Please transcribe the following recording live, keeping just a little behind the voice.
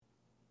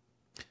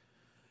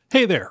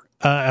Hey there.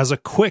 As a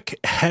quick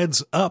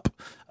heads up,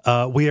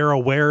 we are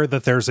aware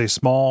that there's a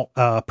small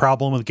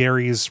problem with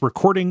Gary's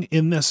recording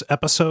in this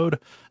episode.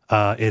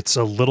 It's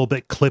a little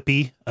bit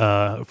clippy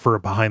for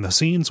behind the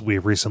scenes.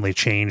 We've recently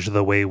changed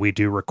the way we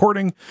do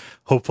recording,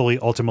 hopefully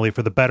ultimately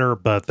for the better,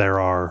 but there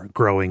are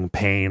growing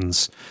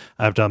pains.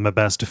 I've done my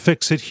best to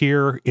fix it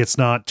here. It's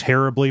not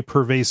terribly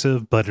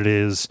pervasive, but it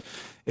is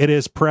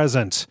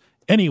present.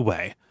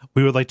 Anyway,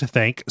 we would like to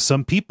thank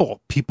some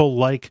people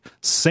like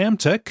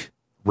Samtic,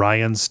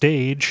 Ryan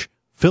Stage,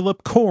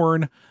 Philip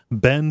Korn,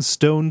 Ben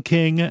Stone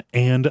King,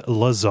 and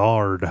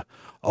Lazard.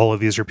 All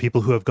of these are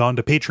people who have gone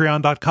to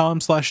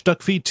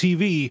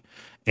patreon.com/duckfeedtv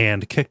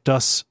and kicked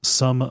us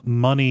some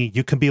money.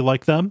 You can be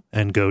like them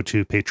and go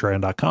to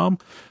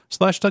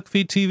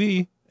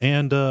patreon.com/duckfeedtv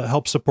and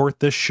help support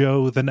this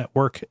show, the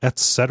network,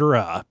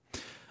 etc.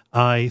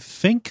 I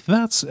think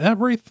that's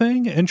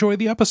everything. Enjoy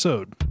the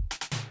episode.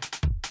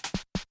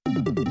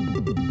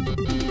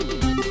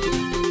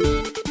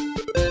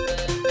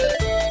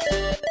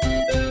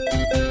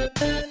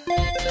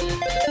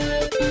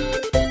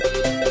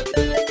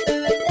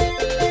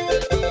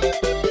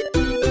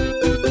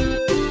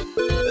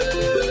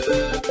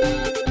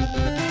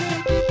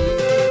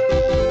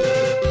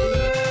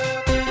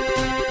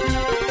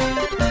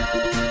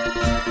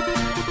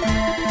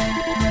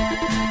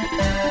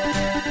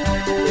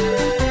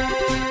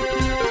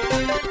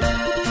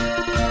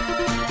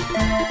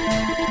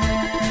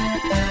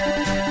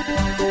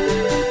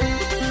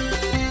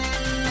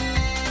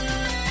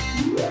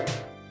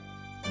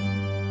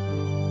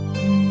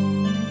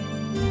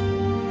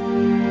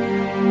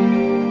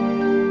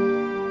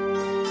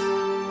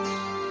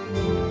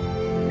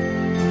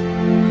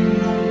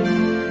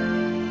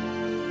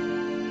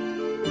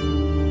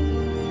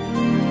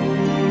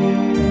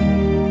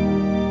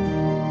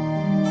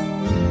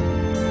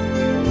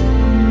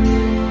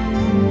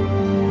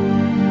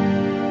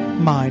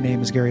 My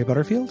name is Gary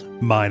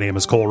Butterfield. My name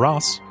is Cole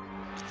Ross.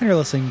 And you're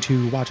listening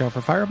to Watch Out for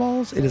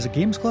Fireballs. It is a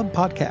Games Club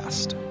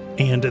podcast.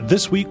 And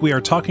this week we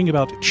are talking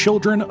about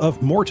Children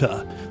of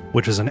Morta,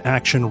 which is an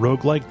action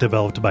roguelike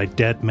developed by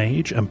Dead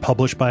Mage and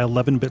published by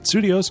 11-Bit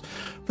Studios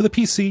for the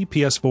PC,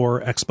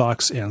 PS4,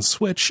 Xbox, and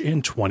Switch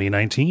in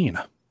 2019.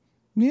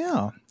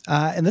 Yeah.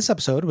 And this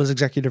episode was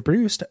executive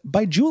produced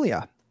by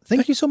Julia.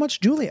 Thank you so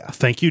much, Julia.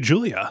 Thank you,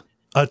 Julia.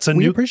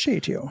 We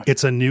appreciate you.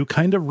 It's a new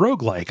kind of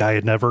roguelike. I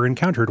had never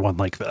encountered one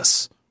like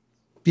this.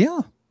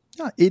 Yeah.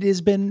 It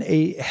has been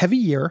a heavy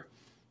year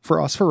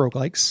for us for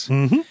roguelikes.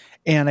 Mm-hmm.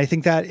 And I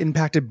think that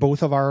impacted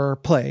both of our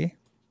play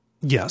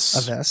Yes.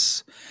 of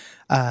this.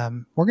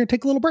 We're going to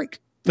take a little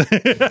break. This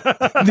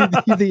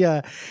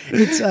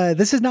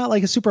is not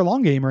like a super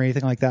long game or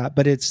anything like that,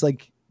 but it's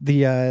like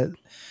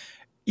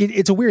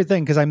it's a weird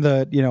thing because I'm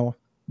the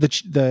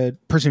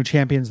person who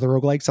champions the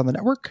roguelikes on the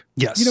network.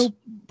 Yes.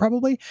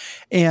 Probably.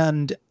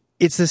 And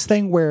it's this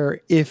thing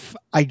where if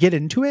I get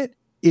into it,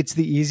 it's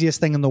the easiest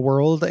thing in the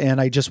world. And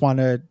I just want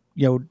to,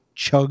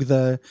 chug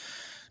the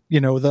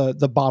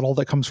bottle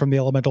that comes from the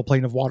elemental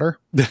plane of water.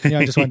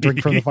 I just want to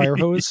drink from the fire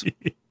hose.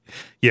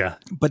 Yeah.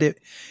 But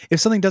if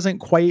something doesn't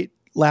quite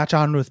latch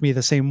on with me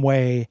the same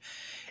way,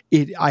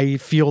 I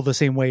feel the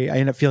same way. I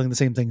end up feeling the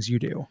same things you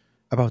do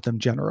about them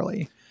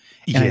generally.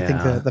 And I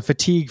think the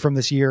fatigue from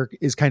this year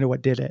is kind of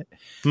what did it.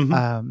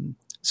 Mm-hmm.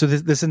 So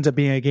this ends up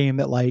being a game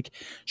that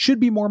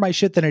should be more my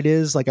shit than it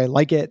is. I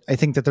like it. I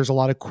think that there's a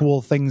lot of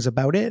cool things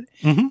about it.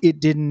 Mm-hmm. It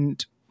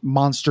didn't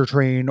Monster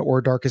Train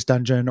or Darkest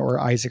Dungeon or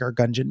Isaac or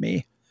Gungeon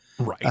me.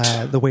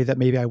 Right. The way that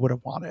maybe I would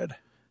have wanted.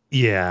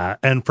 Yeah.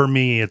 And for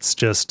me, it's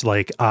just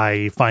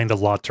I find a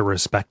lot to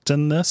respect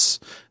in this.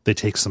 They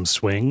take some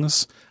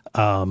swings.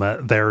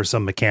 There's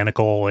some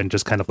mechanical and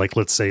just kind of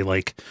let's say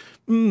for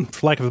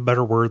lack of a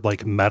better word,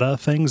 meta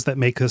things that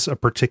make this a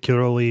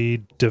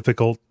particularly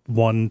difficult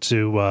one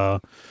to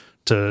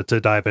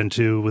dive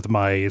into with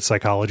my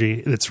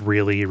psychology. It's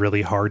really,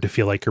 really hard to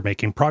feel like you're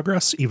making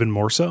progress, even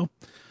more so.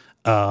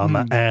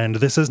 And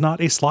this is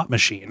not a slot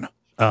machine.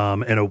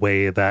 In a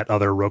way that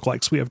other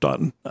roguelikes we have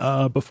done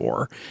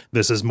before.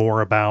 This is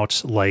more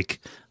about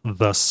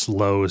the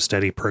slow,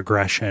 steady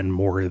progression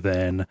more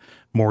than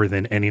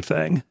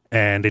anything.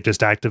 And it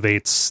just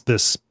activates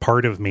this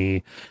part of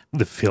me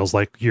that feels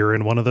like you're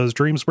in one of those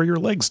dreams where your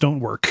legs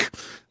don't work.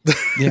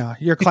 Yeah,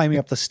 you're climbing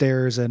up the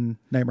stairs in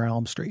Nightmare on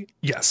Elm Street.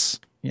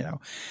 Yes. Yeah.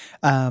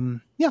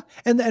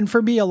 And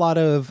for me, a lot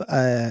of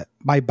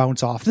my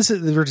bounce off,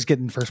 we're just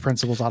getting first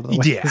principles out of the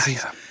way. Yeah. This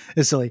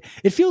is silly.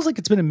 It feels like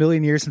it's been a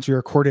million years since we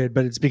recorded,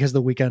 but it's because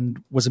the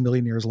weekend was a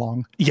million years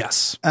long.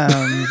 Yes.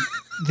 But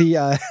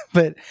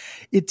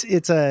it's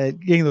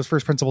getting those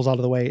first principles out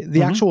of the way.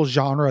 The actual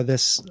genre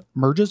this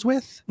merges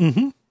with,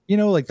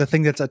 the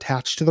thing that's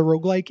attached to the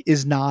roguelike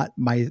is not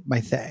my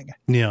thing.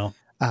 Yeah.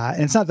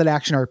 And it's not that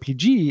action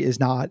RPG is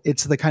not,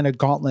 it's the kind of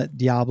Gauntlet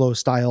Diablo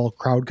style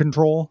crowd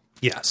control.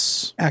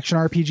 Yes. Action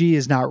RPG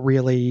is not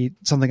really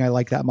something I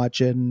like that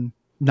much in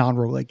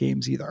non-roguelike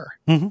games either.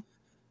 Mm-hmm.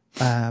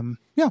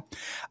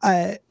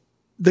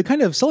 The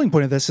kind of selling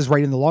point of this is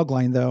right in the log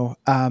line, though,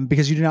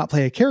 because you do not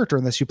play a character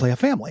in this, you play a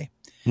family.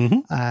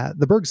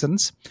 the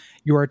Bergsons.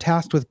 You are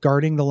tasked with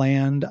guarding the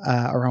land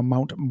around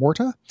Mount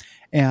Morta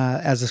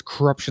as this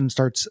corruption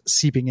starts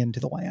seeping into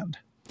the land.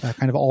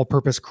 Kind of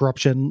all-purpose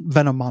corruption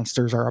venom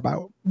monsters are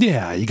about.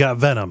 Yeah, you got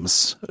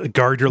venoms.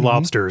 Guard your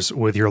lobsters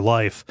with your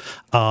life.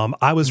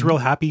 I was real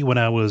happy when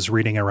I was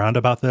reading around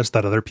about this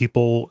that other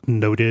people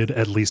noted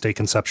at least a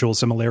conceptual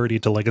similarity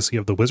to Legacy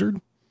of the Wizard.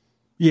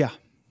 Yeah.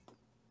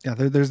 Yeah,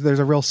 there's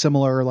a real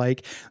similar,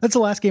 like, that's the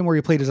last game where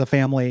you played as a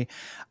family.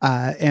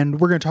 And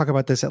we're going to talk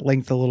about this at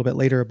length a little bit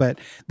later, but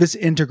this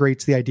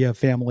integrates the idea of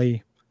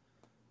family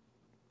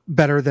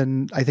better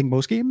than I think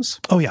most games.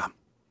 Oh, yeah.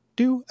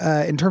 Do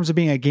in terms of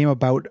being a game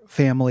about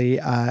family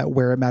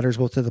where it matters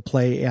both to the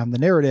play and the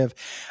narrative.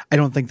 I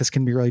don't think this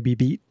can really be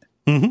beat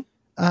in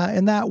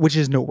that, which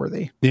is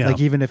noteworthy. Yeah. Like,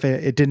 even if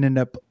it didn't end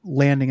up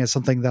landing as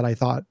something that I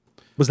thought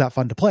was that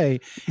fun to play,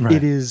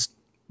 it is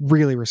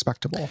really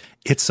respectable.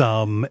 It's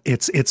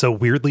a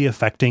weirdly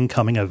affecting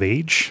coming of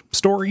age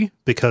story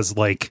because,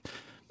 like,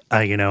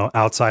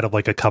 outside of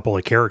like a couple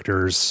of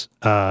characters,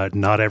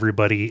 not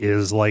everybody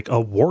is like a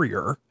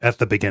warrior at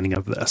the beginning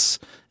of this.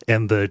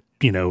 And the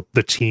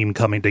team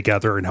coming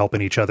together and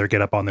helping each other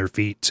get up on their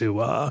feet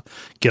to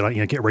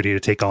get ready to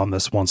take on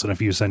this once in a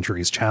few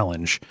centuries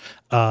challenge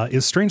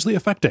is strangely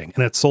affecting.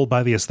 And it's sold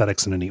by the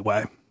aesthetics in a neat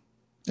way.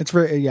 It's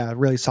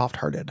really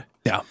soft-hearted.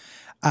 Yeah.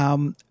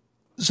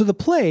 So the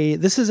play,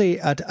 this is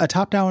a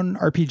top-down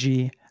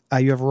RPG.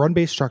 You have a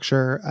run-based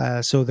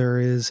structure, so there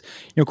is,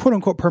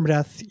 quote-unquote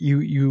permadeath.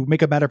 You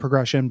make a meta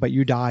progression, but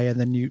you die, and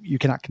then you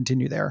cannot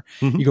continue there.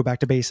 You go back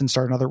to base and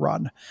start another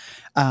run.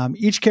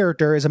 Each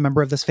character is a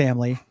member of this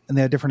family, and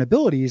they have different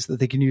abilities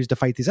that they can use to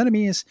fight these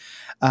enemies.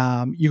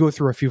 You go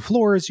through a few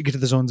floors, you get to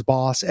the zone's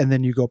boss, and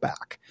then you go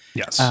back.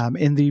 Yes.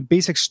 In the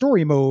basic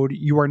story mode,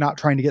 you are not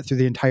trying to get through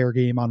the entire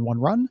game on one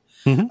run,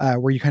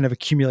 where you kind of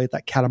accumulate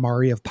that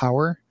Katamari of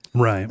power.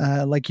 Right.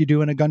 Like you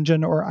do in a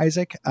Gungeon or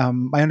Isaac.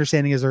 My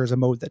understanding is there's a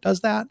mode that does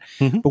that,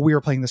 but we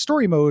were playing the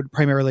story mode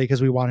primarily because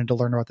we wanted to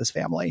learn about this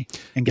family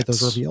and get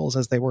those reveals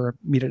as they were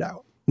meted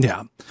out.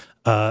 Yeah.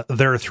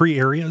 There are 3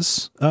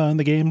 areas in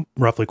the game,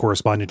 roughly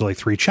corresponding to like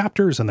 3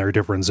 chapters, and there are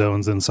different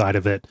zones inside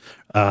of it.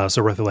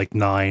 So roughly like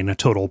 9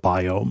 total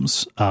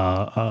biomes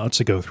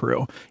to go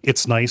through.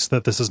 It's nice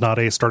that this is not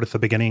a start at the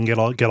beginning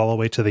and get all the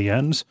way to the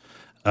end,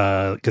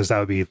 because that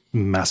would be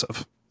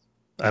massive.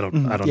 I don't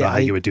know how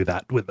you would do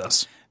that with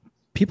this.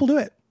 People do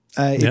it.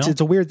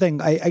 It's a weird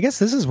thing. I guess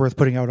this is worth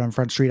putting out on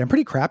Front Street. I'm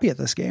pretty crappy at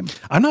this game.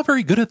 I'm not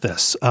very good at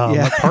this.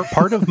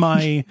 Part of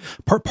my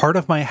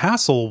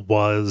hassle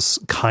was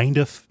kind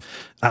of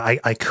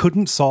I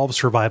couldn't solve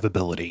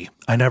survivability.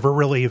 I never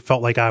really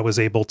felt like I was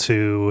able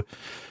to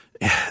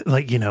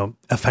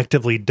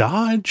effectively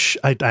dodge.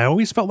 I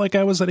always felt like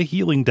I was at a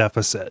healing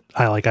deficit.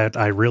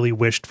 I really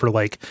wished for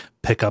like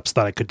pickups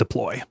that I could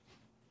deploy.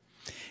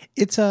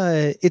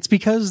 It's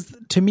because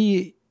to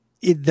me,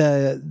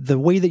 the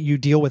way that you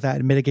deal with that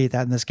and mitigate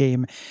that in this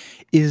game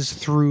is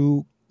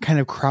through kind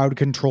of crowd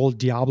controlled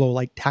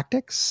Diablo-like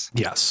tactics.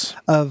 Yes.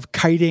 Of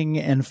kiting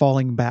and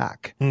falling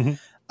back. And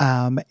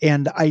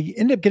I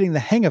ended up getting the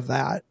hang of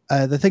that.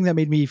 The thing that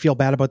made me feel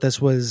bad about this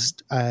was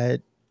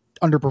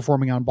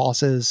underperforming on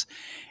bosses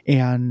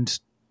and,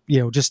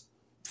 just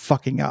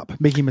fucking up,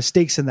 making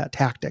mistakes in that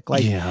tactic.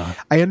 I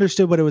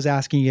understood what it was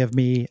asking of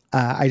me.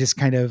 I just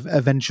kind of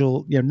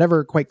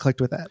never quite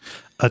clicked with it.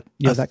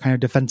 That kind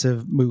of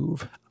defensive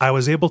move. I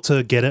was able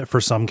to get it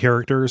for some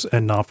characters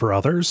and not for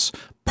others.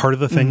 Part of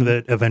the thing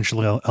that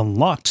eventually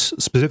unlocked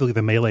specifically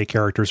the melee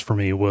characters for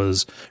me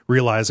was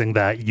realizing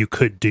that you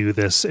could do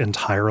this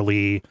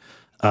entirely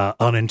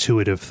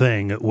unintuitive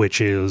thing, which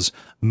is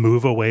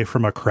move away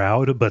from a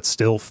crowd, but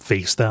still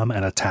face them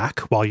and attack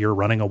while you're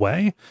running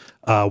away,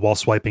 while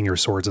swiping your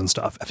swords and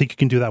stuff. I think you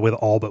can do that with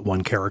all but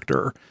one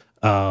character.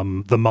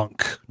 The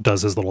monk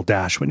does his little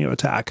dash when you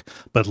attack,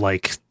 but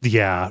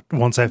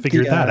once I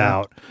figured that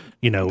out,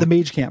 the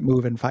mage can't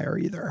move and fire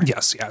either.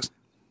 Yes. Yeah.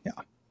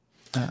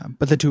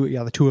 But the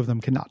two of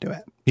them cannot do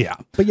it. Yeah.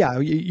 But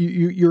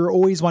you're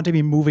always want to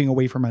be moving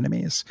away from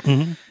enemies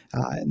in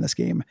this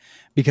game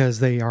because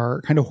they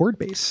are kind of horde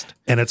based.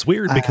 And it's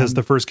weird because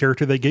the first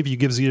character they give you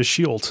gives you a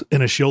shield,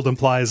 and a shield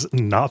implies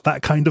not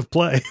that kind of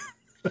play.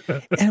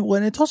 And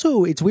when it's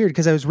weird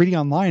because I was reading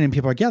online and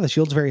people are like, the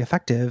shield's very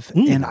effective.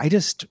 And I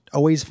just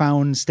always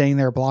found staying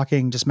there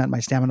blocking just meant my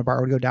stamina bar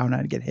would go down and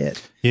I'd get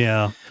hit.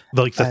 Yeah.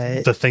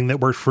 The thing that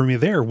worked for me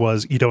there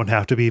was you don't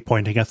have to be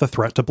pointing at the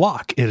threat to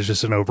block. It is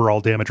just an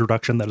overall damage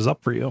reduction that is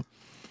up for you.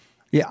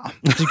 Yeah.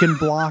 You can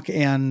block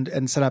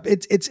and set up.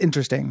 It's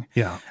interesting.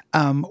 Yeah.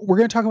 We're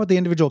going to talk about the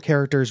individual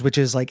characters, which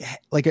is like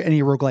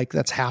any roguelike,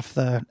 that's half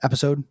the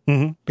episode,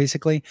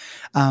 basically,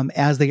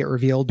 as they get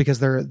revealed, because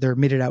they're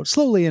meted out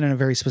slowly and in a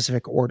very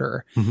specific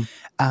order.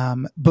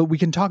 But we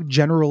can talk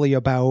generally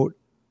about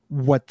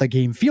what the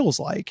game feels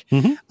like.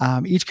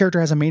 Each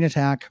character has a main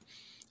attack.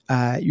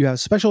 You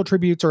have special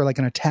attributes or like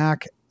an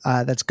attack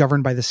that's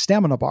governed by the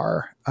stamina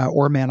bar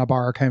or mana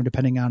bar, kind of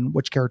depending on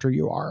which character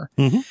you are.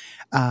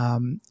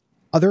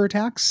 Other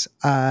attacks,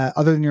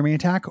 other than your main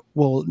attack,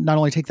 will not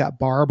only take that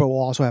bar, but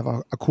will also have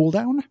a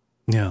cooldown.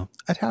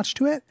 attached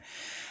to it.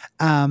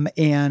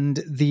 And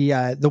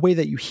the way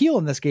that you heal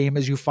in this game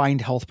is you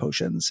find health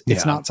potions.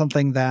 It's not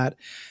something that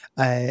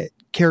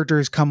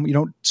characters come. You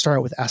don't start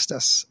out with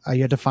Estus.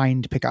 You had to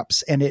find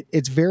pickups, and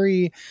it's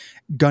very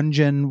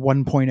Gungeon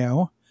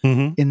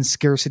 1.0 in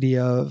scarcity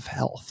of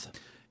health.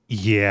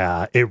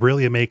 Yeah, it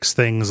really makes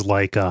things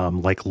like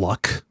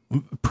luck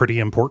pretty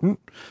important.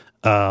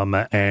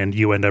 And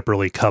you end up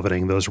really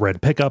coveting those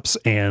red pickups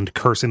and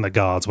cursing the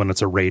gods when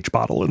it's a rage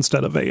bottle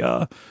instead of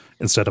a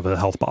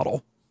health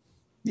bottle.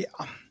 Yeah.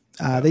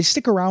 They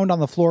stick around on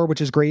the floor,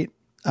 which is great.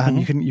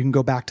 You can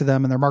go back to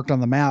them, and they're marked on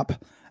the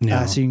map.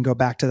 So you can go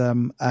back to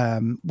them.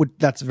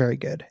 That's very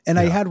good. And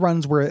I had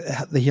runs where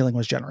the healing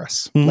was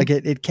generous. Like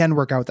it can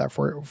work out that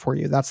for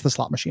you. That's the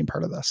slot machine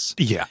part of this.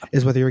 Yeah.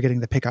 Is whether you're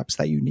getting the pickups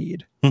that you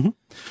need.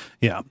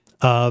 Yeah.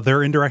 There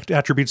are indirect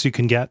attributes you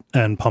can get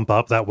and pump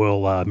up that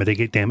will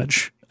mitigate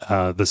damage.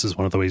 This is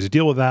one of the ways to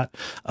deal with that.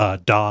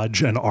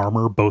 Dodge and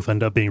armor both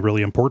end up being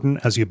really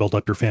important as you build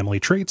up your family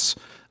traits.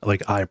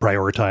 Like I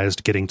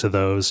prioritized getting to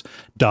those.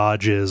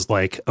 Dodge is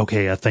like,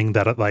 okay, a thing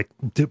that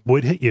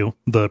would hit you.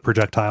 The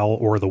projectile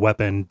or the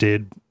weapon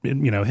did,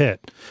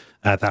 hit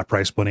at that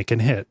price when it can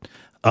hit.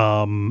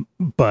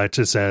 But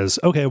it says,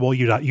 okay, well,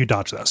 you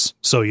dodge this,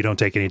 so you don't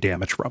take any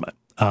damage from it.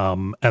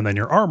 And then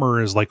your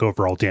armor is like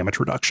overall damage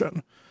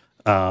reduction.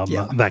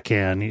 That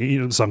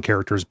can, some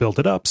characters build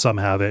it up, some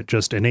have it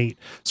just innate.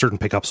 Certain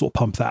pickups will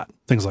pump that,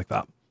 things like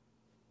that.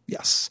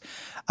 Yes.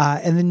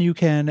 And then you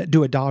can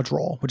do a dodge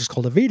roll, which is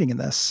called evading in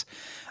this.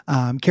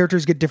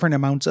 Characters get different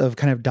amounts of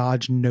kind of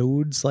dodge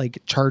nodes,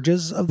 like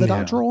charges of the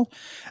dodge roll.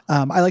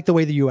 I like the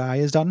way the UI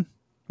is done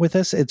with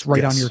this. It's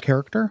right on your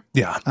character.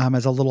 Yeah.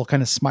 As a little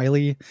kind of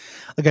smiley,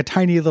 like a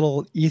tiny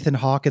little Ethan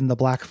Hawke in the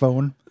black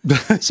phone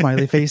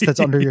smiley face that's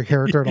under your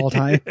character at all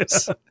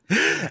times.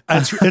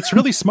 It's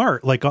really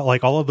smart. Like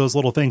all of those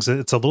little things.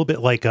 It's a little bit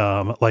like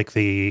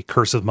the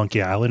Curse of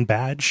Monkey Island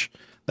badge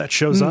that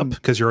shows up,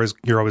 because you're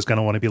always going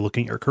to want to be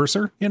looking at your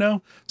cursor,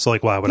 So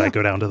like, why would I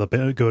go down to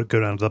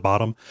the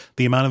bottom?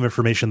 The amount of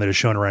information that is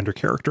shown around your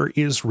character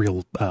is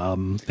real.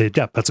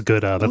 That's a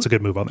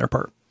good move on their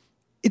part.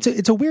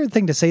 It's a weird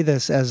thing to say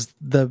this as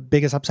the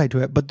biggest upside to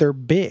it, but they're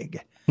big.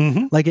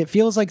 Like it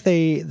feels like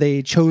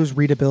they chose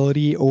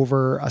readability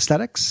over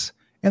aesthetics,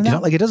 and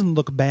that like it doesn't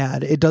look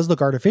bad. It does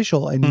look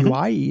artificial and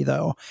UI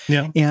though.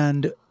 Yeah.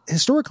 And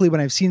historically, when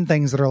I've seen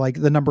things that are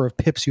like the number of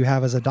pips you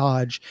have as a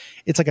dodge,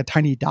 it's like a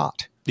tiny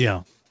dot.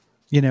 Yeah.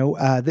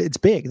 It's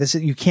big.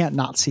 You can't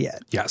not see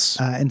it. Yes.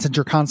 And since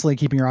you're constantly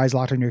keeping your eyes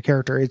locked on your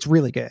character, it's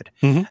really good.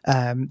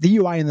 The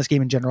UI in this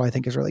game in general, I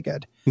think, is really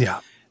good. Yeah.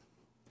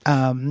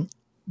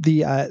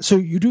 So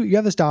you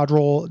have this dodge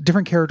roll.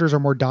 Different characters are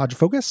more dodge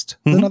focused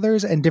than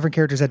others, and different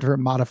characters have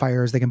different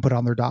modifiers they can put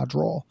on their dodge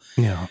roll.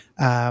 Yeah.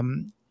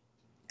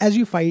 As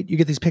you fight, you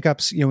get these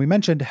pickups. We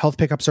mentioned health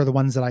pickups are the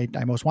ones that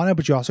I most wanted,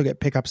 but you also get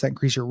pickups that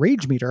increase your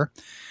rage meter.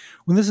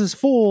 When this is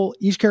full,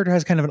 each character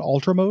has kind of an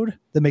ultra mode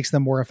that makes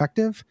them more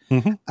effective.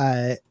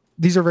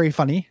 These are very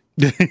funny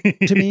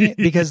to me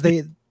because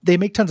they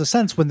make tons of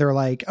sense when they're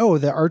like, oh,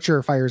 the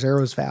archer fires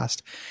arrows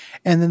fast.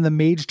 And then the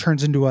mage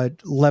turns into a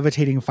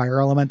levitating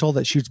fire elemental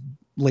that shoots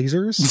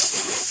lasers.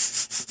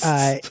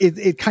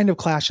 It kind of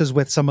clashes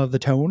with some of the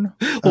tone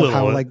of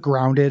how like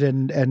grounded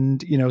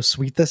and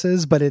sweet this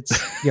is, but it's,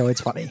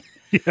 it's funny.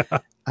 Yeah.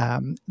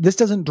 This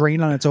doesn't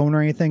drain on its own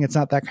or anything. It's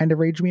not that kind of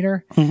rage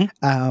meter.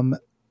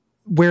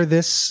 Where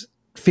this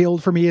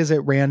failed for me is it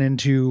ran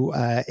into,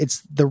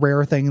 it's the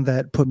rare thing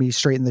that put me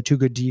straight in the too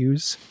good to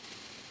use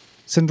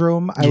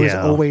syndrome. I was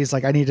always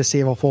like, I need to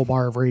save a full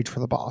bar of rage for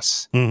the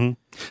boss.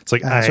 It's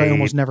like, so I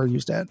almost never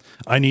used it.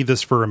 I need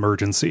this for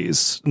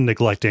emergencies,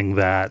 neglecting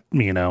that,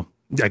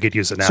 I could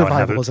use it now. Survival and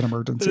have it, was an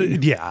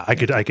emergency. I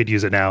could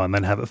use it now and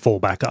then have it full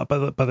back up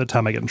by the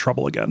time I get in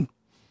trouble again.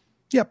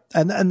 Yep.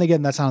 And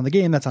again, that's not on the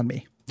game. That's on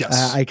me.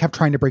 Yes. I kept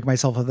trying to break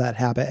myself of that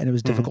habit, and it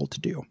was difficult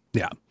to do.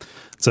 Yeah.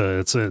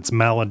 It's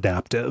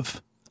maladaptive.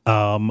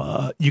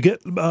 You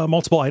get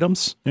multiple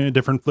items,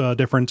 different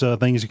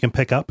things you can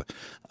pick up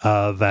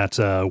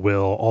that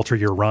will alter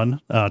your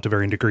run to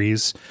varying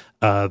degrees.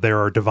 There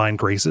are divine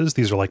graces.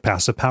 These are like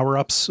passive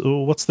power-ups.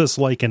 What's this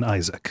like in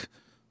Isaac?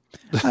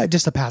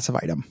 Just a passive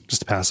item.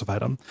 Just a passive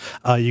item.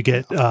 You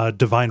get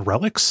divine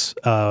relics.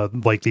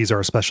 Like these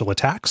are special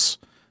attacks.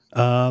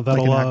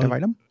 That'll like an active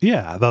item.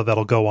 Yeah,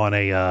 that'll go on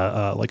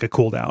a like a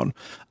cooldown.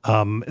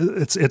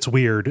 It's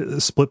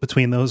weird. Split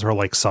between those are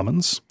like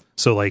summons.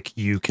 So like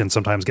you can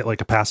sometimes get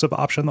like a passive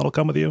option that'll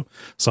come with you.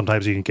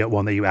 Sometimes you can get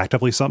one that you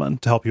actively summon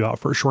to help you out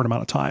for a short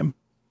amount of time.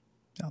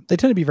 Yeah, they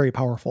tend to be very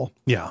powerful.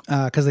 Yeah.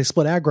 Because they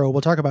split aggro.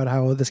 We'll talk about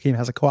how this game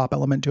has a co-op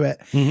element to it.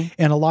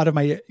 And a lot of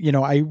my,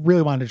 I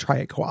really wanted to try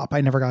it co-op.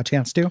 I never got a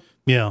chance to.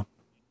 Yeah.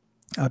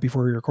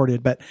 Before we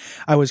recorded, but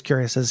I was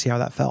curious to see how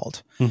that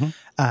felt.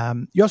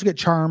 You also get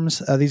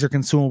charms. These are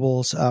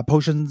consumables,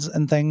 potions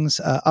and things.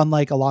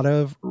 Unlike a lot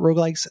of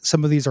roguelikes,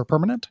 some of these are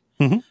permanent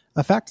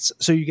effects.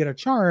 So you get a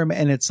charm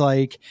and it's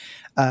like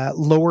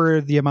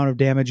lower the amount of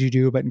damage you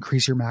do, but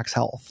increase your max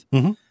health.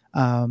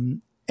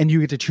 And you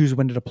get to choose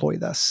when to deploy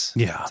this.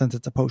 Yeah. Since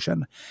it's a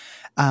potion.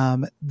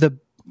 The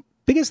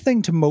biggest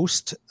thing to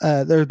most,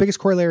 the biggest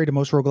corollary to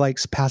most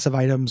roguelikes passive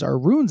items are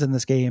runes in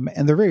this game.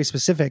 And they're very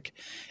specific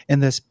in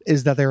this,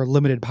 is that they're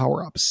limited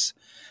power-ups.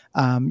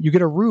 You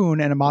get a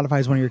rune and it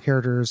modifies one of your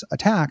character's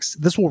attacks.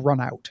 This will run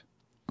out.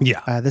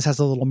 Yeah. This has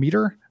a little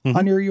meter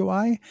on your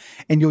UI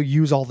and you'll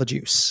use all the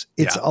juice.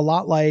 It's a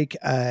lot like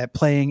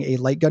playing a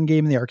light gun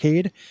game in the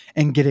arcade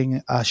and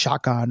getting a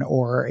shotgun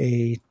or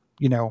a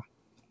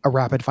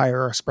rapid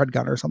fire or a spread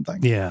gun or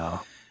something. Yeah.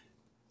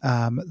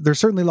 They're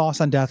certainly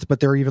lost on death, but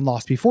they're even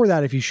lost before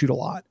that if you shoot a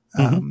lot.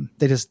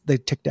 They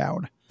tick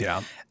down.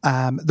 Yeah.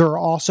 There are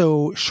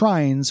also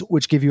shrines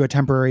which give you a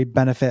temporary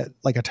benefit,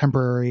 like a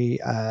temporary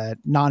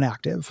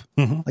non-active,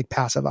 like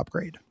passive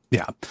upgrade.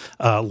 Yeah.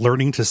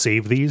 Learning to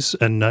save these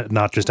and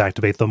not just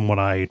activate them when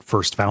I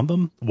first found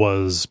them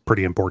was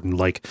pretty important.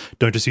 Like,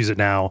 don't just use it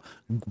now,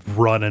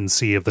 run and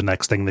see if the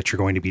next thing that you're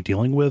going to be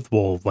dealing with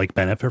will like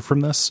benefit from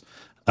this,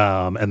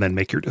 and then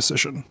make your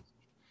decision.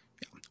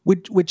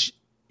 Which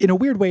in a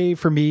weird way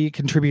for me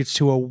contributes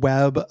to a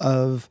web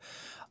of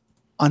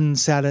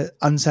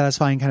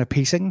unsatisfying kind of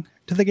pacing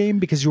to the game,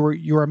 because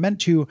you are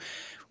meant to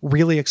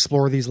really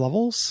explore these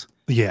levels.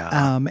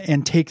 Yeah.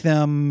 And take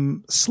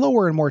them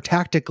slower and more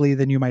tactically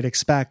than you might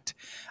expect,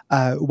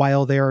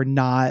 while they are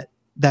not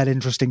that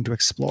interesting to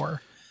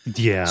explore.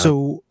 Yeah.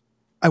 So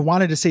I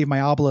wanted to save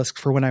my obelisk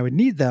for when I would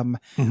need them,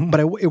 but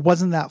it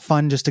wasn't that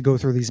fun just to go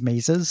through these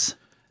mazes.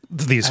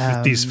 These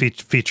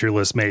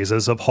featureless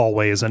mazes of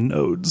hallways and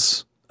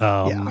nodes.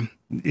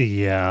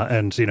 Yeah.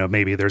 And,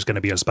 maybe there's going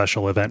to be a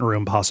special event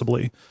room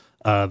possibly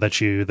that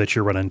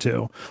you run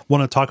into.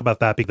 Want to talk about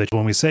that, because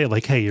when we say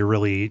like, hey, you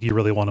really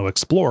want to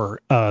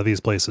explore these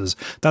places,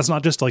 that's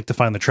not just like to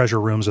find the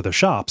treasure rooms or the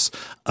shops.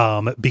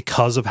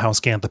 Because of how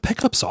scant the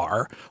pickups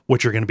are,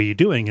 what you're going to be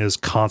doing is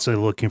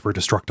constantly looking for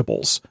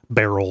destructibles,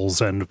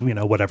 barrels, and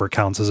whatever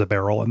counts as a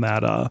barrel in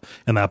that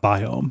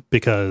biome,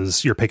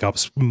 because your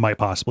pickups might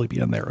possibly be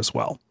in there as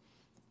well.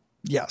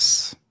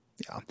 Yes.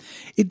 Yeah.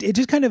 It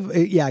just kind of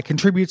it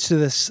contributes to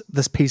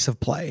this pace of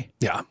play.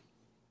 Yeah.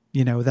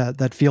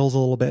 That feels a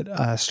little bit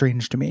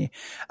strange to me.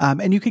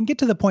 And you can get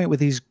to the point with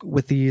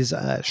these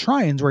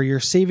shrines where you're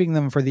saving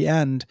them for the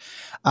end,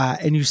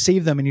 and you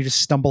save them and you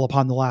just stumble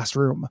upon the last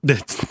room.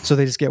 So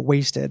they just get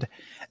wasted.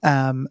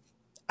 I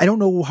don't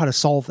know how to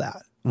solve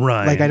that.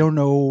 Right. Like, I don't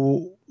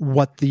know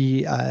what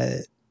the,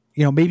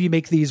 maybe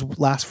make these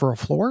last for a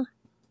floor.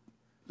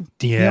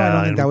 Yeah. I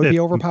don't think that would be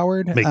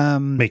overpowered.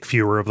 Make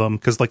fewer of them,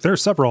 because like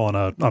there's several on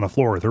a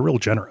floor. They're real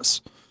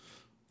generous.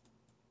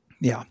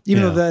 Yeah,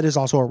 even though that is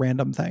also a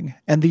random thing.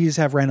 And these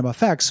have random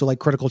effects, so like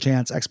critical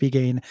chance, XP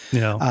gain.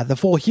 Yeah. The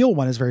full heal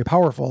one is very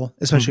powerful,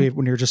 especially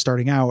when you're just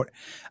starting out.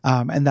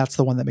 And that's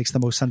the one that makes the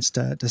most sense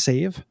to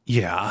save.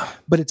 Yeah.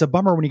 But it's a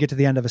bummer when you get to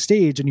the end of a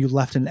stage and you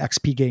left an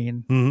XP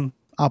gain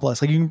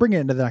obelisk. Like, you can bring it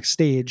into the next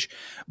stage,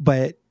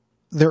 but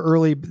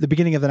the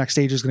beginning of the next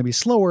stage is going to be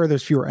slower.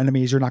 There's fewer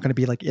enemies. You're not going to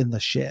be like in the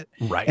shit.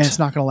 Right. And it's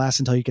not going to last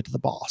until you get to the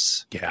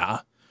boss. Yeah.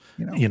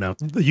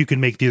 You can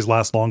make these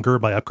last longer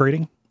by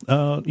upgrading.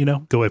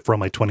 Go from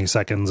like 20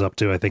 seconds up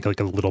to, I think,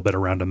 like a little bit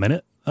around a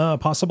minute,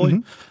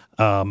 possibly.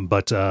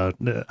 But I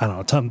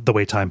don't know. The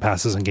way time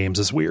passes in games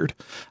is weird.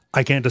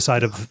 I can't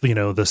decide if,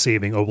 the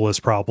saving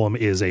obelisk problem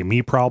is a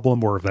me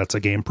problem or if that's a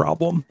game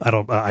problem.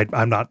 I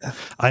am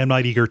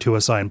not eager to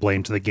assign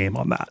blame to the game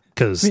on that,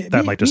 because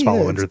that might just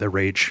fall under the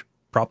rage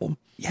problem.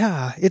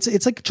 Yeah,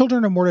 it's like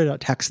Children of Morta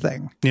text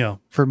thing. Yeah,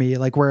 for me,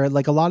 like, where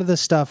like a lot of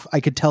this stuff, I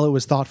could tell it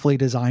was thoughtfully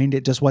designed.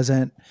 It just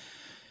wasn't.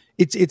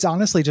 It's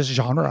honestly just a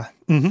genre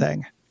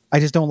thing. I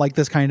just don't like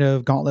this kind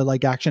of gauntlet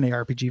like action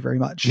ARPG very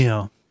much.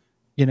 Yeah,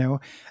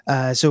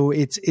 so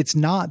that's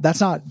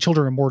not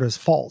Children of Morta's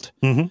fault.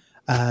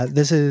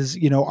 This is,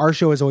 our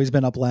show has always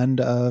been a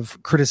blend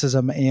of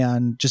criticism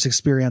and just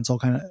experiential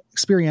kind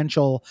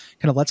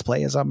of let's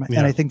playism. Yeah.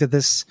 And I think that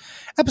this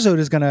episode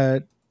is going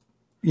to,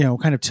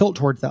 kind of tilt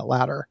towards that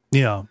latter.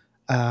 Yeah.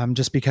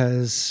 Just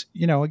because,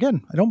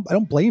 again, I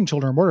don't blame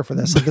Children of Morta for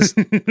this. Like, this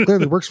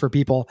clearly works for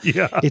people.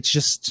 Yeah. It's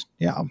just,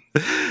 yeah.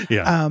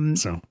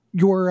 So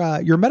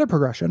your meta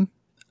progression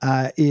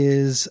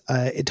is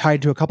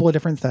tied to a couple of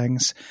different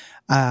things.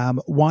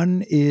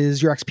 One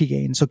is your XP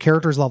gain. So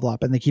characters level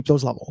up and they keep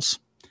those levels.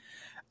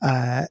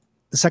 The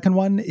second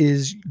one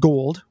is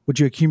gold, which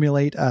you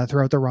accumulate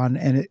throughout the run,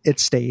 and it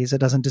stays. It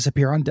doesn't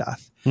disappear on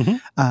death.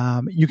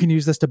 You can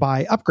use this to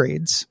buy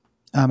upgrades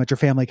at your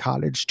family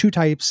cottage. Two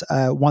types,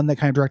 one that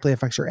kind of directly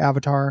affects your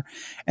avatar,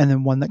 and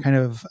then one that kind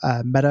of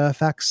meta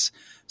effects.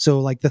 So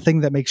like the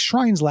thing that makes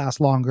shrines last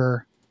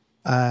longer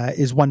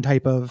is one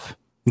type of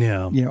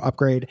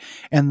upgrade,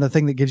 and the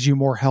thing that gives you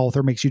more health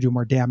or makes you do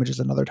more damage is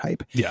another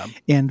type. Yeah.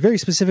 And very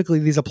specifically,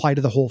 these apply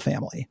to the whole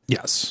family.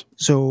 Yes.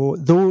 So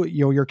though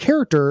your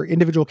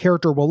individual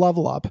character will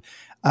level up,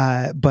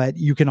 but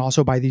you can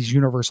also buy these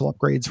universal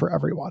upgrades for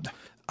everyone.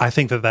 I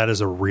think that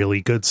is a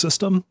really good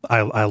system.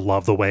 I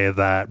love the way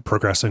that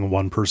progressing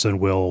one person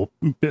will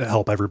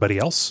help everybody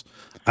else.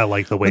 I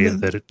like the way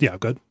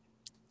good.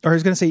 Or I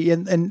was going to say,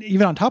 and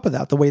even on top of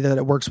that, the way that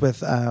it works with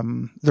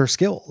their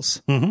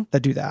skills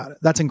that do that,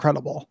 that's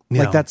incredible.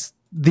 Yeah. Like, that's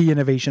the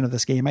innovation of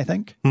this game, I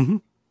think.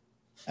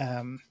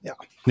 Yeah.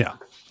 Yeah.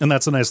 And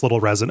that's a nice little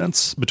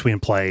resonance between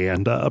play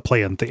and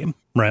theme,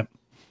 right?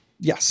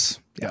 Yes.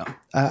 Yeah.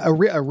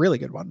 A really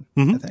good one,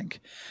 I think.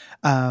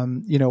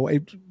 Let's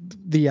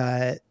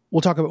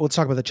talk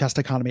about the chest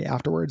economy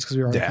afterwards, because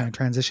we already kind of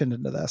transitioned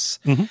into this.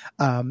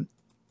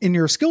 In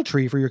your skill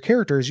tree for your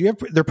characters,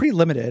 they're pretty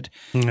limited.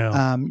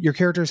 Your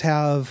characters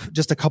have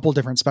just a couple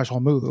different special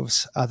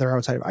moves. They're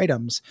outside of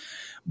items,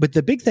 but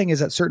the big thing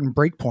is at certain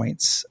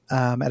breakpoints,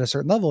 at a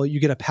certain level, you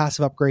get a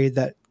passive upgrade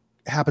that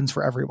happens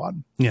for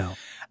everyone. Yeah.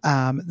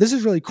 This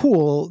is really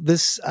cool.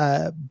 This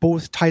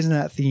both ties into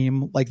that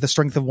theme. Like the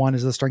strength of one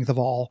is the strength of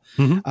all.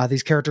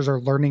 These characters are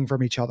learning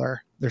from each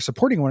other. They're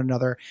supporting one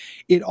another.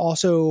 It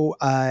also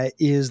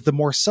is the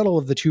more subtle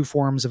of the two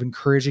forms of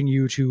encouraging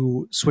you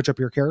to switch up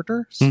your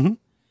characters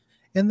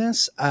in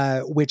this,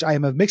 which I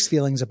am of mixed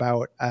feelings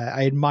about.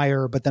 I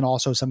admire, but then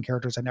also some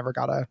characters I never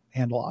got a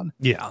handle on.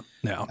 Yeah.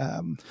 No.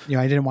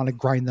 I didn't want to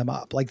grind them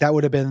up. Like that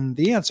would have been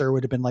the answer,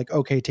 would have been like,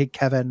 okay, take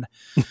Kevin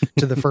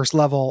to the first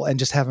level and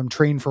just have him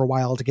train for a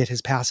while to get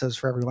his passives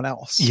for everyone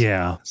else.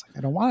 Yeah. It's like,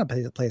 I don't want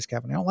to play as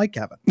Kevin. I don't like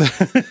Kevin.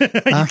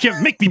 You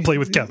can't make me play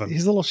with Kevin.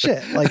 He's a little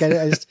shit. Like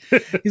I just,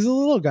 he's a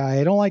little guy.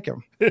 I don't like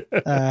him.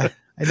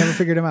 I never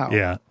figured him out.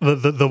 Yeah.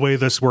 The way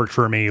this worked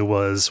for me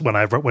was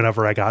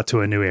whenever I got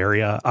to a new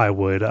area, I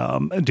would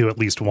do at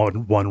least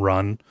one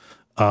run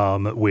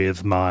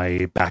with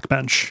my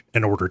backbench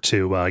in order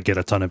to get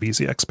a ton of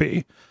easy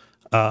XP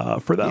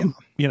for them.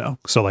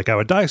 So like I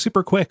would die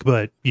super quick,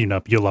 but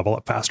you level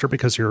up faster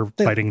because you're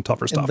fighting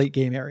tougher stuff. In late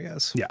game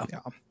areas. Yeah.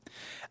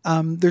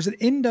 There's an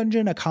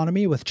in-dungeon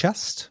economy with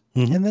chests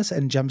in this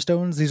and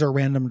gemstones. These are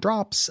random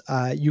drops.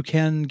 You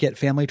can get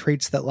family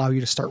traits that allow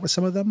you to start with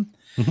some of them.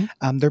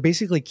 They're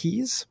basically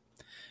keys.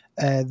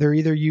 They're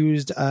either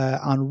used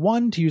on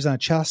one to use on a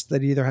chest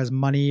that either has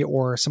money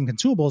or some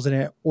consumables in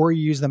it, or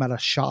you use them at a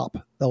shop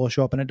that will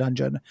show up in a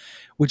dungeon,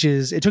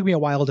 it took me a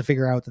while to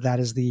figure out that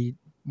is the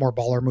more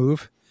baller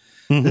move.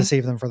 To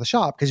save them for the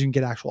shop, because you can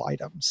get actual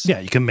items. Yeah,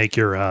 you can make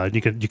your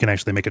you can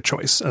actually make a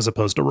choice as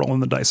opposed to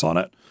rolling the dice on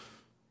it.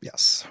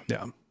 Yes.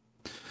 Yeah.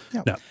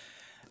 Yeah.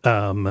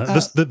 No.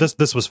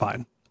 This was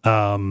fine.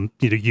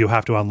 You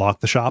have to unlock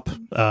the shop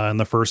in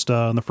the first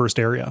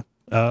area,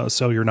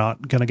 so you're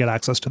not going to get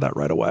access to that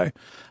right away.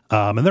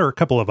 And there are a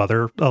couple of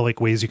other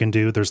ways you can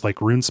do. There's like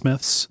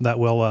runesmiths that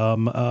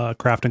will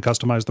craft and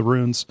customize the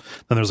runes.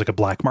 Then there's like a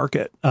black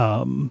market,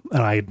 and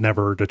I had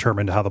never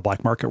determined how the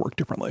black market worked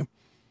differently.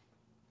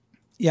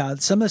 Yeah,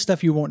 some of the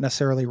stuff you won't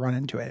necessarily run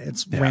into it.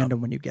 It's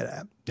random when you get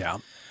it. Yeah.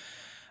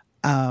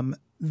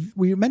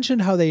 We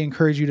mentioned how they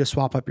encourage you to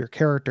swap up your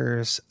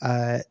characters.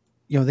 They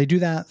do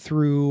that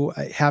through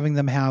having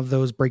them have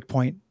those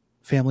breakpoint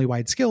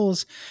family-wide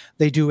skills.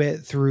 They do it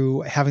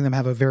through having them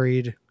have a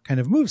varied kind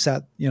of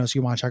moveset, so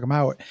you want to check them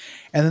out.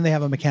 And then they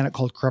have a mechanic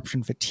called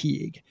corruption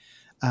fatigue.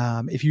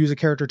 If you use a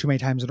character too many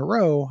times in a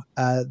row,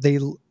 they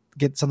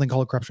get something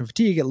called corruption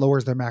fatigue. It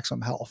lowers their maximum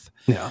health.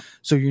 Yeah.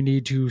 So you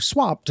need to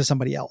swap to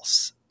somebody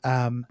else.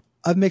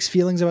 I've mixed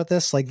feelings about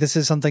this. Like, this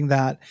is something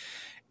that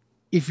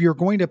if you're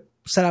going to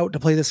set out to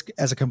play this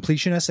as a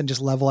completionist and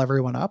just level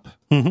everyone up,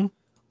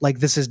 like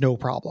this is no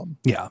problem.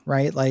 Yeah.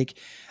 Right. Like,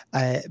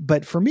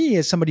 but for me,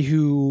 as somebody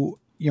who,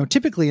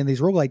 typically in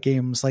these roguelike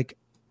games, like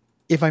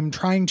if I'm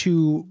trying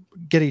to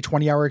get a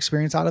 20-hour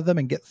experience out of them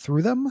and get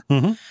through them,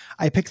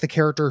 I pick the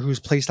character whose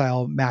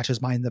playstyle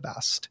matches mine the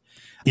best.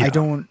 Yeah. I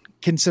don't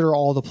consider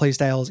all the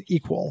playstyles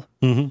equal.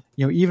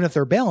 Even if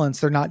they're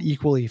balanced, they're not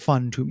equally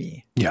fun to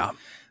me. Yeah.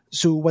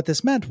 So what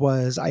this meant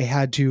was I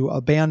had to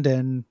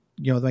abandon,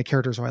 my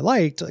characters who I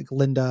liked, like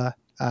Linda,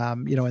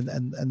 and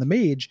the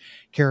mage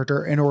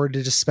character, in order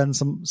to just spend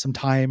some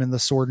time in the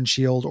sword and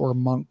shield or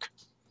monk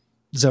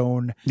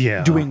zone,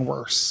 doing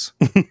worse.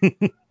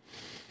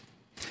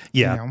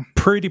 Yeah,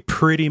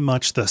 pretty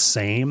much the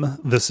same.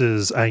 This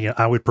is,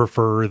 I would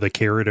prefer the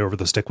carrot over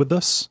the stick with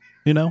this.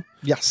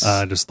 Yes.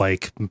 Just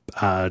like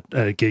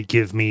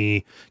give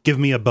me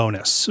a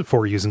bonus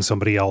for using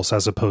somebody else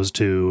as opposed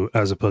to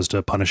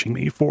punishing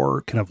me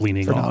for kind of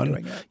leaning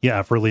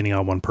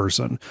on one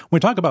person. When we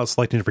talk about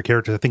selecting different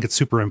characters, I think it's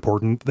super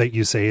important that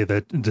you say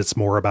that it's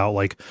more about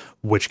like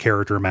which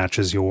character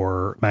matches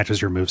your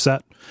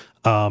moveset.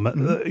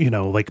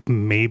 Like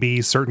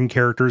maybe certain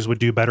characters would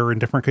do better in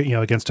different,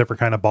 against different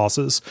kind of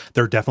bosses.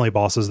 There are definitely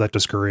bosses that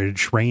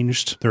discourage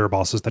ranged. There are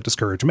bosses that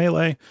discourage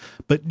melee,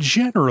 but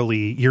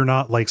generally you're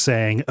not like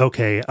saying,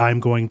 okay, I'm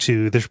going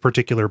to this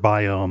particular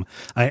biome.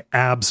 I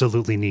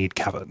absolutely need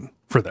Kevin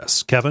for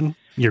this. Kevin,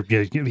 here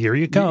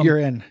you come. You're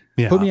in.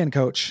 Yeah. Put me in,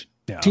 coach.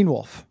 Yeah. Teen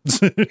Wolf.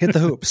 Hit the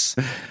hoops.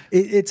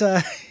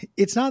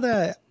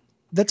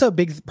 That's a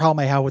big problem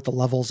I have with the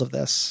levels of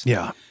this.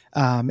 Yeah.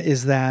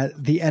 Is that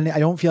I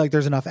don't feel like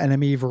there's enough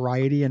enemy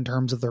variety in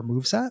terms of their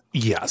moveset.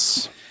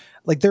 Yes.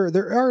 Like there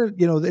are,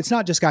 it's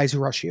not just guys who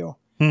rush you,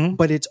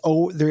 but it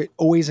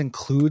always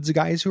includes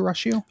guys who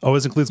rush you.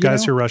 Always includes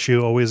guys who rush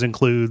you. Always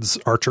includes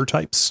archer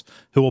types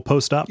who will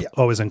post up. Yeah.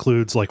 Always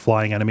includes like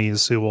flying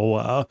enemies who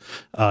will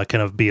kind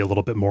of be a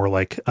little bit more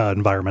like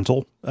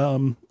environmental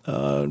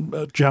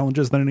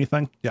challenges than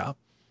anything. Yeah.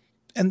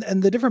 And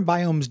the different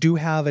biomes do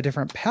have a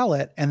different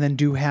palette, and then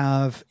do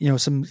have, you know,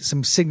 some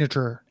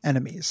signature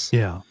enemies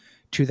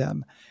to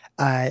them.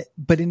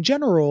 But in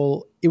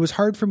general, it was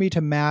hard for me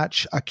to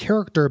match a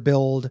character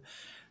build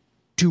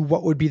to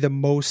what would be the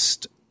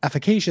most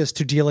efficacious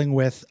to dealing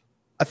with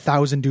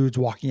 1,000 dudes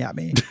walking at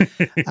me.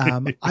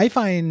 I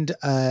find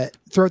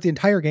throughout the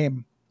entire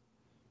game,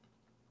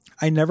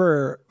 I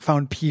never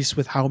found peace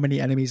with how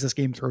many enemies this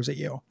game throws at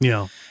you.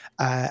 Yeah.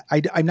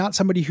 I'm not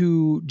somebody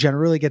who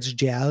generally gets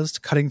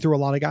jazzed cutting through a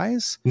lot of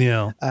guys.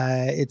 Yeah.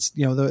 It's,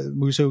 you know, the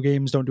Muso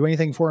games don't do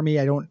anything for me.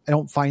 I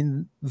don't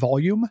find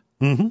volume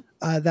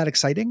that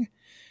exciting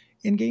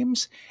in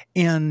games.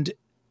 And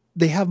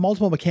they have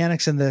multiple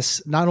mechanics in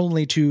this, not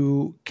only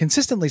to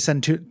consistently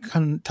send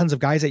tons of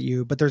guys at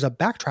you, but there's a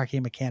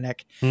backtracking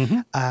mechanic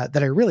that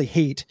I really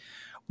hate,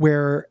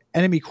 where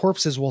enemy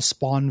corpses will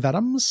spawn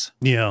venoms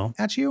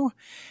at you.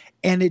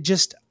 And it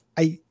just,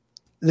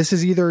 this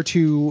is either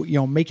to, you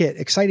know, make it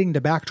exciting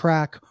to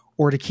backtrack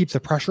or to keep the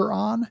pressure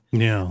on.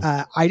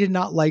 Yeah. I did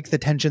not like the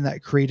tension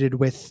that created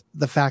with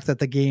the fact that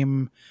the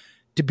game,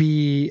 to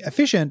be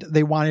efficient,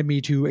 they wanted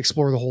me to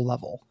explore the whole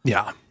level.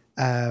 Yeah.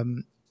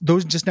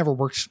 Those just never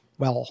worked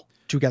well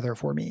together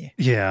for me.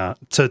 Yeah.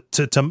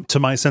 To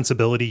my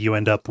sensibility, you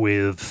end up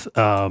with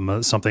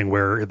something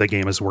where the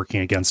game is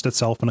working against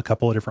itself in a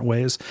couple of different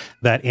ways.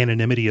 That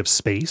anonymity of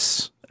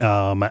space,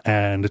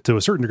 and to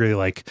a certain degree,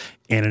 like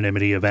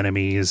anonymity of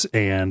enemies,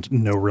 and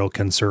no real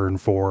concern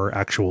for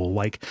actual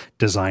like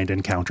designed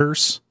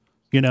encounters.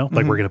 You know,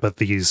 like we're going to put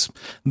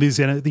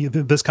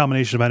this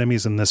combination of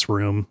enemies in this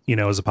room, you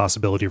know, as a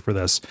possibility for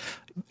this.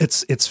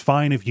 It's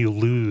fine if you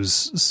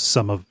lose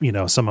some of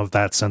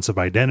that sense of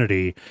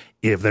identity.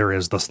 If there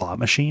is the slot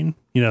machine,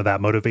 you know, that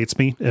motivates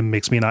me and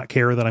makes me not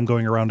care that I'm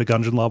going around a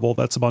dungeon level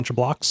that's a bunch of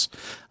blocks.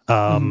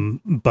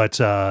 But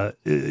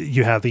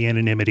you have the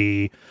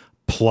anonymity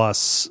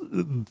plus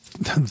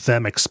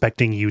them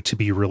expecting you to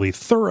be really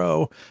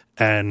thorough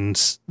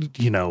and,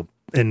 you know,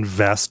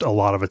 invest a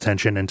lot of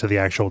attention into the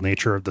actual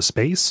nature of the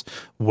space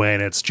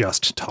when it's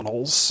just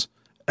tunnels.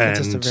 And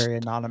it's just a very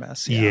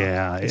anonymous.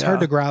 Yeah. It's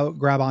hard to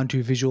grab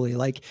onto visually.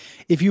 Like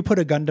if you put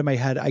a gun to my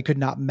head, I could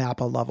not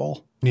map a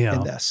level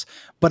in this,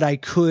 but I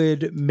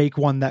could make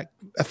one that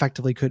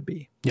effectively could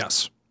be.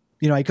 Yes.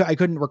 You know, I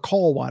couldn't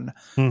recall one,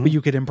 but you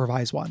could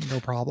improvise one. No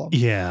problem.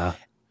 Yeah.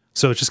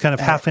 So it's just kind of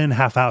half in,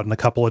 half out in a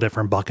couple of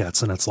different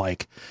buckets. And it's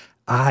like,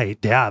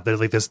 they're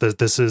like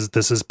this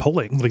is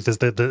pulling, like it's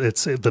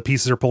the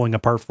pieces are pulling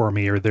apart for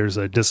me, or there's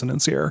a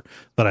dissonance here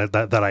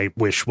that I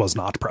wish was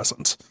not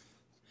present.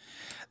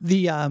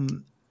 The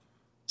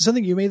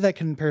something you made that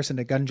comparison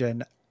to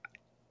Gungeon.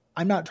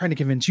 I'm not trying to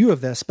convince you of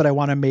this, but I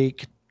want to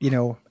make, you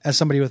know, as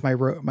somebody with my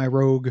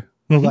rogue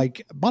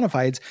like bona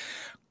fides,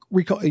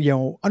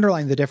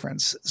 underline the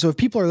difference. So if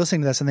people are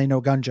listening to this and they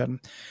know Gungeon,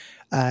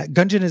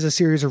 Gungeon is a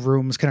series of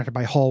rooms connected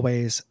by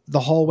hallways.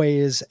 The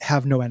hallways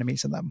have no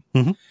enemies in them.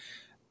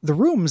 The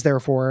rooms,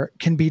 therefore,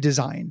 can be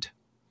designed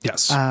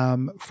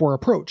for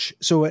approach.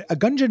 So a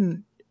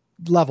Gungeon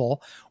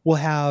level will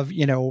have,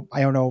 you know,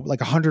 I don't know, like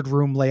 100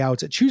 room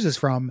layouts it chooses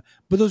from,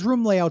 but those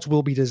room layouts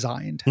will be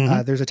designed.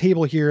 There's a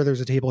table here.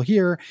 There's a table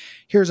here.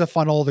 Here's a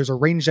funnel. There's a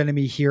ranged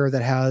enemy here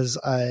that has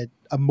a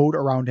moat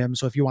around him.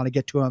 So if you want to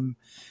get to him,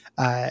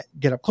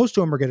 get up close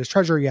to him or get his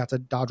treasure, you have to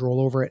dodge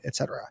roll over it,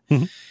 etc.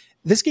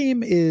 This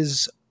game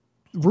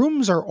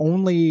rooms are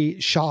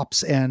only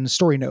shops and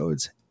story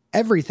nodes.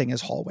 Everything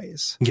is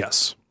hallways.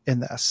 Yes. In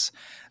this.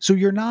 So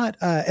you're not,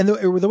 and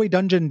the way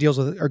Gungeon deals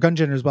with, or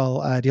Gungeon as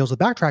well, deals with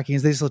backtracking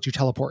is they just let you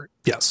teleport.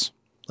 Yes.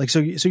 Like, so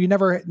you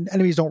never,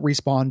 enemies don't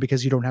respawn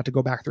because you don't have to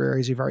go back through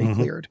areas you've already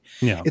cleared.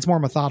 Yeah. It's more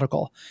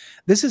methodical.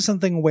 This is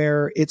something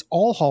where it's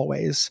all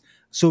hallways.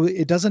 So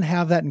it doesn't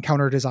have that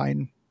encounter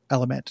design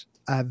element.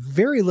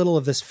 Very little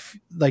of this,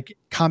 like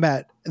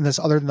combat in this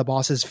other than the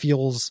bosses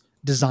feels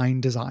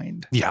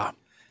designed. Yeah.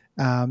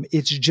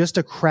 It's just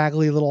a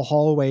craggly little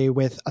hallway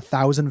with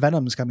 1,000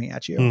 venoms coming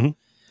at you.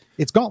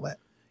 It's Gauntlet,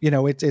 you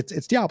know,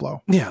 it's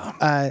Diablo.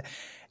 Yeah.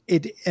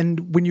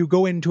 And when you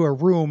go into a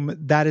room,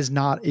 that is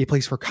not a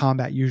place for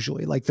combat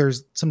usually. Like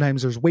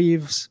sometimes there's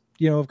waves,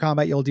 you know, of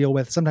combat you'll deal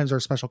with. Sometimes there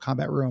are special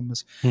combat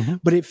rooms,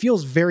 but it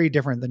feels very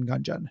different than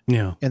Gungeon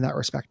in that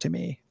respect to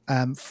me.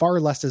 Far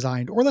less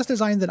designed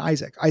than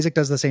Isaac. Isaac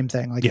does the same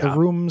thing. Like the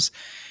rooms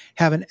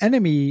have an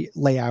enemy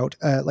layout,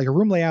 like a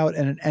room layout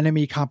and an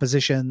enemy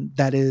composition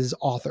that is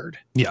authored.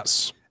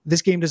 Yes.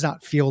 This game does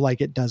not feel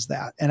like it does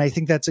that. And I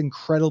think that's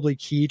incredibly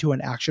key to an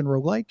action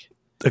roguelike.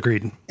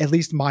 Agreed. At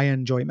least my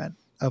enjoyment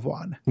of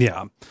one.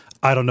 Yeah.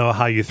 I don't know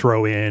how you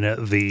throw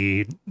in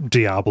the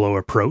Diablo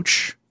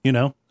approach, you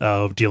know,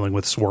 of dealing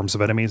with swarms of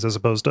enemies as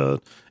opposed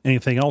to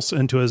anything else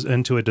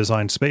into a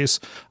designed space.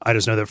 I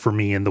just know that for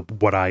me and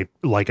what I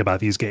like about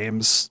these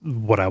games,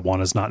 what I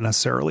want is not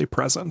necessarily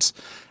present.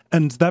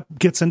 And that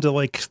gets into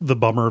like the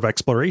bummer of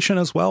exploration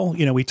as well.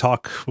 You know, we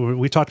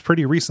talked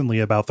pretty recently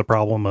about the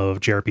problem of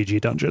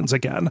JRPG dungeons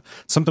again.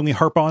 Something we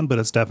harp on, but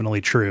it's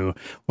definitely true.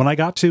 When I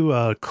got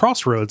to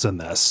Crossroads in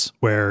this,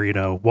 where, you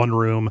know, one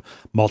room,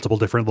 multiple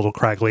different little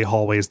craggly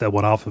hallways that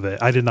went off of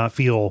it, I did not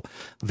feel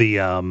the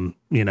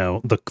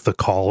the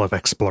call of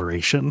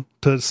exploration,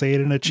 to say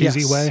it in a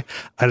cheesy way.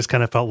 I just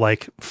kind of felt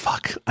like,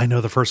 fuck, I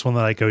know the first one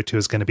that I go to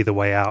is going to be the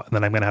way out, and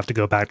then I'm going to have to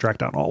go backtrack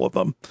down all of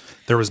them.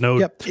 There was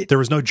no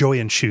joy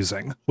in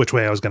choosing which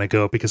way I was going to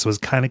go, because it was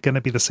kind of going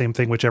to be the same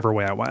thing whichever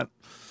way I went.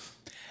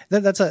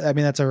 That's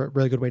a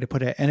really good way to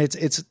put it. And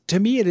it's to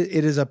me, it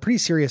is a pretty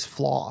serious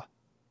flaw.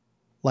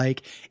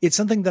 Like, it's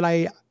something that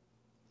I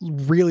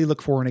really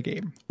look for in a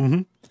game.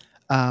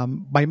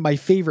 My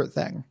favorite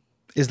thing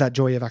is that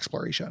joy of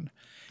exploration.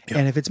 Yeah.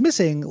 And if it's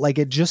missing, like,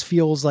 it just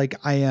feels like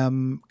I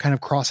am kind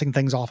of crossing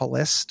things off a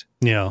list.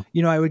 Yeah.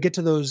 You know, I would get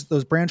to those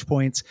branch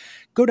points,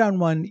 go down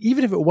one,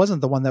 even if it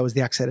wasn't the one that was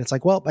the exit. It's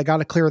like, well, I got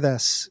to clear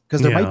this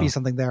because there might be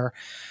something there.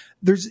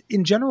 There's,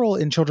 in general,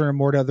 in Children of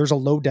Morta, there's a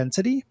low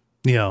density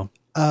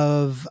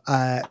of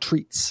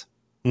treats.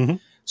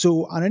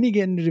 So on any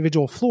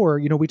individual floor,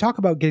 you know, we talk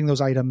about getting those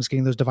items,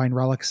 getting those divine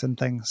relics and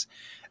things.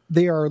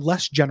 They are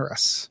less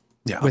generous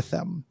with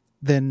them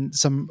than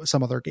some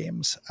other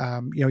games.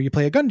 You know, you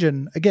play a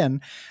Gungeon,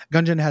 again,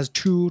 Gungeon has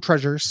 2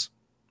 treasures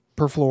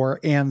per floor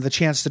and the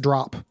chance to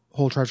drop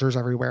whole treasures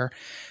everywhere.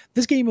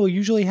 This game will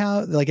usually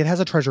have, like, it has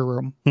a treasure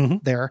room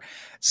there.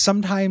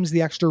 Sometimes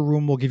the extra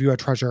room will give you a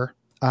treasure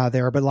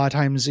there, but a lot of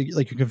times,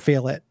 like, you can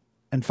fail it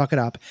and fuck it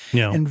up.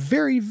 And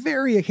very,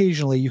 very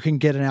occasionally you can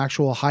get an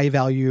actual high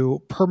value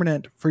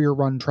permanent for your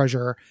run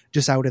treasure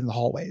just out in the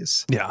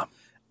hallways.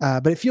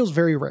 But it feels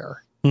very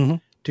rare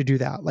to do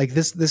that. Like,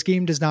 this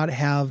game does not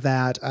have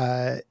that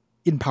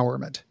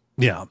empowerment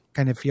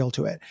kind of feel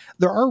to it.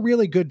 There are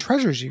really good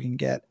treasures you can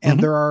get, and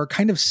there are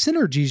kind of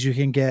synergies you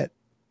can get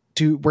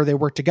to where they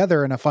work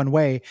together in a fun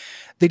way.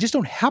 They just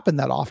don't happen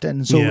that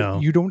often, so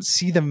you don't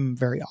see them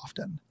very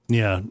often.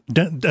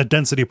 A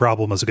density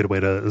problem is a good way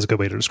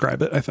to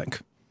describe it, I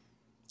think.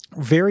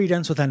 Very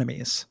dense with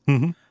enemies,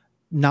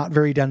 not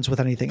very dense with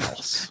anything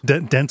else.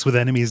 Dense with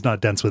enemies,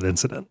 not dense with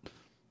incident.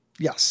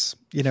 Yes.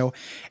 You know,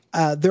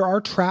 there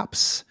are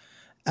traps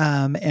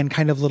and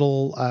kind of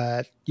little,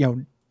 you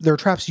know, there are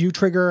traps you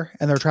trigger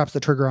and there are traps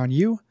that trigger on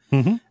you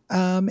in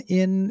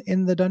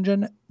the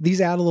dungeon. These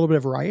add a little bit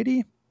of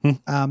variety.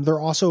 There are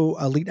also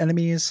elite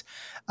enemies.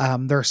 There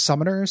are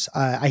summoners.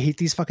 I hate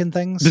these fucking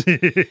things.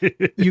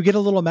 You get a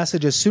little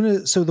message as soon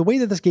as, so the way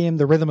that this game,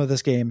 the rhythm of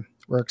this game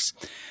works,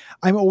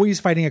 I'm always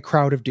fighting a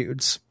crowd of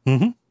dudes,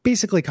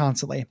 basically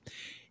constantly.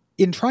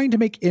 In trying to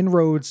make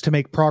inroads to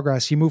make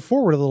progress, you move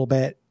forward a little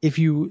bit. If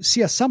you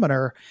see a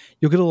summoner,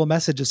 you'll get a little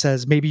message that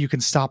says, maybe you can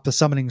stop the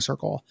summoning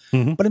circle.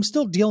 But I'm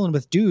still dealing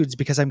with dudes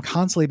because I'm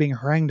constantly being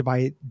harangued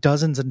by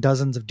dozens and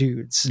dozens of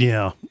dudes.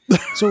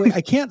 So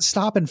I can't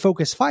stop and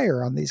focus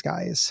fire on these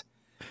guys,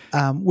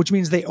 which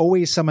means they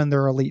always summon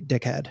their elite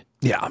dickhead.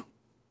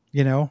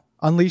 You know,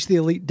 unleash the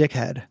elite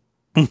dickhead,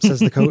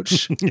 says the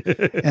coach.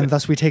 And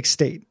thus we take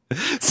state.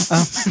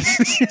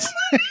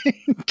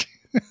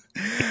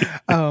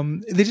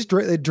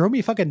 It drove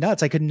me fucking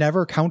nuts. I could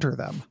never counter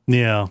them.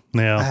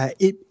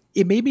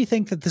 It made me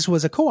think that this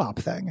was a co-op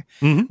thing.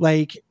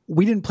 Like,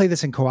 we didn't play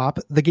this in co-op.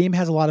 The game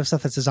has a lot of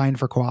stuff that's designed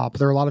for co-op.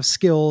 There are a lot of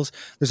skills.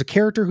 There's a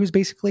character who's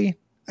basically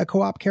a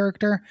co-op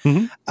character.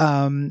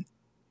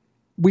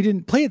 We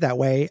didn't play it that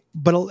way,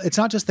 but it's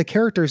not just the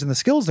characters and the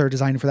skills that are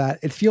designed for that.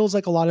 It feels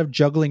like a lot of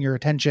juggling your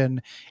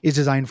attention is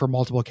designed for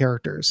multiple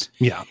characters.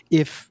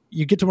 If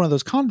you get to one of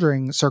those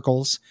conjuring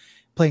circles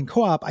playing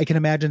co-op, I can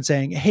imagine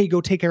saying, hey,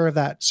 go take care of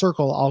that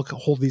circle. I'll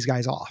hold these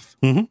guys off.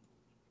 You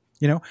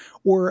know,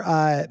 or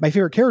my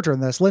favorite character in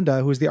this,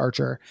 Linda, who's the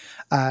archer.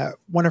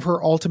 One of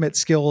her ultimate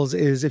skills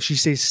is if she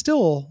stays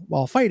still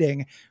while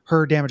fighting,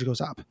 her damage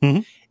goes up.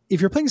 If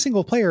you're playing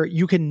single player,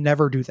 you can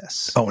never do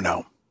this. Oh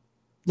no.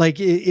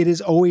 Like, it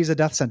is always a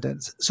death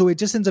sentence. So it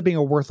just ends up being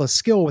a worthless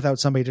skill without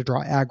somebody to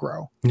draw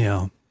aggro.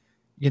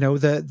 You know,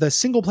 the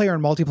single player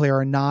and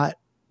multiplayer are not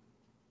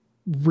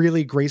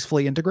really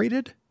gracefully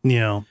integrated.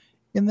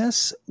 In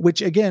this,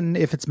 which, again,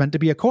 if it's meant to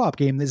be a co-op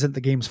game, isn't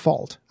the game's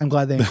fault. I'm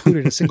glad they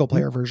included a single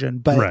player version,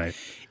 but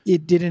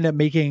it did end up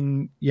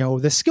making, you know,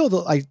 the skill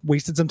that I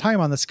wasted some time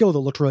on the skill that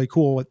looked really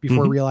cool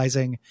before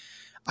realizing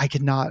I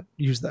could not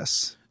use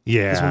this.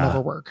 This will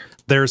never work.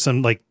 There's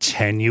some like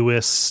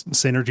tenuous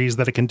synergies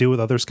that it can do with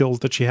other skills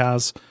that she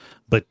has.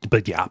 But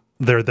yeah,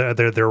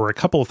 there were a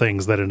couple of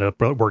things that ended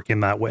up working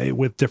that way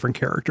with different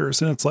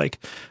characters. And it's like,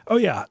 oh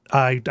yeah,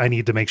 I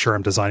need to make sure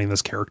I'm designing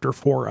this character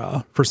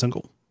for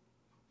single.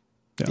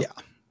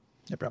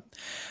 No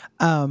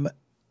problem.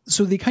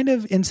 So the kind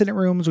of incident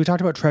rooms, we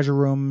talked about treasure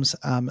rooms,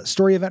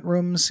 story event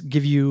rooms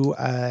give you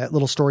a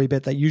little story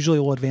bit that usually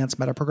will advance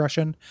meta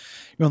progression.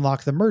 You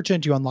unlock the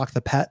merchant, you unlock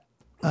the pet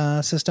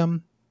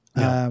system,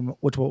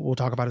 which we'll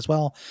talk about as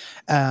well.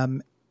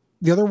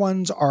 The other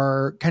ones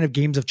are kind of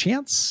games of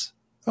chance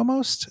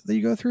almost that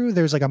you go through.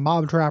 There's like a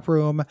mob trap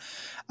room.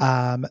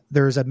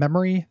 There's a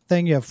memory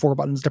thing. You have 4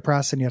 buttons to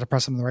press and you have to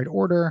press them in the right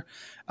order.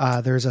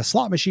 There's a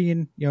slot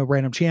machine,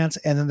 random chance.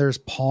 And then there's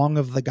Pong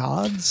of the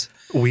Gods.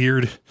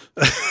 Weird.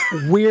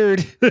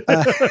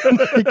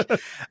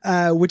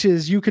 Which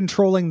is you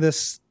controlling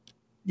this,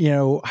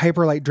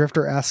 Hyperlight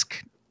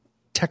Drifter-esque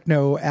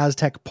techno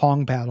Aztec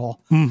Pong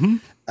paddle. Mm-hmm.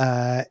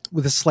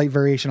 With a slight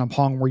variation on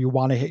Pong where you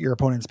want to hit your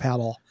opponent's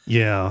paddle.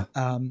 Yeah.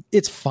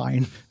 It's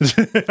fine.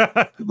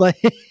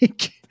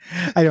 Like,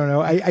 I don't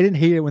know. I didn't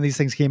hate it when these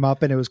things came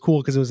up, and it was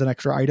cool because it was an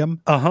extra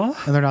item. Uh-huh.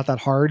 And they're not that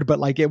hard, but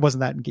like it wasn't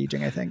that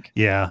engaging, I think.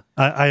 Yeah.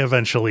 I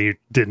eventually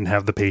didn't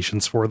have the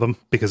patience for them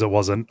because it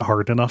wasn't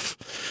hard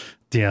enough.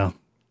 Yeah.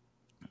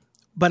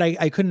 But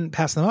I couldn't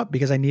pass them up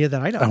because I needed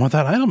that item. I want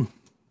that item.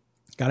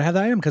 Gotta have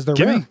that item because they're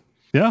rare.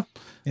 Yeah.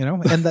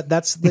 And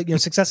that's the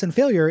success and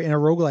failure in a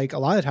roguelike a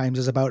lot of times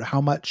is about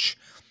how much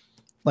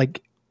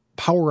like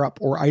power up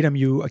or item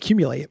you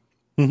accumulate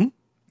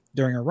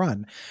during a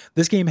run.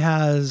 This game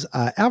has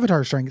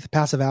avatar strength,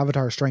 passive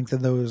avatar strength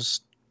in those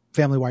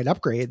family-wide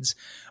upgrades,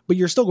 but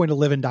you're still going to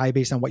live and die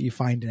based on what you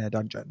find in a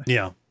dungeon.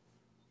 Yeah.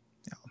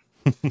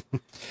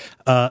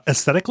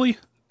 Aesthetically,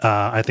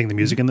 I think the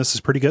music in this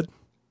is pretty good.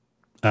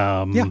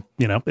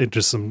 It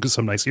just some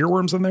nice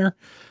earworms in there.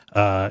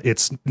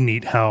 It's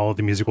neat how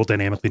the music will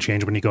dynamically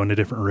change when you go into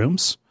different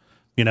rooms.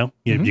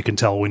 You can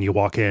tell when you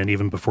walk in,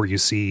 even before you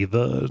see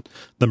the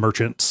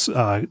merchant's,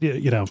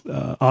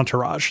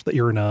 entourage, that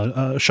you're in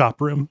a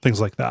shop room, things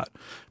like that.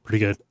 Pretty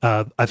good.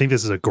 I think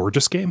this is a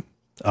gorgeous game.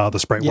 The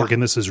sprite work in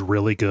this is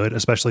really good,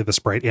 especially the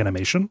sprite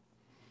animation.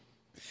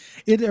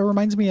 It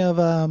reminds me of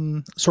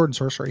Sword and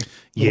Sorcery.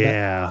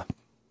 Yeah.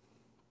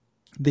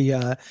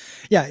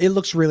 It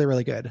looks really,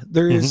 really good.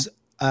 There's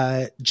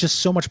just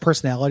so much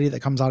personality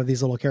that comes out of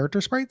these little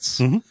character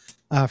sprites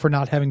for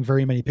not having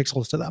very many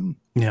pixels to them.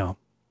 Yeah.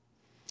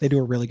 They do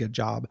a really good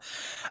job.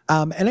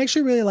 And I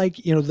actually really like,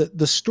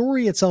 the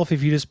story itself,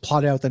 if you just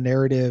plot out the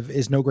narrative,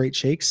 is no great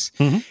shakes.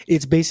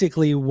 It's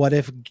basically what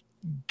if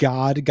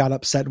God got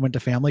upset and went to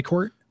family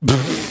court? What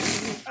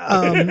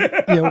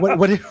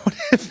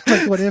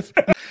if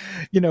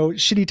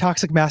shitty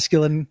toxic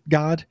masculine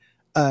God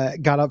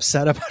got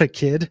upset about a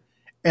kid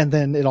and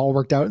then it all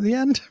worked out in the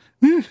end?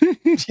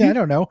 I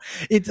don't know.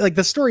 It's like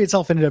the story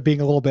itself ended up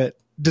being a little bit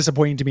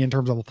disappointing to me in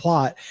terms of the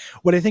plot.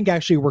 What I think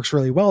actually works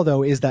really well,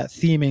 though, is that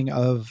theming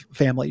of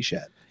family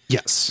shit.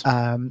 Yes.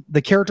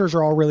 The characters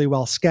are all really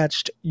well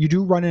sketched. You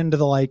do run into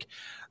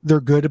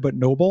they're good but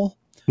noble.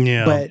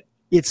 Yeah. But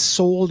it's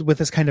sold with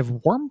this kind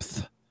of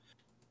warmth.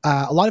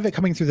 A lot of it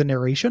coming through the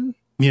narration.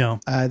 Yeah.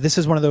 This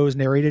is one of those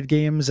narrated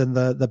games, and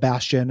the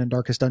Bastion and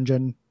Darkest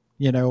Dungeon,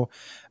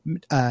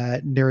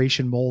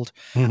 narration mold.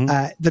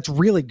 That's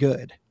really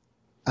good.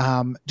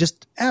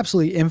 Just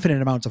absolutely infinite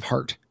amounts of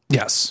heart.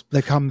 Yes.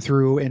 That come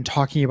through in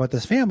talking about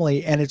this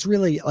family. And it's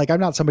really like, I'm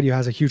not somebody who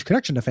has a huge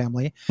connection to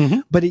family,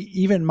 but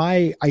even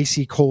my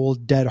icy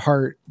cold, dead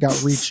heart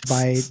got reached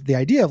by the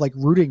idea of like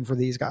rooting for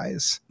these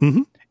guys.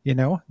 I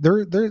love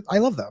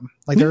them.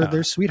 Like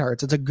they're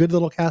sweethearts. It's a good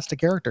little cast of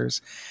characters.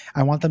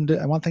 I want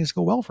things to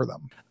go well for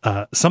them.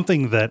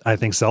 Something that I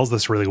think sells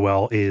this really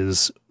well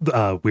is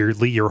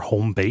weirdly your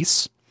home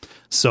base.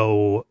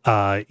 So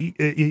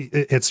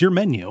it's your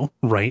menu,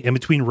 right? In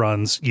between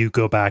runs, you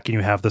go back and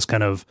you have this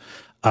kind of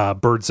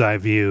bird's eye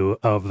view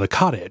of the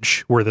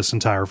cottage where this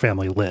entire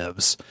family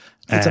lives.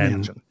 It's a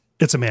mansion.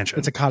 It's a mansion.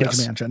 It's a cottage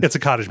mansion. It's a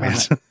cottage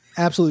mansion.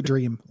 Absolute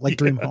dream, like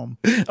dream home.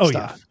 Oh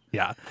stuff.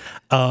 yeah.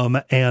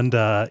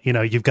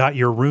 You've got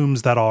your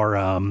rooms that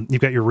are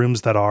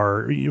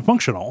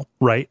functional,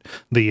 right?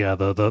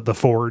 The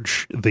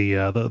forge,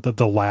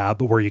 the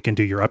lab where you can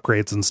do your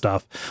upgrades and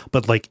stuff.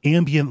 But like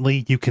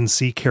ambiently, you can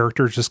see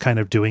characters just kind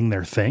of doing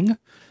their thing,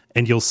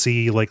 and you'll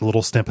see like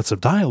little snippets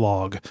of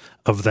dialogue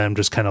of them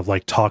just kind of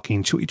like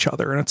talking to each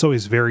other, and it's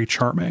always very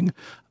charming.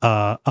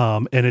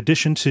 In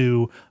addition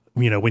to,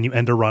 when you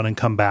end a run and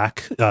come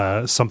back,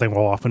 something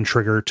will often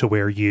trigger to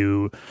where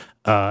you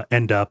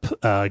end up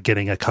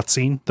getting a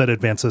cutscene that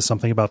advances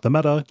something about the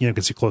meta,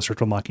 gets you closer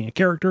to unlocking a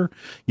character.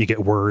 You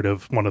get word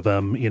of one of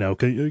them,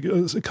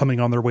 coming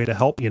on their way to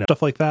help,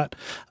 stuff like that.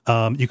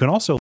 You can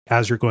also,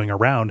 as you're going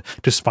around,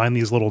 just find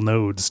these little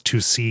nodes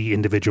to see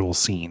individual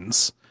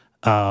scenes.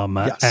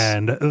 Yes.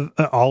 And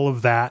all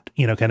of that,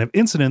 kind of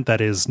incident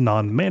that is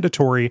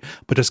non-mandatory,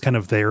 but just kind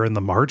of there in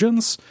the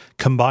margins,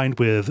 combined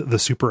with the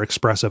super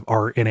expressive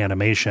art and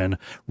animation,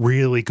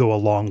 really go a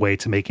long way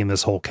to making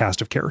this whole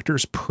cast of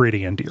characters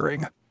pretty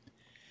endearing.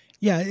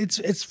 Yeah,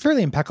 it's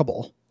fairly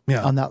impeccable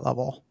on that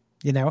level.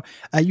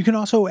 You can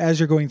also,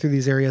 as you're going through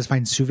these areas,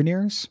 find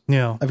souvenirs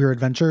of your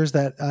adventures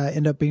that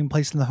end up being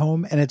placed in the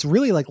home. And it's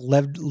really like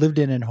lived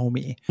in and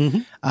homey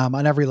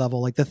on every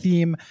level. Like the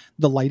theme,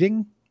 the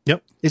lighting.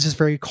 Yep. It's just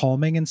very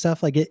calming and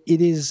stuff. Like it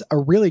is a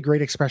really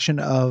great expression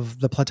of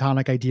the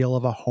platonic ideal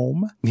of a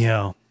home.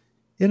 Yeah.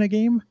 In a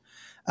game.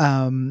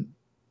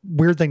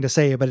 Weird thing to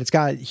say, but it's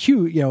got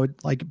huge,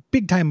 like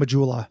big time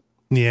Majula.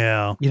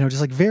 Yeah. Just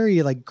like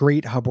very like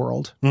great hub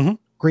world.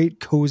 Great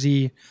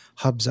cozy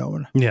hub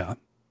zone. Yeah.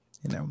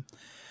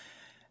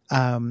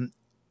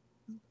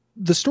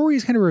 the story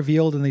is kind of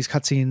revealed in these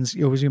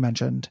cutscenes, as you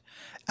mentioned.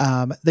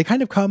 They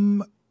kind of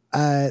come,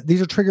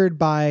 these are triggered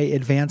by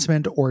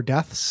advancement or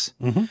deaths.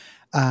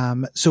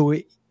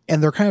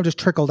 And they're kind of just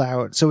trickled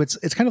out. So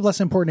it's kind of less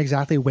important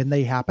exactly when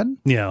they happen.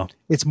 Yeah.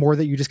 It's more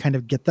that you just kind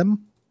of get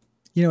them,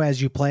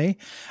 as you play.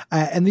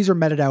 And these are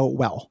meted out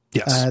well.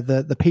 Yes.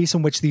 The pace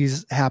in which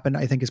these happen,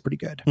 I think, is pretty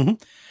good.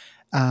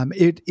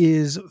 It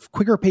is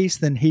quicker pace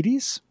than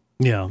Hades.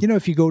 Yeah.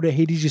 If you go to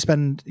Hades,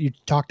 you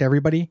talk to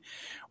everybody.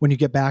 When you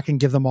get back and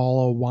give them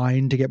all a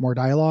wine to get more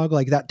dialogue,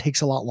 like that takes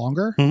a lot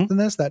longer than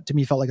this. That to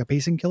me felt like a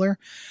pacing killer.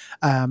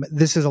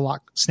 This is a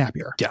lot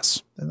snappier.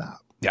 Yes. Than that.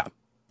 Yeah.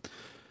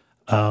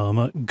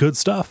 Good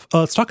stuff.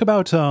 Let's talk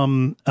about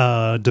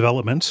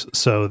development.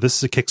 So this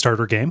is a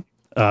Kickstarter game.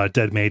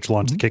 Dead Mage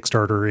launched the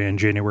Kickstarter in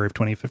January of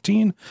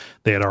 2015.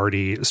 They had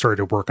already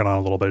started working on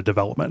a little bit of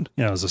development.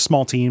 It was a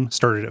small team,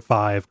 started at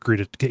 5, grew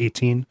to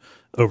 18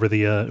 over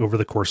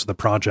the course of the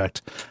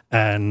project.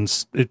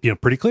 And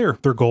it, pretty clear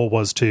their goal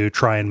was to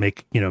try and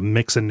make,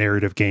 mix a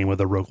narrative game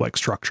with a roguelike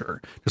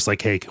structure. Just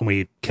like, hey, can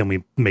we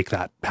make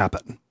that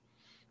happen?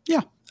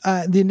 Yeah.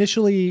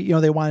 Initially,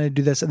 they wanted to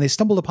do this, and they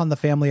stumbled upon the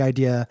family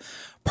idea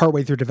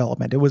partway through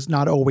development. It was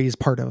not always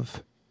part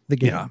of the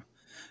game. Yeah.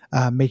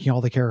 Making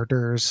all the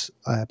characters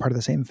part of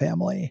the same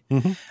family.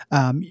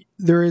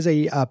 There is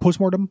a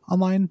postmortem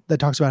online that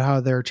talks about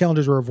how their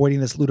challenges were avoiding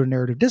this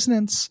ludonarrative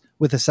dissonance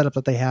with the setup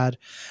that they had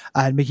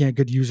and making a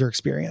good user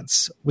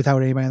experience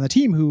without anybody on the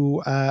team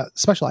who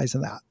specialized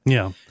in that.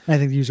 Yeah. And I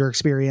think the user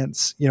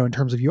experience, in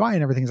terms of UI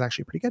and everything is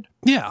actually pretty good.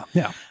 Yeah.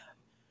 Yeah.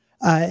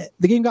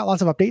 The game got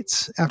lots of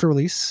updates after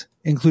release,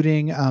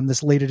 including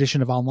this late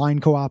edition of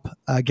online co-op.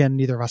 Again,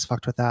 neither of us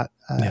fucked with that.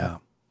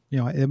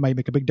 It might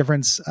make a big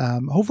difference.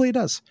 Hopefully it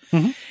does.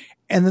 And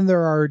then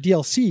there are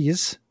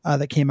DLCs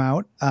that came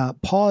out.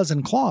 Paws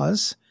and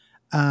Claws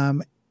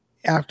does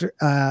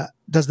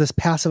this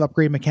passive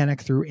upgrade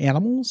mechanic through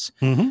animals.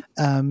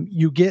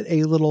 You get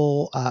a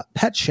little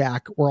pet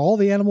shack where all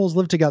the animals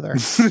live together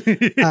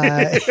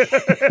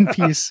in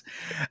peace,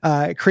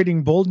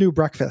 creating bold new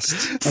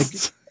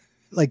breakfast.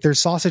 Like there's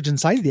sausage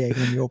inside the egg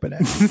when you open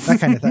it, that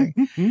kind of thing.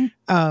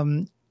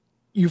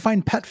 You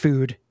find pet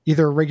food,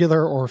 either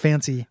regular or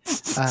fancy,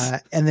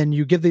 and then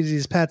you give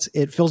these pets,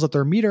 it fills up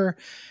their meter.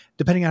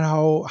 Depending on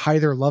how high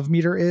their love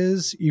meter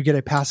is, you get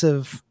a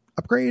passive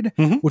upgrade,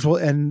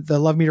 and the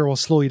love meter will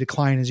slowly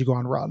decline as you go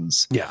on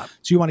runs. Yeah.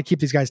 So you want to keep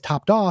these guys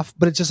topped off,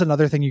 but it's just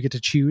another thing you get to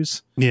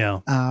choose. Yeah.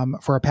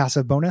 For a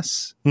passive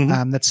bonus.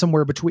 That's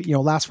somewhere between,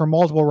 lasts for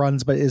multiple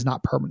runs, but is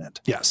not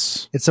permanent.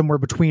 Yes. It's somewhere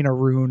between a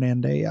rune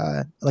and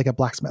a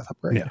blacksmith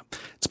upgrade. Yeah.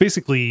 It's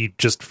basically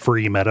just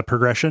free meta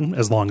progression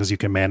as long as you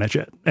can manage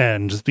it.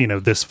 And,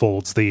 this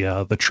folds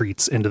the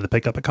treats into the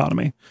pickup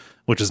economy,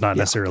 which is not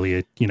necessarily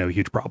a,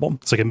 huge problem.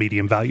 It's like a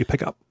medium value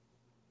pickup.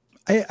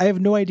 I have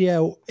no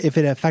idea if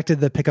it affected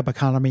the pickup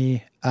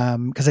economy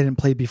because I didn't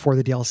play before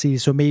the DLC.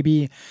 So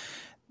maybe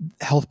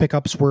health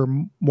pickups were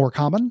more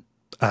common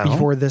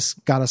before this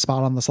got a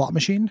spot on the slot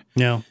machine.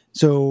 Yeah.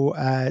 So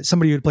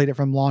somebody who had played it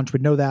from launch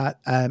would know that.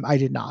 I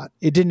did not.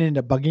 It didn't end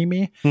up bugging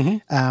me.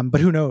 But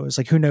who knows?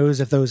 Who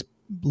knows if those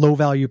low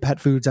value pet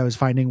foods I was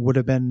finding would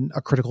have been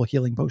a critical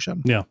healing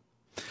potion. Yeah.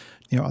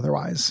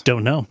 Otherwise.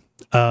 Don't know.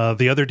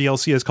 The other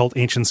DLC is called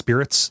Ancient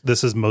Spirits.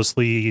 This is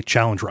mostly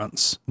challenge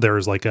runs.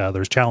 There's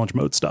there's challenge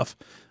mode stuff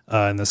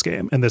in this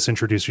game, and this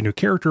introduced a new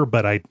character.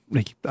 But I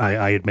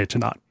admit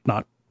to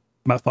not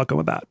fucking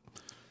with that.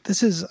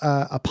 This is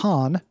a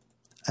pawn.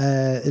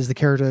 Is the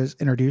character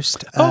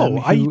introduced?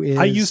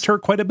 I used her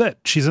quite a bit.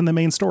 She's in the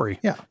main story.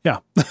 Yeah, yeah,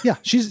 yeah.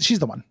 She's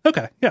the one.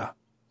 Okay, yeah.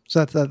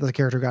 So that's the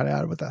character got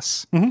added with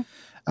this.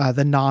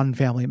 The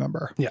non-family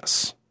member.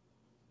 Yes.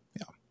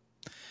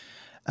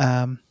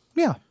 Yeah.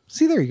 Yeah.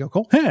 See, there you go,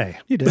 Cole. Hey,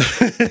 you did. I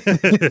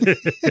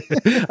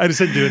just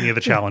didn't do any of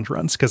the challenge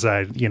runs because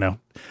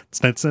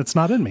it's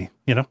not in me.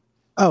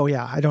 Oh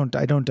yeah, I don't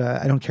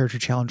character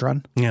challenge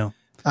run. Yeah.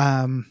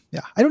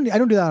 Yeah. I don't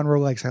do that on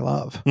roguelikes I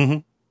love.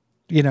 In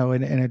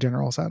a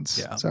general sense.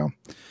 Yeah.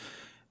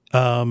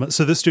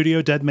 So this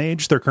studio, Dead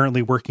Mage, they're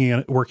currently working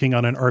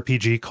on an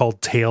RPG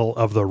called Tale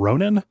of the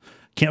Ronin.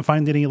 Can't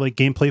find any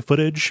gameplay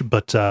footage,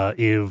 but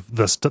if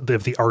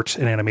the art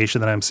and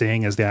animation that I'm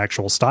seeing is the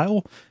actual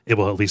style, it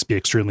will at least be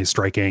extremely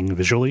striking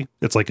visually.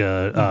 It's like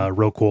a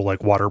real cool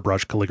water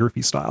brush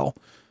calligraphy style.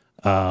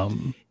 Yeah.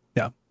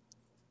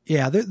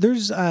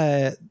 There's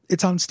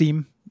it's on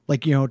Steam,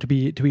 to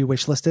be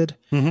wish listed,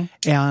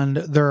 and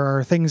there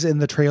are things in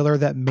the trailer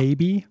that may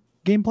be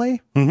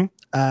gameplay, and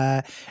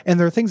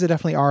there are things that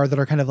definitely are that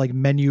are kind of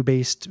menu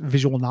based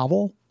visual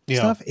novel.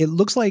 Stuff. It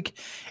looks like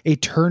a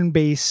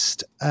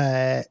turn-based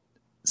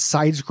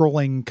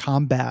side-scrolling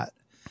combat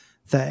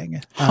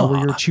thing where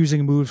you're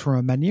choosing moves from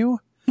a menu.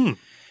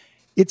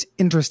 It's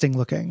interesting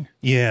looking.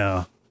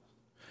 Yeah.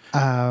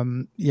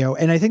 And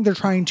I think they're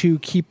trying to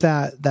keep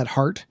that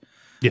heart.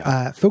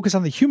 Yeah. Focus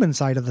on the human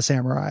side of the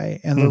samurai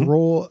and the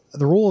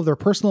role of their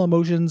personal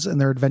emotions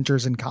and their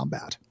adventures in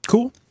combat.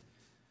 Cool.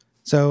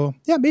 So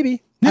yeah,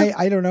 maybe. Yeah.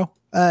 I don't know.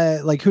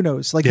 Who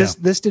knows?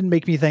 This didn't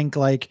make me think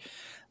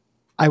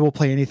I will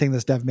play anything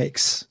this dev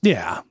makes.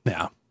 Yeah.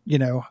 You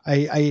know,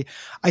 I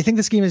think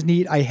this game is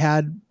neat. I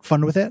had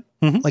fun with it,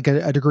 like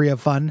a degree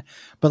of fun,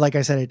 but like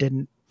I said, it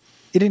didn't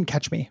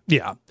catch me.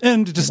 Yeah.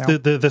 And just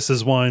this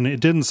is one, it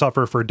didn't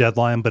suffer for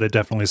deadline, but it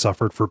definitely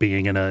suffered for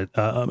being in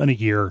a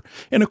year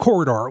in a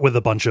corridor with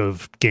a bunch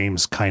of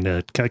games kind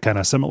of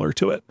similar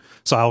to it.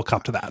 So I'll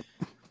cop to that.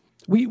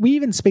 We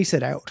even space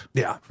it out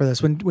for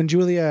this. When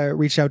Julia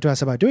reached out to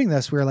us about doing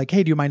this, we were like,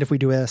 hey, do you mind if we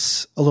do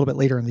this a little bit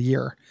later in the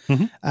year?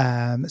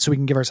 So we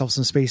can give ourselves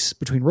some space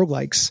between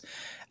roguelikes.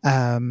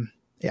 And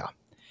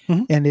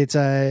it's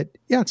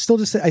it's still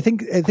just, I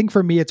think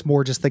for me, it's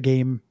more just the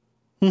game,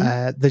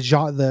 the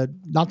genre,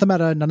 not the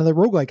meta, none of the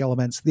roguelike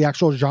elements, the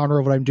actual genre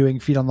of what I'm doing,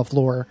 feet on the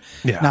floor,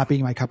 not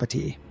being my cup of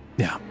tea.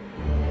 Yeah.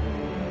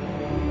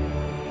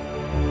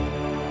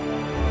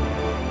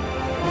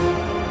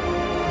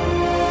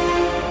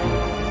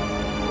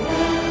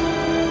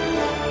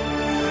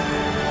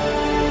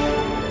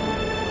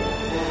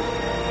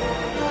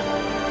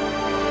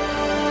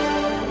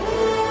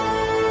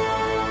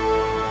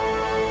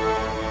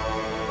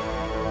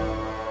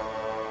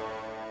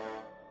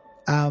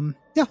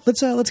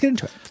 Let's get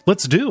into it.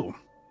 Let's do.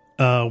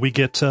 We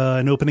get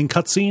an opening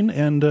cutscene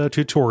and a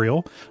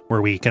tutorial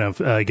where we kind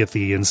of get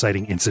the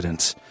inciting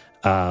incident.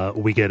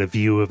 We get a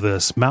view of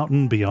this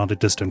mountain beyond a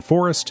distant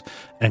forest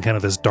and kind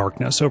of this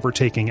darkness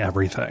overtaking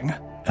everything.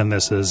 And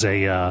this is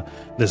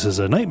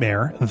a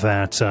nightmare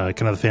that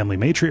kind of the family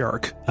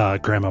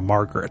matriarch, Grandma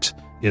Margaret,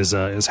 is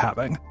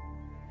having.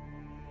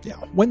 Yeah.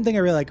 One thing I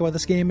really like about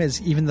this game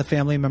is even the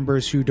family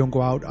members who don't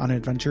go out on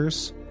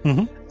adventures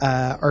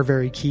are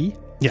very key.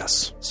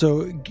 Yes.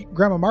 So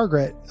Grandma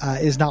Margaret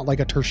is not like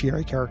a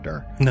tertiary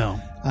character.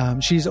 No.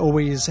 She's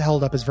always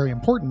held up as very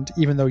important,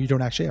 even though you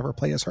don't actually ever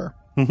play as her.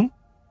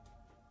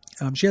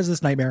 She has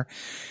this nightmare.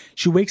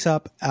 She wakes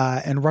up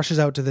and rushes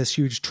out to this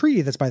huge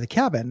tree that's by the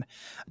cabin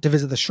to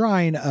visit the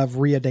shrine of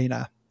Rhea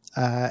Dana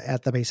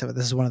at the base of it.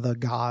 This is one of the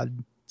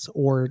gods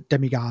or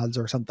demigods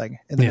or something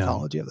in the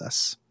mythology of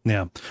this.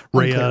 Yeah.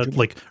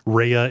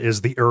 Rhea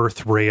is the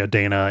earth. Rhea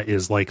Dana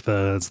is like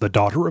the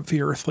daughter of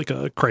the earth, like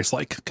a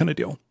Christ-like kind of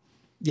deal.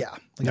 Yeah.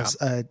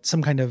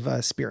 Some kind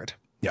of spirit.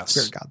 Yes.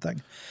 Spirit god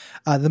thing.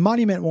 The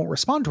monument won't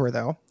respond to her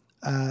though.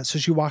 So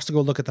she walks to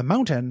go look at the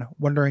mountain,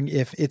 wondering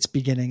if it's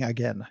beginning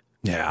again.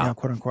 Yeah.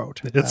 Quote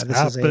unquote. It's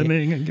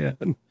happening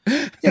again.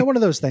 Yeah. One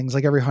of those things,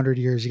 like every 100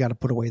 years, you got to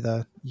put away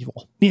the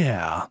evil.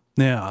 Yeah.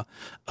 Yeah.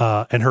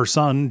 And her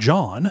son,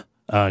 John,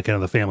 kind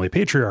of the family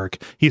patriarch,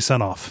 he's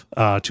sent off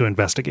to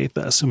investigate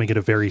this, and we get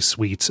a very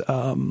sweet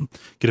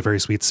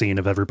scene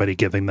of everybody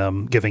giving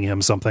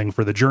him something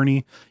for the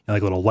journey,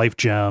 like a little life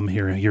gem.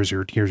 Here's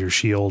your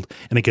shield,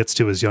 and it gets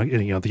to his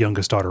the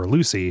youngest daughter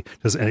Lucy,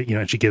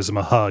 and she gives him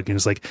a hug, and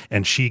it's like,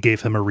 and she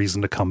gave him a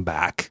reason to come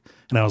back,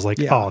 and I was like,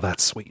 oh,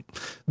 that's sweet.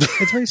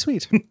 It's very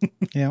sweet.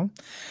 This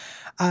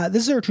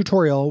is our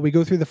tutorial. We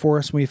go through the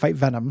forest and we fight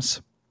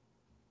venoms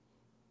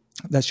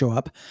that show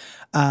up.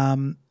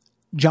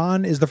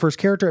 John is the first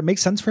character. It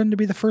makes sense for him to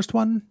be the first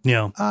one.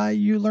 Yeah.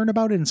 You learn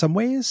about it in some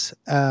ways.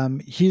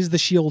 He's the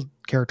shield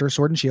character,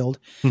 sword and shield.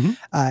 He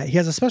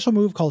has a special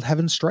move called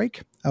Heaven's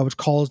Strike, which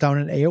calls down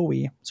an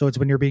AoE. So it's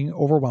when you're being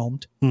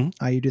overwhelmed,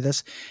 you do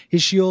this.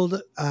 His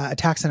shield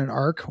attacks in an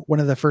arc. One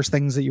of the first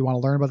things that you want to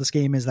learn about this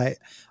game is that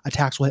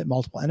attacks will hit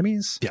multiple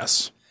enemies.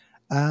 Yes.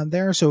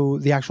 So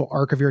the actual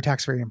arc of your attack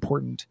is very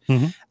important.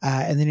 And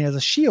then he has a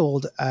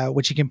shield,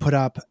 which he can put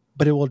up,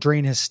 but it will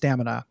drain his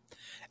stamina.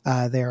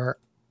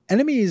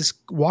 Enemies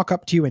walk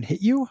up to you and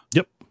hit you.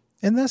 Yep.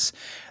 In this,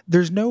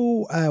 there's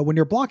no, when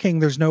you're blocking,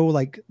 there's no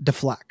like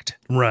deflect.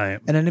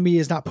 Right. An enemy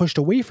is not pushed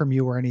away from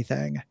you or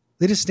anything.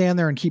 They just stand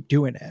there and keep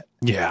doing it.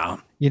 Yeah.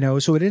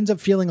 So it ends up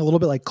feeling a little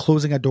bit like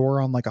closing a door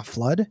on like a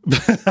flood.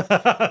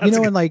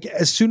 And like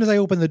as soon as I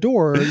open the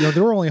door, the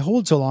door only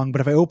holds so long,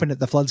 but if I open it,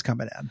 the flood's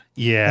coming in.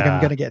 Yeah. Like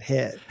I'm going to get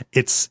hit.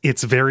 It's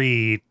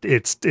tactilely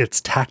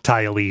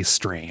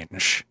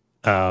strange.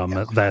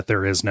 That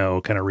there is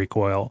no kind of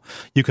recoil.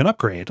 You can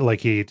upgrade,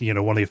 like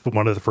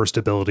one of the first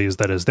abilities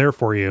that is there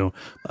for you,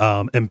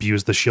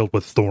 imbues the shield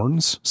with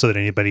thorns, so that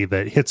anybody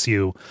that hits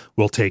you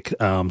will take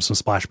some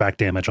splashback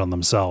damage on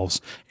themselves,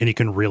 and you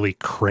can really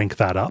crank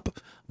that up,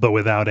 but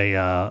without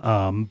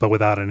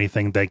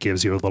anything that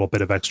gives you a little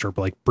bit of extra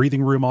like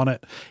breathing room on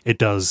it. It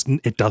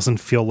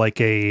doesn't feel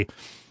like a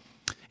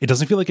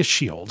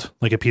shield,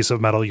 like a piece of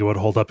metal you would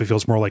hold up. It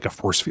feels more like a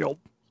force field.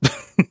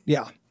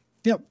 Yeah.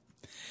 Yep.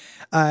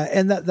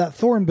 And that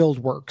thorn build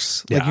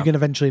works. Like you can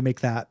eventually make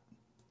that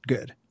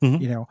good.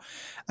 He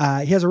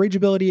has a rage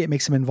ability. It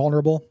makes him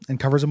invulnerable and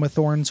covers him with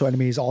thorns. So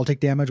enemies all take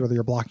damage, whether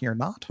you're blocking or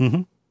not.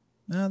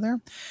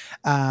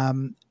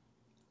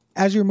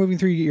 As you're moving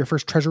through, you get your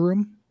first treasure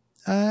room,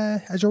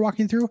 as you're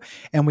walking through,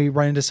 and we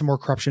run into some more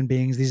corruption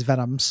beings. These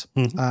venoms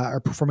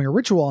are performing a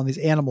ritual on these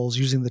animals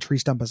using the tree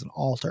stump as an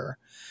altar.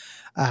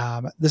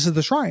 This is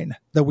the shrine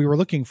that we were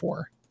looking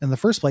for in the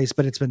first place,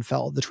 but it's been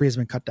felled. The tree has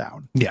been cut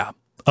down. Yeah.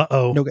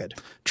 Uh-oh. No good.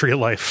 Tree of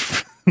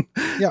life.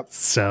 Yep.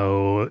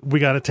 So we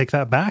got to take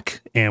that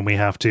back, and we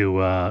have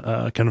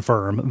to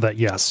confirm that,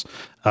 yes,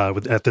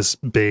 at this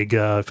big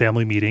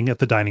family meeting at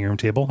the dining room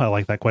table, I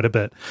like that quite a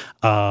bit.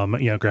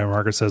 Grandma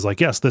Margaret says, like,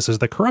 yes, this is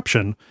the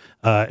corruption.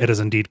 It has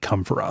indeed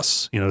come for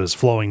us. It is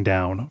flowing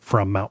down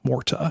from Mount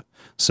Morta.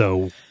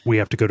 So we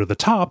have to go to the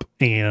top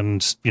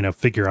and,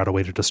 figure out a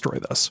way to destroy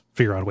this,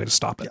 figure out a way to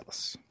stop it.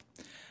 Yes.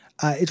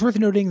 It's worth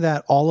noting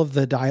that all of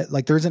the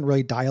there isn't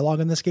really dialogue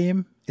in this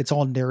game. It's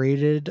all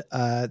narrated.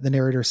 The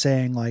narrator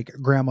saying like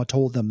Grandma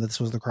told them that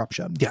this was the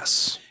corruption.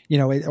 Yes.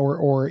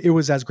 Or it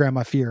was as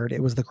Grandma feared.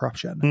 It was the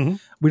corruption. Mm-hmm.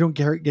 We don't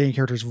get any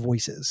characters'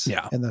 voices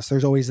in this.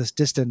 There's always this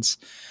distance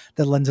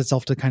that lends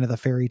itself to kind of the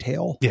fairy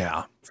tale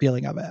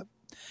feeling of it.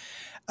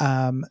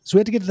 So we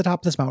had to get to the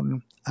top of this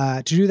mountain.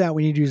 To do that,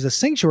 we need to use the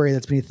sanctuary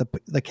that's beneath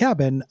the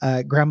cabin,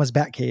 Grandma's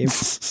Bat Cave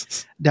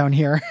down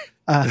here.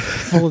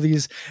 Full of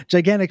these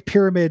gigantic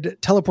pyramid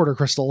teleporter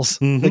crystals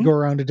that go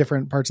around to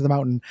different parts of the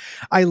mountain.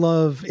 I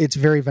love it's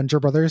very Venture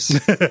Brothers.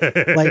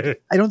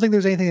 Like, I don't think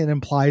there's anything that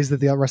implies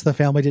that the rest of the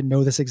family didn't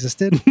know this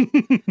existed.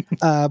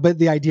 But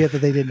the idea that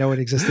they didn't know it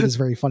existed is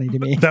very funny to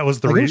me. That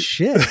was the read. Oh,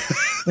 shit.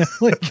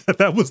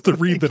 That was the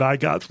read that I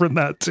got from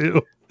that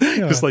too.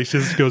 Because she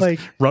just goes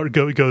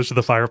goes to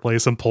the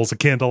fireplace and pulls a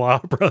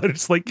candelabra.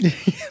 It's like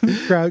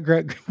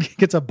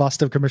gets a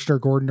bust of Commissioner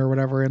Gordon or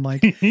whatever, and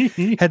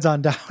heads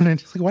on down. And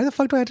it's like, why the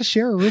fuck do I have to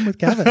share a room with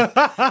Kevin?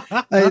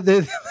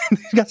 They've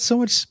got so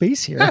much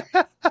space here.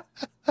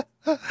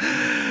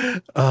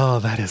 Oh,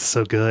 that is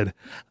so good.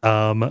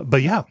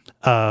 But yeah,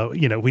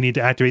 we need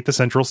to activate the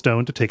central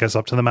stone to take us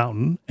up to the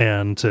mountain.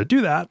 And to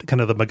do that,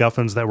 kind of the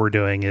MacGuffins that we're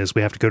doing is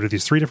we have to go to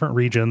these 3 different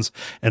regions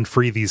and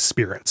free these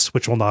spirits,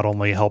 which will not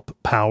only help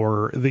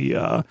power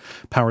the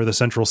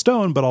central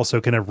stone, but also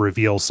kind of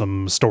reveal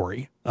some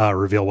story,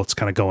 reveal what's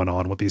kind of going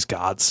on with these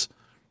gods.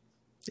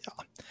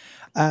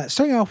 Yeah.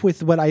 Starting off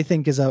with what I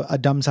think is a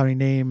dumb sounding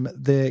name,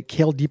 the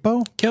Kale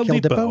Depot. Kale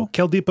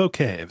Depot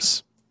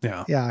Caves.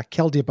 Yeah,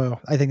 Kel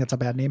Depot. I think that's a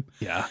bad name.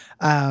 Yeah.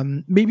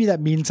 Maybe that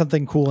means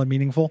something cool and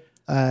meaningful.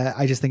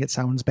 I just think it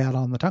sounds bad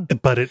on the tongue.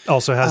 But it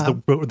also has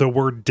the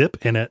word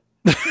dip in it.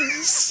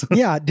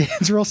 Yeah,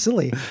 it's real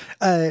silly.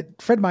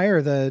 Fred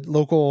Meyer, the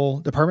local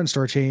department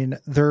store chain,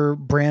 their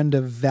brand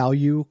of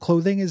value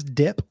clothing is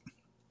dip.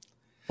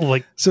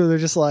 So they're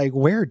just like,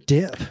 wear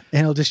dip,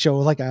 and it'll just show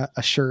like a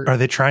shirt. Are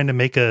they trying to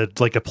make a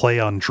play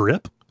on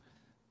drip?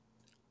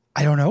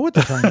 I don't know what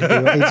they're trying to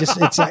do.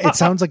 It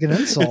sounds like an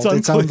insult.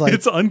 It sounds like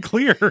it's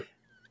unclear.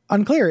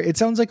 It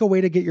sounds like a way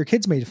to get your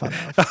kids made fun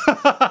of.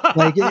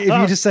 Like if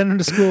you just send them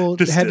to school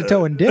head to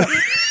toe in dip.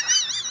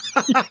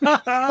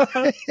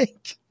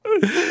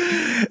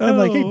 I'm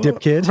like, hey,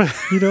 dip kid.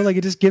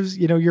 It just gives,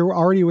 you're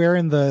already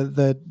wearing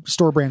the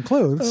store brand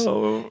clothes.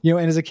 And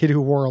as a kid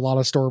who wore a lot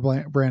of store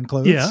brand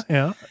clothes.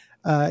 Yeah.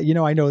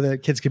 I know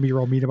that kids can be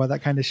real mean about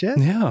that kind of shit.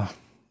 Yeah.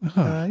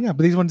 But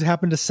these ones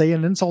happen to say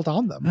an insult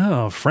on them.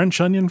 Oh,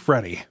 French Onion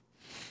Freddy.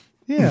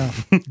 Yeah.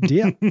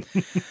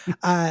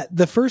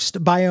 The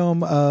first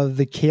biome of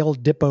the Kale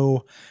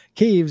Depot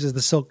Caves is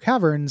the Silk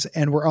Caverns,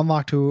 and we're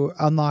unlock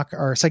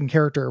our second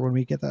character when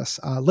we get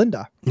this,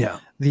 Linda. Yeah.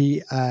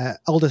 The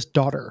eldest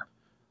daughter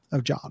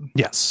of John.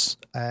 Yes.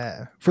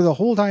 For the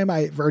whole time,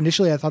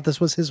 initially I thought this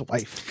was his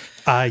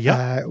wife.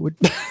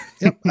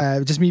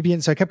 Just me being,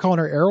 so I kept calling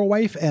her Arrow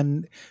Wife,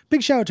 and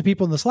big shout out to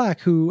people in the Slack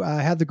who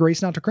had the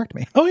grace not to correct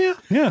me. Oh yeah.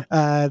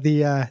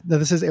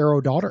 This is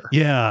Arrow daughter.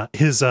 Yeah.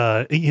 His,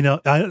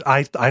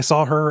 I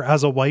saw her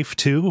as a wife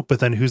too, but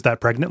then who's that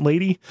pregnant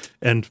lady?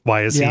 And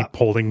why is he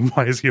holding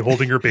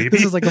her baby?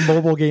 This is like a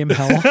mobile game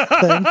hell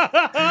thing.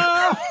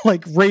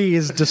 Like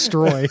raise,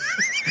 destroy,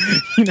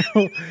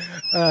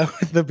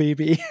 with the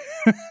baby.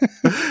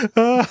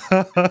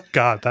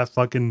 God, that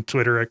fucking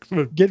Twitter.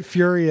 Get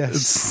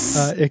furious,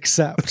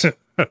 accept.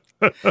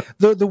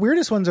 The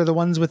weirdest ones are the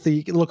ones with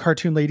the little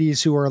cartoon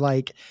ladies who are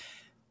like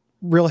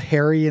real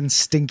hairy and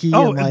stinky.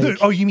 Oh,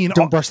 and you mean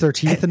don't brush their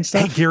teeth and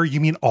stuff? Hey, Gary, you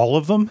mean all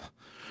of them?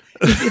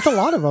 It's a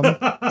lot of them.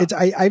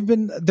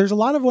 There's a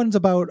lot of ones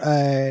about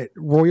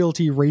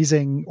royalty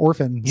raising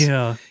orphans.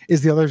 Yeah,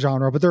 is the other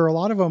genre, but there are a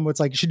lot of them. It's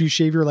like, should you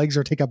shave your legs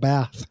or take a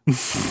bath?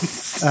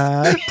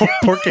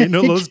 Porque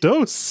no los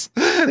dos.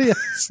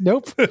 Yes,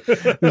 nope.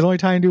 There's only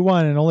time to do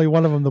one, and only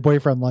one of them the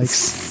boyfriend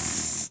likes.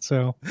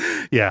 So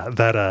yeah,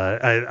 that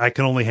I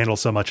can only handle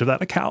so much of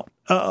that account.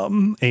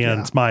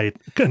 My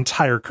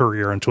entire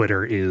career on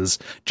Twitter is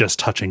just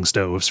touching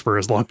stoves for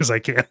as long as I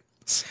can.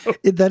 So.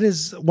 That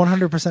is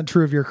 100%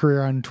 true of your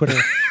career on Twitter,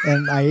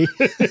 and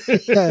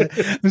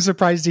I'm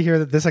surprised to hear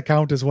that this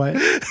account is what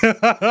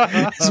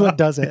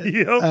does it.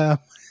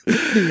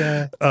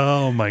 Yep.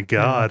 Oh my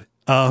God!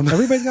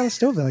 Everybody's got a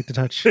stove they like to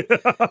touch.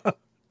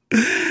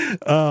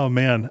 Oh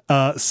man.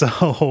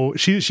 So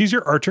she's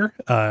your archer.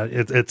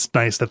 It's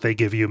nice that they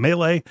give you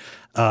melee,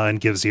 and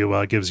gives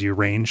you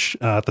range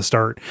at the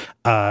start.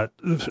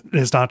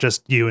 It's not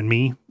just you and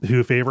me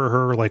who favor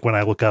her. Like when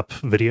I looked up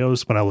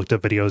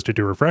videos to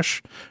do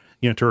refresh,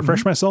 to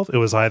refresh myself, it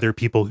was either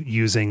people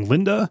using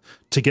Linda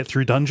to get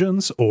through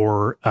dungeons,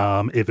 or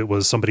if it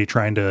was somebody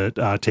trying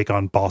to take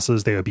on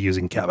bosses, they would be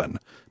using Kevin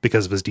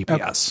because of his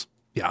DPS.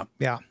 Okay.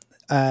 Yeah.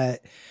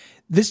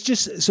 This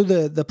just, so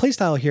the play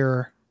style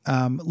here,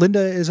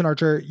 Linda is an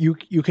archer.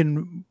 You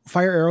can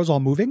fire arrows while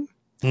moving.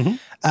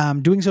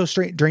 Doing so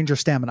drains your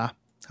stamina,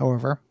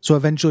 however. So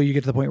eventually you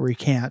get to the point where you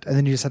can't, and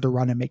then you just have to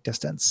run and make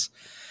distance.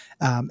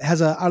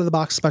 Has a out of the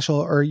box special,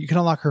 or you can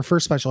unlock her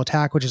first special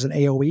attack, which is an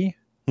AoE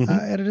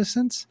at a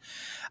distance.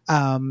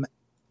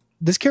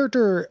 This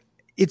character,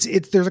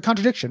 there's a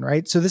contradiction,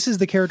 right? So this is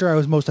the character I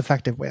was most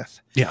effective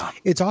with. Yeah.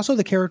 It's also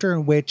the character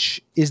in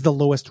which is the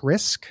lowest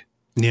risk.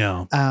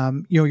 Yeah.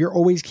 You're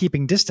always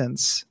keeping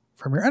distance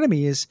from your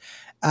enemies.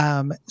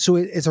 So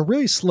it's a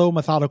really slow,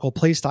 methodical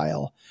play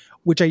style,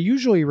 which I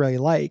usually really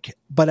like,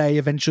 but I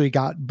eventually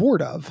got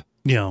bored of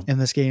in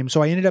this game.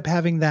 So I ended up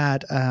having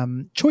that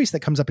choice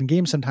that comes up in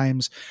games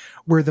sometimes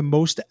where the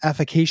most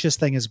efficacious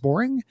thing is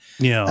boring.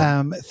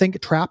 Yeah.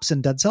 Think traps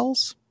and dead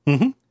cells.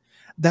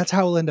 That's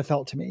how Linda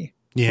felt to me.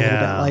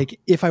 Yeah. Like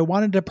if I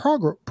wanted to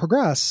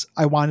progress,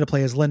 I wanted to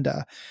play as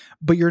Linda,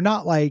 but you're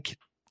not like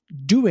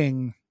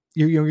doing,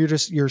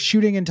 you're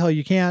shooting until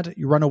you can't,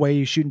 you run away,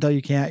 you shoot until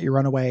you can't, you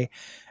run away,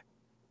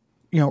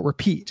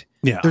 repeat.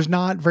 Yeah. There's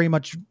not very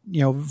much,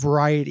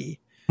 variety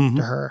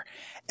to her.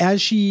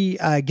 As she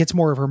gets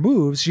more of her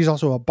moves, she's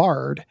also a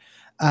bard.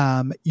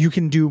 You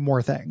can do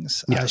more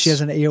things. She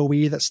has an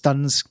AoE that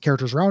stuns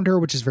characters around her,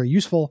 which is very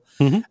useful,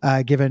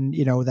 given,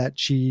 that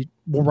she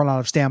will run out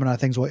of stamina.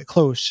 Things will get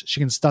close. She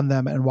can stun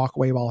them and walk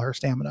away while her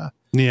stamina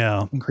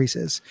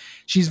increases.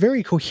 She's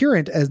very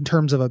coherent in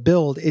terms of a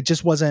build.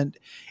 It's not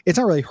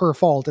really her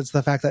fault. It's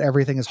the fact that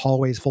everything is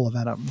always full of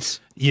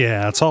venoms.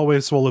 Yeah, it's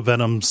always full of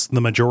venoms.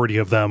 The majority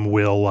of them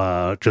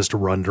will just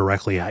run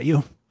directly at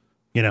you.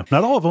 Not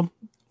all of them.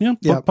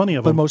 Yeah, plenty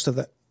of them. But most of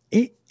them.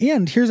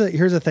 And here's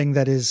a thing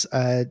that is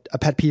a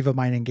pet peeve of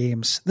mine in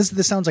games.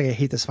 This sounds like I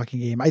hate this fucking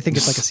game. I think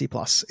it's like a C+.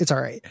 It's all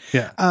right.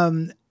 Yeah.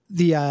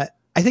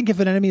 I think if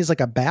an enemy is like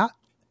a bat,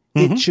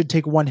 it should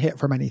take one hit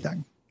from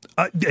anything.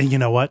 You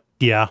know what?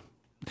 Yeah.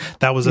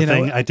 That was a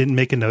thing. I didn't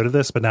make a note of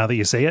this, but now that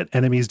you say it,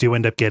 enemies do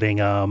end up getting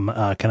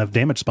kind of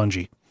damage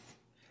spongy.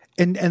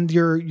 And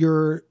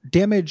your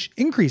damage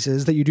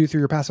increases that you do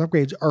through your passive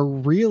upgrades are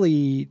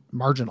really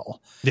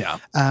marginal. Yeah.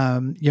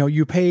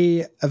 You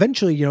pay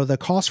eventually, the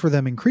cost for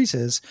them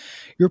increases.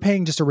 You're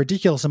paying just a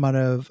ridiculous amount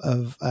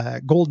of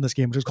gold in this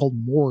game, which is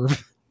called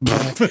morv.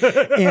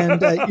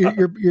 And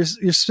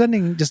you're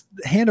spending just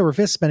hand over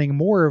fist spending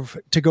morv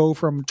to go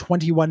from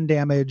 21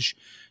 damage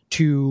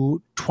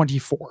to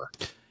 24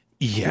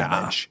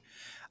 damage.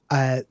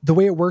 The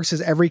way it works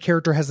is every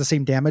character has the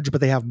same damage,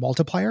 but they have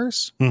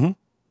multipliers.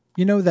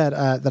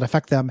 That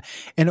affect them,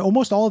 and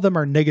almost all of them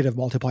are negative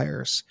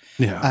multipliers.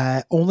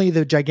 Only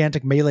the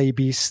gigantic melee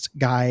beast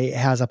guy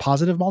has a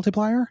positive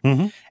multiplier,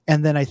 and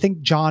then I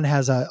think John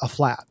has a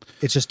flat.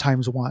 It's just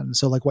 ×1,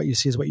 so like what you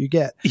see is what you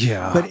get.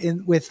 But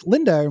with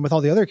Linda and with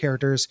all the other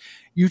characters,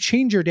 you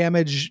change your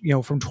damage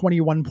from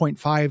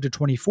 21.5 to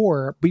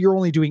 24, but you're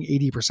only doing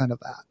 80%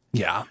 of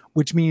that.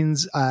 Which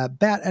means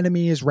bat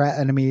enemies, rat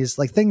enemies,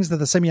 like things that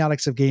the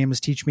semiotics of games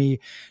teach me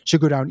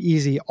should go down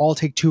easy, all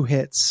take 2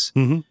 hits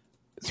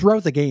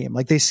throughout the game.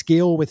 Like they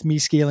scale with me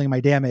scaling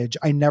my damage.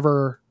 I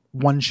never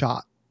one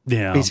shot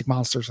basic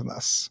monsters in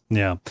this.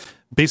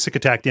 Basic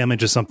attack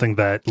damage is something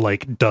that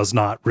like does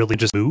not really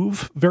just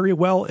move very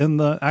well in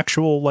the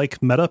actual like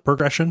meta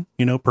progression,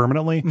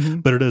 permanently,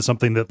 but it is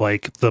something that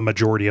like the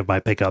majority of my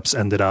pickups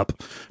ended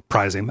up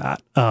prizing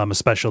that,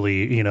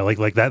 especially,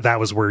 like that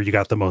was where you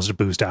got the most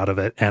boost out of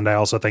it. And I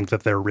also think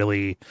that they're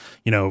really,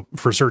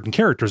 for certain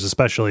characters,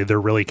 especially, they're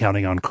really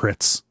counting on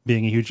crits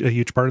being a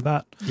huge part of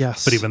that.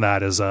 Yes. But even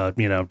that is,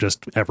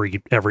 just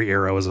every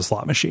arrow is a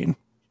slot machine,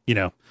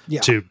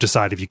 to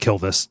decide if you kill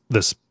this,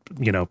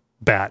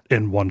 bat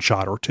in one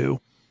shot or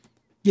two.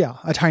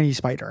 A tiny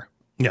spider.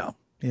 There's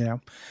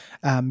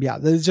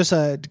just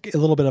a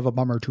little bit of a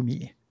bummer to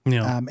me.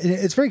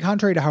 It's very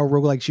contrary to how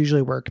roguelikes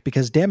usually work,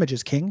 because damage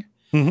is king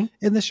in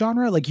this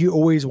genre. Like you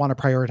always want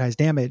to prioritize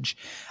damage.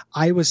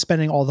 I was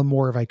spending all the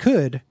more if I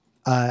could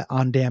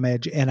on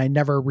damage, and I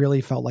never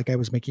really felt like I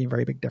was making a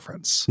very big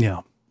difference.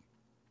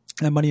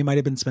 And money might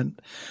have been spent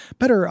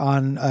better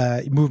on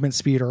movement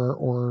speed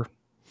or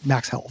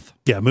max health.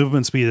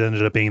 Movement speed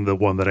ended up being the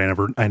one that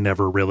I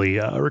never really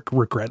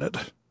regretted.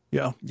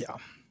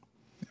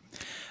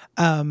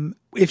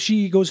 If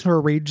she goes into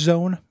her rage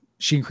zone,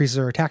 she increases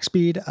her attack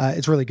speed.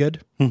 It's really good.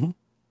 And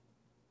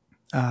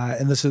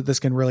this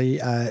can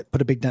really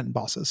put a big dent in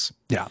bosses.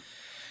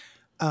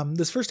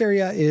 This first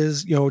area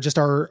is just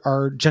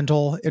our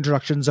gentle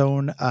introduction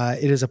zone.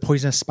 It is a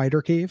poisonous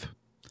spider cave.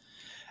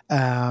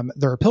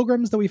 There are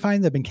pilgrims that we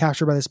find that have been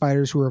captured by the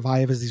spiders who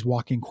revive as these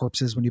walking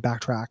corpses when you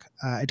backtrack.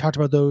 I talked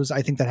about those.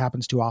 I think that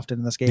happens too often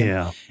in this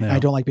game. I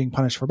don't like being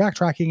punished for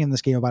backtracking in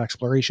this game about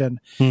exploration.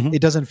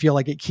 It doesn't feel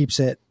like it keeps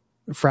it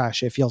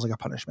fresh. It feels like a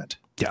punishment.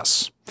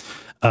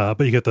 But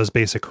you get those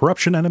basic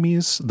corruption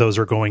enemies. Those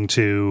are going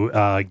to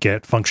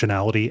get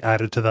functionality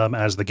added to them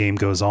as the game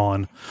goes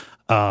on.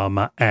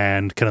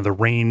 And kind of the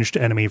ranged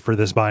enemy for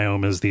this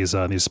biome is these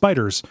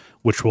spiders,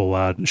 which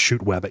will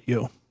shoot web at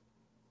you.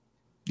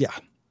 Yeah.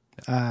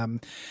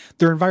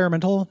 They're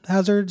environmental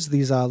hazards,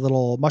 these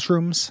little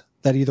mushrooms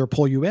that either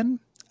pull you in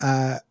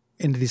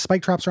into these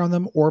spike traps around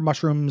them, or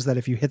mushrooms that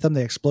if you hit them,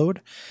 they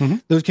explode.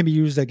 Those can be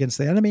used against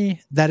the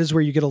enemy. That is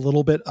where you get a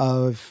little bit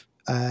of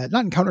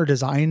not encounter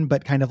design,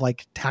 but kind of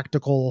like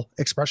tactical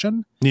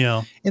expression.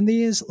 Yeah. In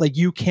these, like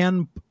you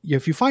can,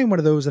 if you find one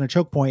of those in a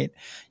choke point,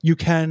 you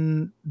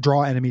can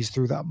draw enemies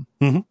through them,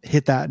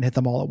 hit that and hit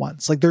them all at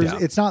once. Like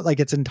it's not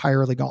like it's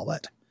entirely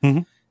gauntlet.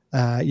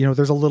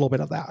 There's a little bit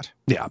of that.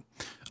 Yeah.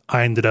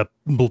 I ended up,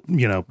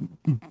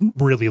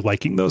 really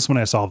liking those when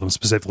I saw them,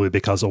 specifically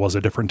because it was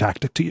a different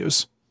tactic to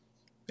use.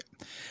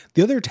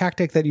 The other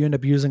tactic that you end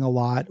up using a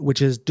lot,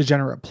 which is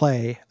degenerate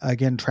play,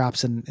 again,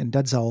 traps and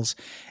dead cells,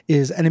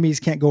 is enemies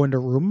can't go into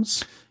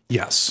rooms.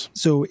 Yes.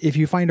 So if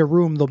you find a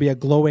room, there'll be a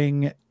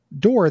glowing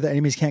door that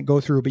enemies can't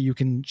go through, but you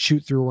can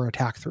shoot through or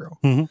attack through.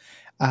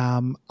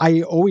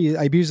 I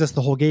abused this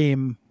the whole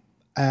game.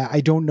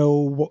 I don't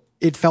know.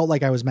 It felt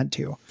like I was meant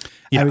to.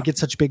 Yeah. I would get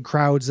such big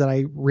crowds that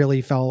I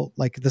really felt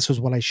like this was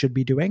what I should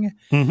be doing.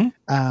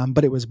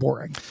 But it was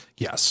boring.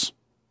 Yes.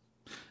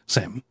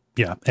 Same.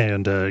 Yeah.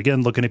 And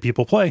again, looking at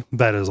people play,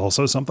 that is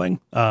also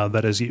something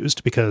that is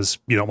used because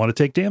you don't want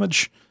to take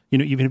damage.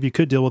 Even if you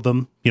could deal with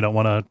them, you don't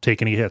want to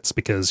take any hits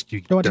because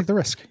you don't want to take the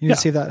risk. You need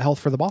to save that health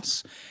for the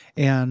boss,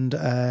 and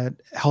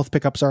health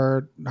pickups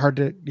are hard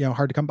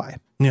to come by.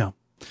 Yeah.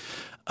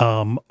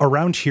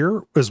 Around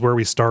here is where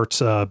we start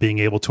being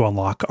able to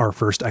unlock our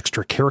first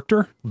extra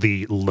character,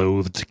 the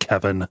loathed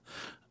Kevin.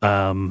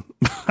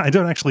 I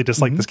don't actually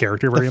dislike this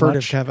character very the furtive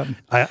much. Kevin.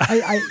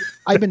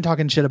 I've been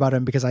talking shit about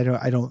him because I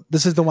don't.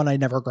 This is the one I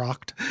never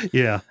grokked.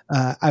 Yeah.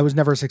 I was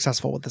never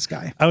successful with this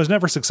guy. I was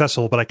never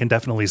successful, but I can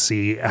definitely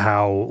see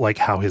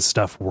how his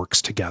stuff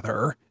works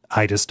together.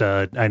 I just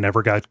I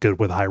never got good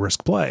with high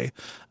risk play,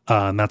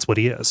 and that's what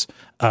he is.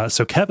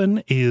 So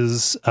Kevin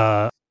is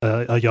a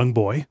young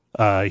boy.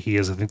 He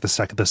is, I think,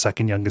 the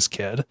second youngest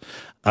kid,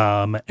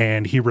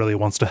 and he really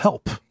wants to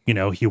help.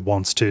 He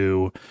wants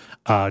to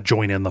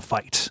join in the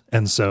fight,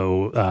 and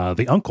so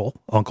the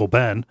Uncle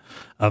Ben,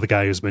 the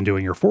guy who's been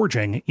doing your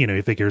forging,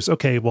 he figures,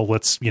 okay, well,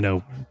 let's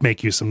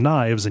make you some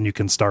knives, and you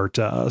can start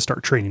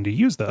training to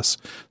use this.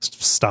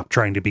 Stop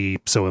trying to be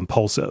so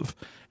impulsive.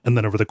 And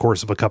then over the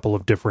course of a couple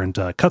of different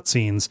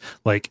cutscenes,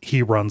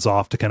 he runs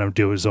off to kind of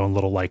do his own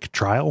little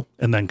trial,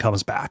 and then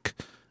comes back.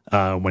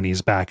 When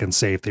he's back and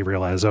safe, they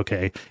realize,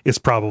 okay, it's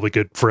probably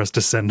good for us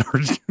to send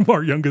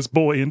our youngest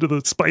boy into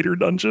the spider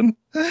dungeon.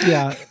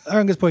 Yeah, our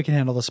youngest boy can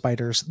handle the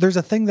spiders. There's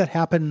a thing that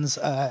happens,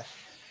 I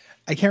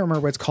can't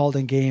remember what it's called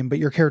in game, but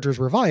your characters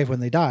revive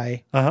when they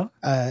die. And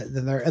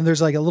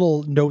there's a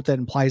little note that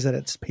implies that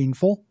it's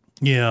painful.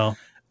 Yeah.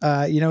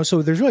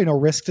 So there's really no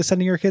risk to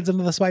sending your kids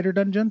into the spider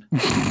dungeon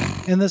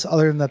in this,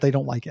 other than that they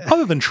don't like it.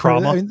 Other than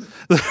trauma.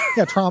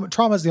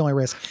 Trauma is the only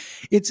risk.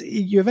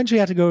 You eventually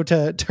have to go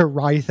to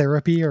Rye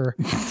therapy, or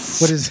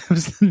what's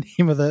the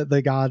name of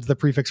the gods, the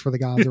prefix for the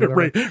gods, or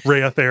whatever.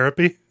 Rhea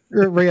therapy.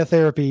 Rhea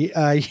therapy.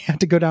 You have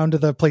to go down to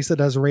the place that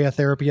does Rhea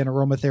therapy and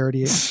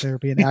aromatherapy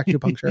and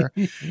acupuncture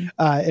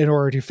in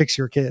order to fix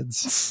your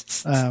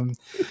kids.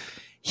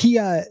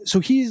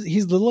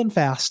 He's little and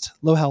fast,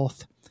 low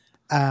health.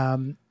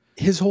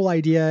 His whole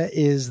idea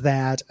is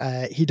that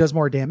he does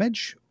more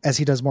damage as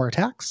he does more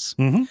attacks.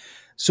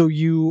 So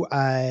you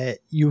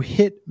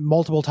hit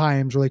multiple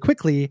times really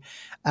quickly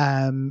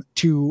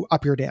to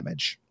up your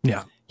damage.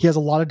 Yeah. He has a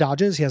lot of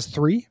dodges. He has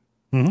 3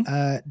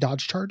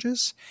 dodge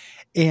charges,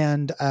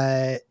 and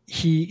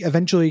he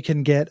eventually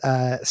can get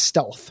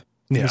stealth.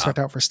 Yeah. He's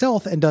out for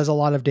stealth and does a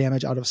lot of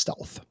damage out of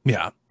stealth.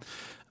 Yeah.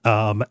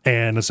 And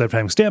instead of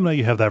having stamina,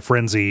 you have that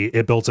frenzy.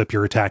 It builds up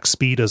your attack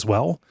speed as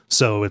well.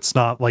 So it's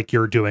not like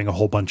you're doing a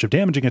whole bunch of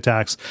damaging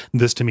attacks.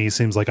 This to me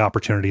seems like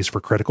opportunities for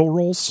critical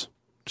rolls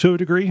to a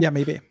degree. Yeah,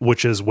 maybe.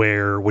 Which is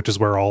where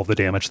all of the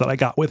damage that I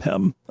got with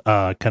him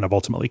kind of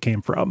ultimately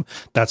came from.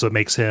 That's what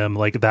makes him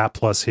that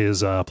plus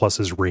his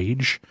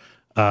rage.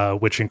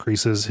 Which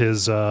increases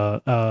his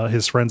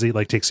frenzy,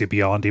 takes you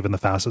beyond even the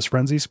fastest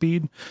frenzy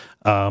speed.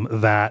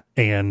 That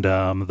and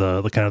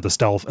the kind of the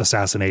stealth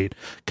assassinate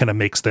kind of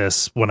makes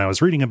this, when I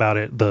was reading about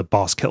it, the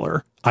boss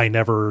killer. I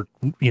never,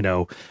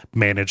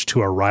 managed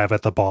to arrive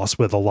at the boss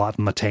with a lot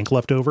in the tank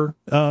left over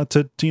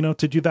to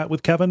do that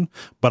with Kevin,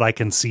 but I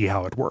can see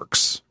how it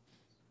works.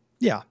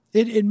 Yeah,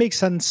 it makes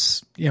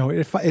sense.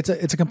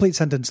 It's a complete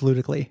sentence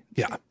ludically.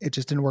 Yeah, it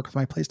just didn't work with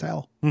my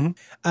playstyle.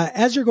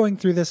 As you're going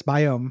through this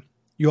biome,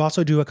 you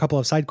also do a couple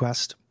of side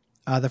quests.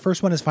 The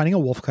first one is finding a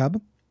wolf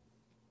cub,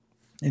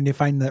 and you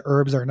find the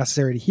herbs that are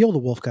necessary to heal the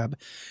wolf cub.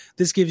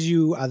 This gives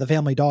you the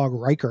family dog,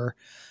 Riker,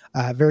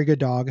 a very good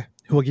dog,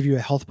 who will give you a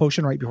health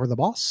potion right before the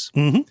boss.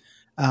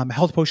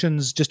 Health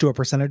potions just do a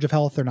percentage of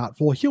health. They're not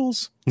full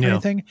heals or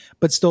anything,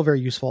 but still very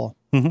useful.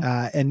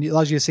 And it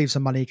allows you to save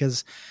some money,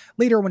 because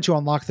later, once you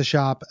unlock the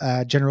shop,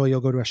 generally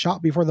you'll go to a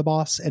shop before the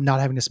boss, and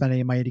not having to spend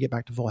any money to get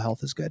back to full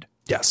health is good.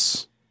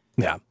 Yes.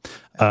 Yeah.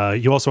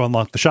 You also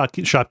unlock the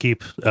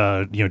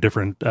shopkeep.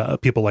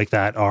 Different people like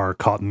that are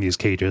caught in these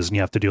cages, and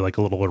you have to do like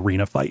a little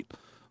arena fight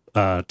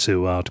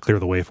to clear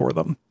the way for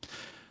them.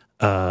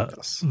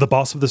 The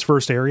boss of this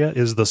first area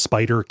is the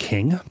Spider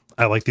King.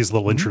 I like these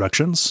little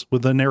introductions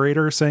with the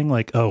narrator saying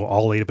like, oh,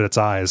 all 8 of its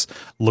eyes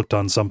looked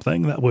on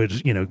something that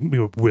would,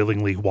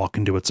 willingly walk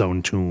into its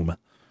own tomb.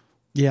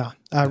 Yeah.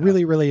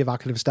 Really, really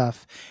evocative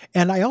stuff.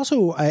 And I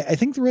also, I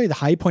think really the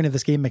high point of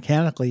this game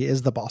mechanically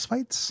is the boss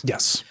fights.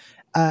 Yes.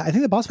 I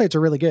think the boss fights are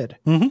really good.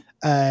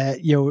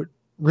 Really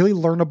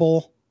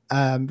learnable,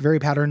 very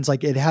patterns.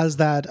 Like it has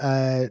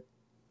that,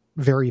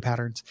 very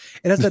patterns.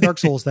 It has that Dark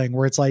Souls thing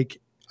where it's like,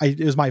 it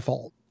was my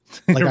fault.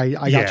 Like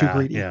I got too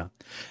greedy. Yeah.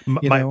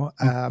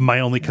 My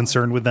only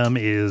concern with them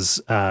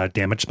is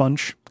damage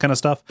sponge kind of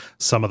stuff.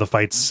 Some of the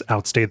fights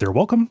outstayed their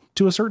welcome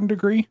to a certain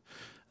degree.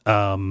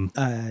 Yeah.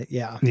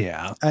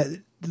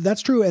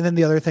 That's true. And then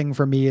the other thing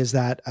for me is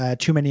that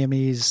too many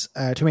enemies,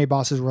 too many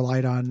bosses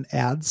relied on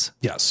ads.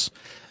 Yes.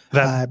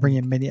 Bring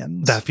in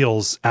minions. That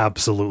feels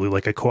absolutely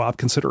like a co-op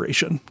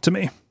consideration to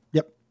me.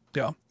 Yep.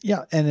 Yeah.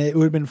 Yeah. And it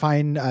would have been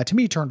fine to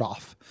me turned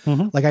off.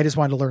 Like I just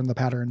wanted to learn the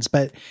patterns.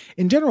 But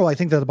in general, I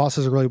think that the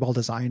bosses are really well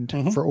designed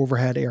for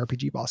overhead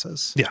ARPG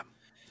bosses. Yeah.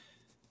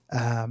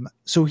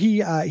 So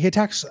he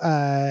attacks,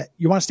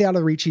 you want to stay out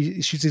of reach.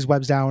 He shoots these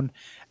webs down.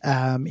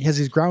 He has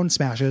these ground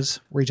smashes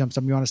where he jumps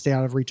them. You want to stay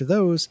out of reach of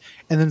those,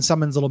 and then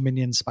summons little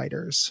minion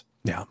spiders.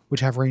 Yeah. Which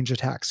have ranged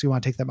attacks. So you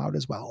want to take them out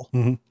as well.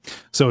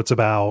 So it's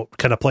about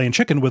kind of playing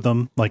chicken with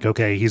them. Like,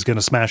 okay, he's going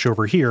to smash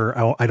over here.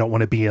 I don't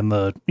want to be in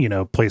the,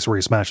 place where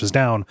he smashes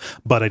down,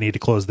 but I need to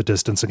close the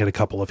distance and get a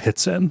couple of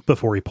hits in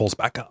before he pulls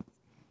back up.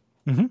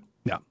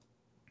 Yeah.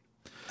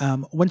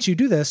 Once you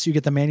do this, you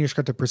get the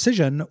Manuscript of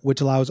Precision, which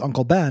allows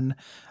Uncle Ben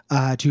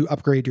to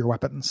upgrade your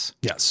weapons.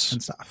 Yes.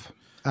 And stuff.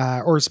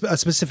 Or a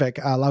specific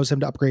allows him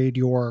to upgrade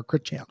your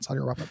crit chance on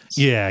your weapons.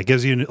 Yeah, it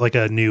gives you like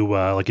a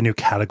new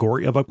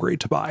category of upgrade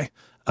to buy.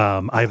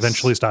 I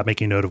eventually stopped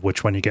making note of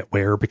which one you get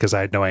where because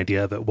I had no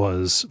idea that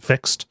was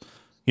fixed.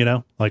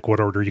 Like what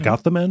order you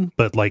got them in,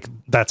 but like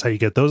that's how you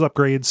get those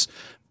upgrades.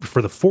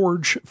 For the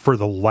forge, for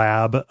the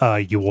lab,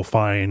 you will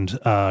find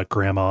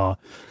Grandma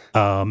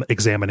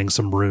examining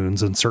some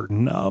runes in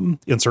certain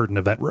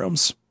event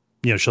rooms.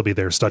 She'll be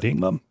there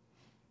studying them.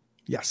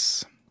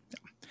 Yes.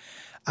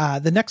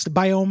 The next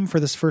biome for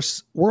this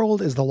first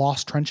world is the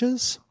Lost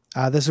Trenches.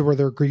 This is where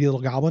they're greedy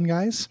little goblin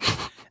guys.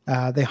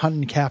 They hunt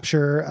and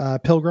capture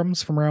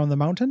pilgrims from around the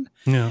mountain.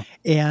 Yeah.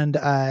 And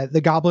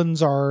the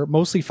goblins are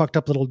mostly fucked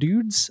up little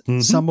dudes,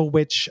 some of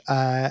which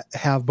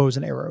have bows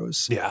and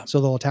arrows. Yeah. So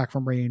they'll attack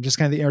from range. Just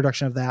kind of the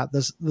introduction of that.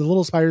 The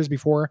little spiders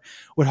before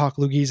would hawk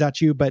loogies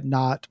at you, but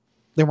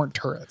they weren't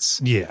turrets.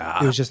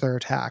 Yeah. It was just their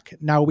attack.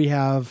 Now we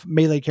have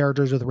melee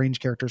characters with range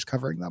characters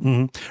covering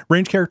them.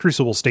 Range characters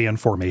will stay in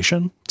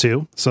formation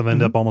too. So they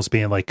end up almost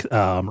being like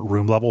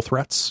room level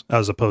threats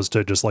as opposed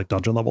to just like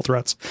dungeon level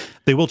threats.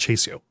 They will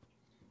chase you.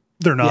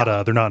 They're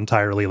not they're not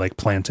entirely like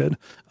planted,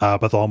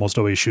 but they'll almost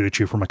always shoot at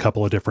you from a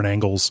couple of different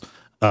angles,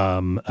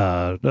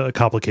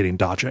 complicating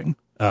dodging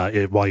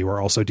while you are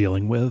also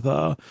dealing with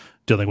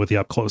the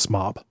up close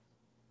mob.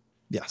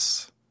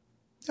 Yes.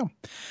 Yeah.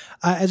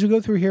 As we go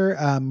through here,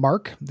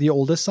 Mark, the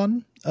oldest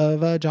son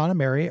of John and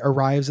Mary,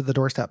 arrives at the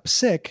doorstep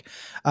sick.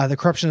 The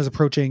corruption is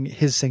approaching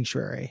his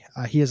sanctuary.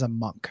 He is a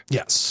monk.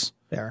 Yes.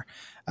 There.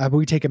 But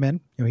we take him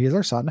in. He is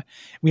our son.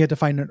 We had to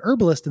find an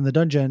herbalist in the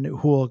dungeon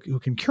who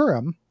can cure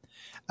him.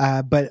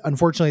 But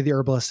unfortunately, the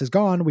herbalist is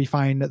gone. We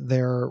find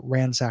their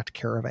ransacked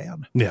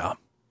caravan. Yeah.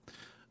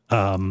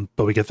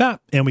 But we get that,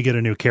 and we get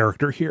a new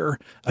character here.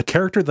 A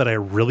character that I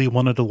really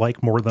wanted to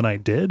like more than I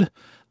did.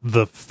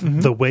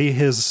 The way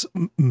his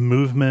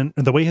movement,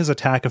 the way his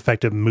attack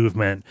affected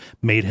movement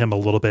made him a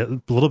little bit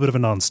of a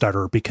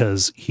non-starter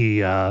because he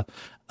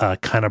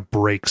kind of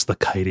breaks the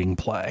kiting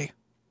play.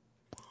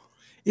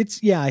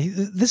 This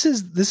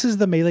is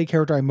the melee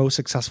character I'm most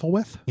successful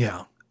with.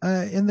 Yeah.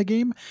 In the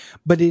game,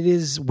 but it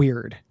is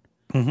weird.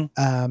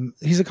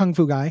 He's a kung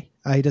fu guy.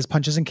 He does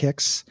punches and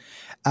kicks,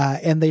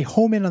 and they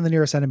home in on the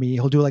nearest enemy.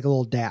 He'll do like a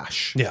little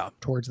dash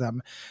towards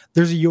them.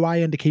 There's a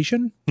UI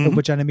indication of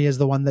which enemy is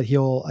the one that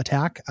he'll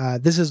attack.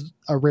 This is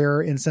a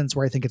rare instance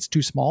where I think it's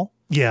too small.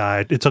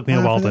 Yeah, it took me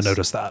a while to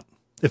notice that.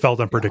 It felt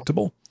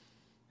unpredictable.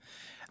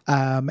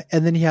 And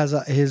then he has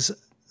his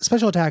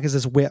special attack is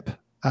this whip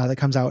that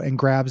comes out and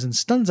grabs and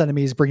stuns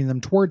enemies, bringing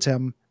them towards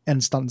him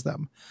and stuns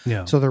them.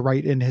 Yeah. So they're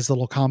right in his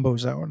little combo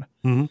zone.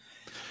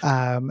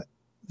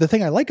 The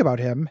thing I like about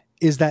him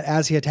is that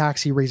as he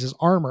attacks, he raises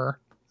armor.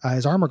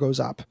 His armor goes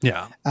up.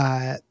 Yeah.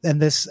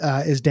 And this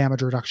is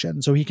damage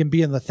reduction. So he can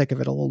be in the thick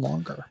of it a little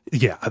longer.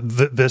 Yeah.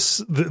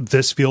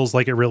 This feels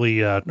like it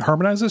really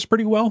harmonizes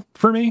pretty well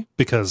for me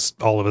because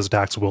all of his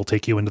attacks will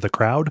take you into the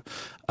crowd.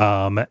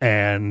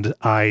 And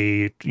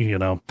I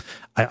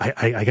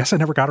guess I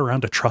never got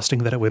around to trusting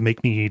that it would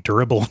make me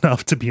durable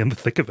enough to be in the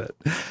thick of it.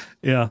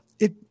 Yeah.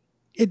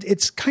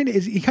 It's kind of,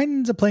 he kind of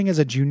ends up playing as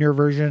a junior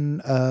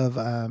version of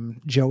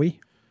Joey.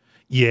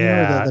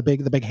 Yeah, the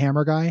big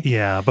hammer guy.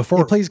 Yeah,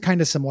 before it plays kind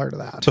of similar to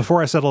that.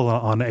 Before I settled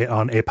on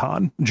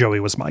Apon,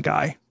 Joey was my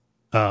guy.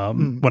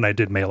 when I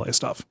did melee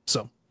stuff.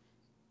 So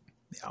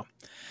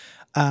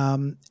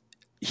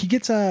he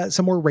gets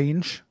some more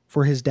range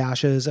for his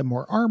dashes and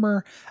more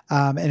armor,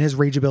 and his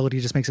rage ability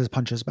just makes his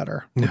punches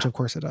better, which of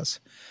course it does.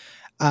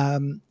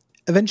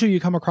 Eventually you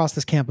come across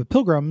this camp of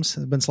pilgrims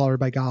that have been slaughtered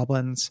by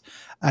goblins,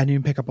 and you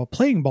can pick up a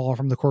playing ball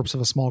from the corpse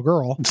of a small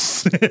girl.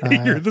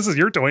 This is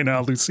your toy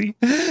now, Lucy.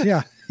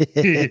 Yeah.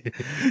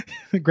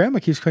 Grandma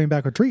keeps coming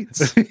back with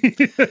treats.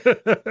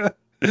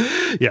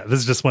 Yeah, this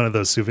is just one of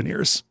those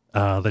souvenirs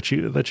that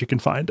you can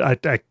find.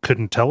 I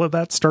couldn't tell if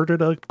that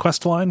started a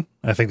quest line.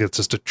 I think it's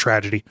just a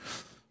tragedy.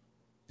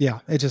 Yeah,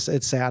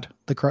 it's sad.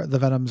 The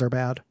venoms are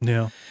bad.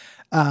 Yeah.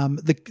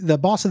 The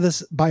boss of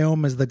this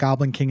biome is the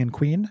Goblin King and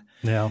Queen.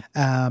 Yeah.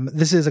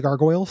 This is a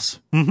gargoyles,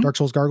 Dark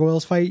Souls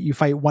gargoyles fight. You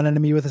fight one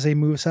enemy with the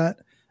same moveset,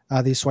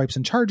 these swipes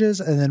and charges,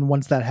 and then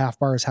once that half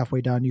bar is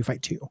halfway done, you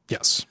fight 2.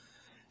 Yes.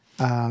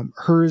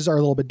 Hers are a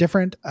little bit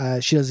different.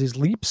 She does these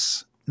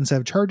leaps instead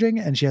of charging,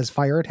 and she has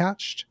fire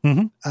attached.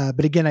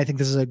 But again, I think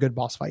this is a good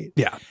boss fight.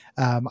 Yeah.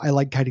 I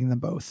like kiting them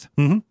both.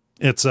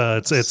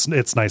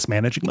 It's nice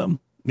managing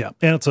them. Yeah.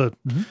 And it's a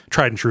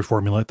tried and true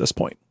formula at this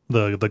point,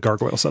 the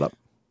gargoyle setup.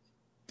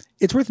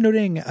 It's worth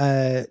noting,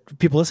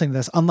 people listening to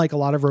this, unlike a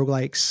lot of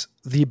roguelikes,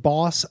 the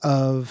boss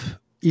of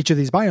each of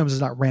these biomes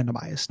is not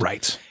randomized.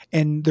 Right.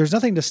 And there's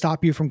nothing to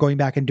stop you from going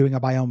back and doing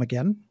a biome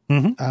again.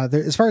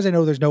 As far as I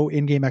know, there's no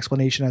in-game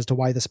explanation as to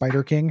why the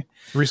Spider King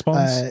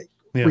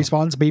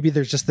respawns. Maybe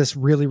there's just this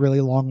really,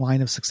 really long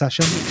line of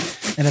succession.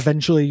 And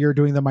eventually you're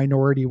doing the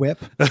minority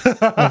whip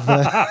of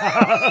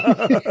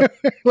the,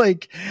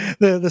 like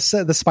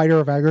the spider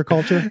of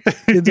agriculture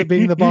ends up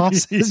being the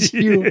boss as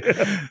you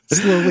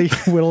slowly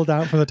whittle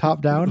down from the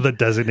top down. The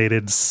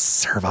designated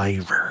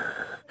survivor.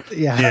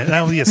 Yeah.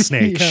 That would be a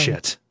snake.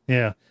 Shit.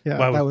 Yeah.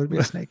 That would be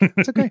a snake.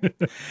 It's okay.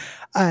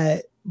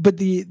 But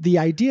the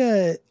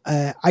idea,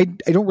 I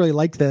don't really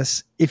like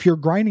this. If you're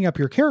grinding up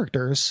your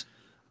characters,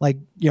 like,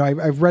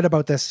 I've read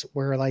about this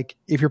where, like,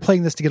 if you're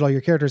playing this to get all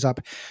your characters up,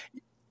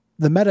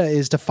 the meta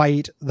is to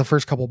fight the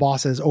first couple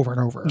bosses over and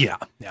over. Yeah.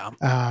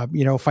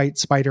 Fight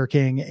Spider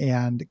King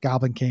and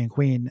Goblin King and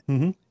Queen.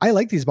 I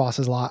like these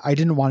bosses a lot. I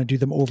didn't want to do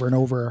them over and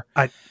over.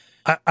 I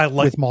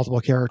like with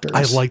multiple characters.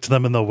 I liked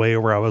them in the way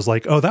where I was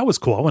like, oh, that was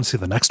cool. I want to see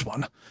the next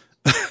one.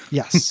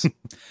 Yes.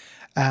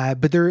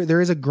 But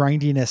there is a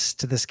grindiness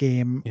to this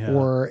game,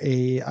 or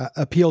a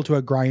appeal to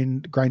a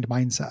grind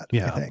mindset.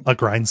 Yeah, I think. A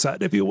grind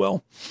set, if you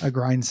will. A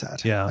grind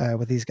set. Yeah,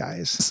 with these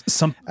guys.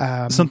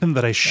 Something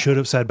that I should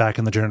have said back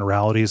in the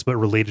generalities, but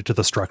related to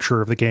the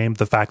structure of the game,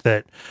 the fact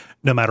that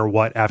no matter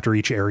what, after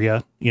each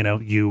area,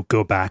 you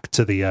go back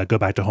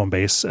to home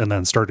base and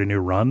then start a new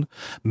run,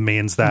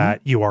 means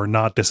that you are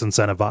not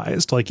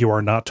disincentivized. Like, you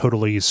are not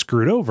totally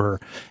screwed over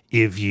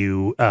if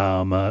you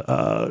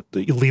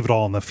leave it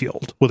all in the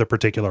field with a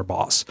particular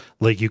boss.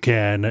 Like, you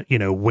can,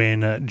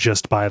 win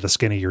just by the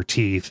skin of your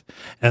teeth,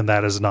 and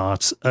that is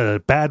not a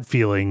bad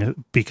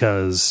feeling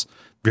because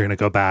you're going to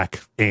go back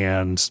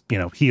and,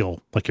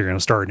 heal, like you're going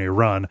to start a new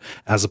run,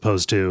 as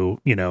opposed to,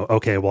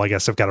 okay, well, I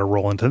guess I've got to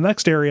roll into the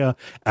next area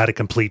at a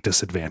complete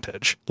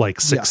disadvantage. Like,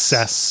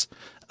 success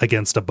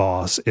against a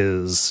boss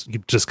is,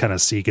 you just kind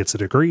of see gets a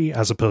degree,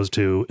 as opposed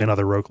to in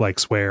other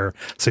roguelikes where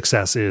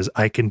success is,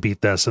 I can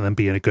beat this and then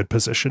be in a good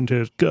position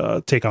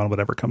to take on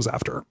whatever comes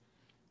after.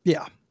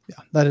 Yeah.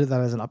 That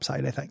is an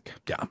upside, I think.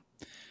 Yeah.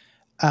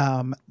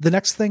 The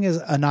next thing is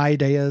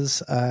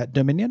Anaidea's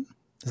Dominion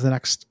is the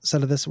next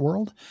set of this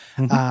world.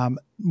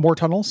 More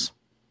tunnels.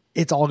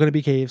 It's all going to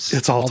be caves.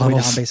 It's all tunnels. The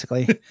way down,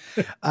 basically.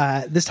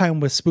 This time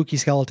with spooky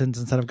skeletons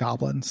instead of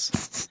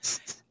goblins.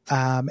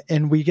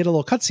 And we get a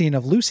little cutscene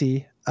of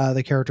Lucy,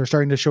 the character,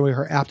 starting to show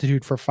her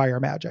aptitude for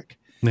fire magic.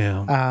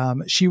 Yeah.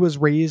 She was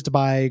raised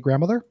by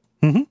grandmother,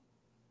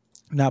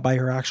 not by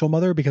her actual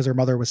mother, because her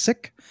mother was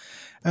sick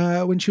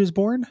when she was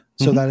born.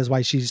 So that is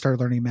why she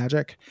started learning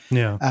magic.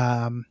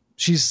 Yeah.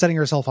 She's setting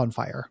herself on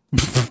fire.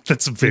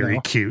 That's very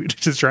cute.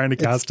 She's trying to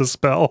cast a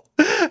spell.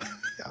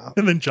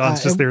 And then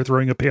John's just there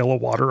throwing a pail of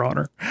water on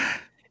her.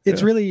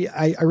 It's really,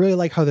 I really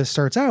like how this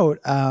starts out.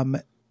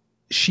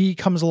 She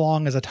comes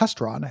along as a test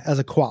run, as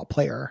a co-op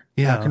player,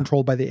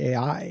 controlled by the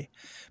AI,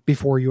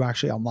 before you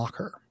actually unlock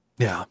her.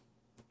 Yeah.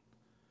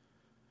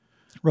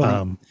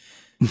 Really.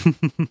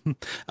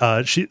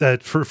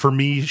 For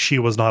me, she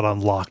was not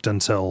unlocked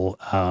until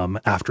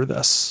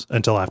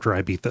after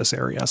I beat this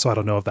area. So I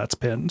don't know if that's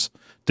pinned.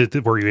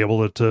 Were you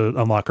able to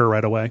unlock her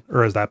right away,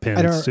 or is that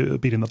pinned to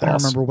beating the boss? I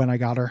don't remember when I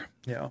got her.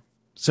 Yeah.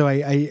 So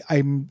I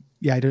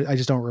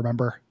just don't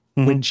remember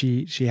when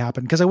she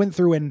happened, because I went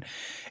through and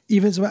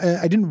even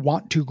I didn't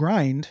want to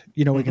grind,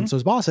 against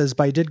those bosses,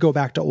 but I did go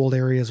back to old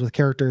areas with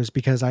characters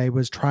because I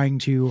was trying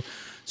to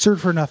search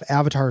for enough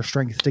avatar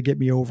strength to get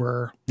me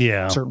over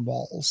certain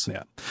walls.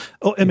 Yeah.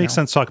 Oh, it makes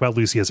sense to talk about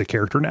Lucy as a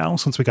character now,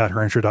 since we got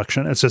her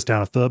introduction. It's just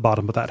down at the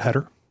bottom of that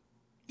header.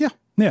 Yeah.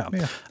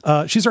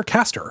 She's our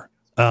caster.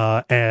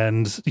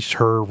 And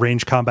her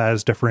range combat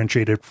is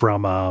differentiated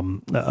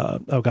from,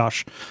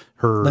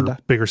 her Linda.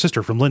 bigger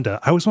sister, from Linda.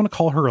 I always want to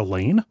call her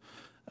Elaine.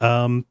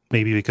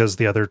 Maybe because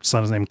the other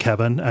son is named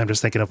Kevin. I'm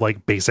just thinking of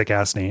like basic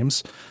ass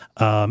names.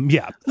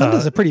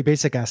 Linda's a pretty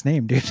basic ass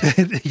name, dude.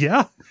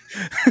 Yeah.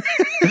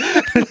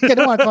 I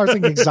don't want to call her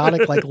something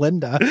exotic like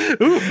Linda.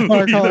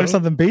 Or call her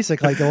something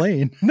basic like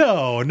Elaine.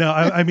 No.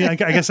 I mean, I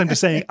guess I'm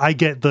just saying I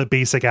get the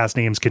basic ass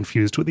names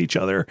confused with each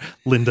other.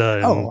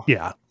 Linda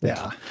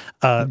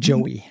and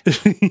Joey.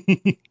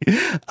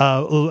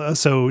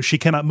 So she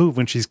cannot move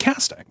when she's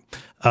casting.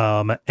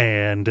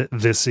 And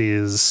this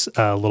is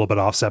a little bit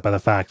offset by the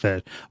fact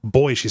that,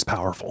 boy, she's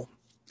powerful.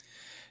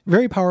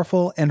 Very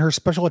powerful, and her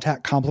special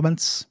attack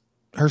complements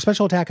her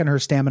special attack and her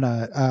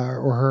stamina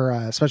or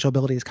her special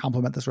abilities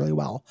complement this really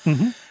well.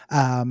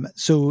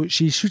 So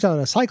she shoots out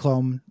a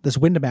cyclone, this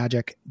wind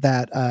magic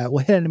that will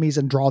hit enemies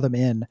and draw them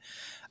in.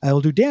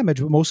 It'll do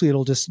damage, but mostly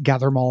it'll just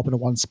gather them all up into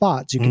one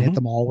spot, so you can hit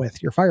them all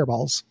with your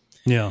fireballs.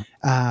 Yeah.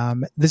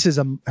 This is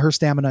her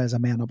stamina is a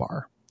mana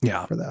bar.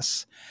 Yeah. For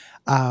this.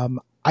 I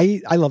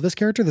love this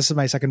character. This is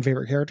my second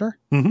favorite character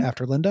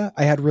after Linda.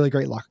 I had really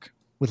great luck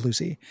with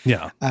Lucy.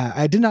 Yeah.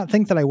 I did not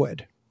think that I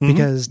would,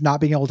 because not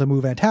being able to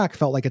move and attack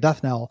felt like a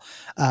death knell.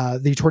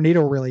 The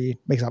tornado really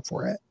makes up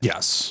for it.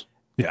 Yes.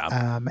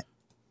 Yeah.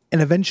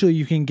 And eventually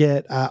you can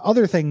get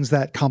other things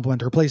that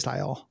complement her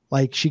playstyle.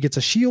 Like she gets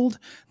a shield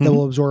that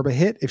will absorb a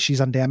hit if she's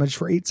undamaged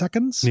for 8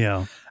 seconds.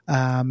 Yeah.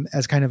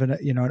 As kind of an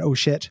oh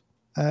shit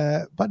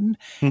button.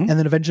 And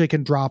then eventually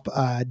can drop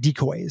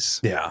decoys.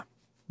 Yeah.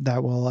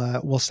 That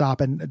will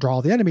stop and draw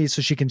all the enemies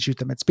so she can shoot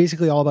them. It's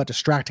basically all about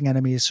distracting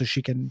enemies so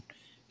she can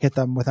hit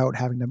them without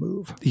having to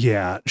move.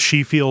 Yeah,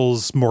 she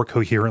feels more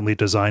coherently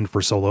designed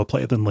for solo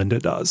play than Linda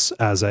does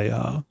as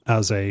a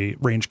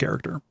range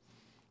character.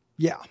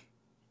 Yeah.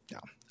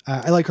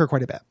 I like her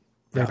quite a bit.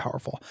 Very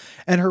powerful.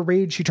 And her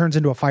rage, she turns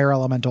into a fire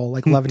elemental,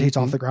 like levitates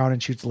off the ground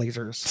and shoots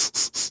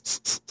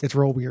lasers. It's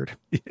real weird.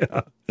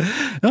 Yeah.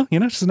 Well,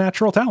 it's a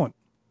natural talent.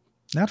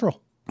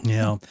 Natural.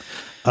 Yeah.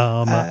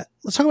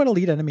 Let's talk about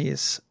elite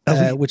enemies,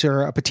 which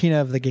are a patina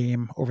of the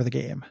game over the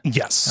game.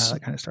 Yes.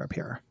 That kind of start up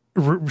here.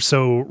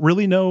 So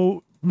really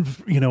no,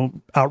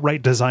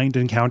 outright designed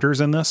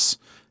encounters in this.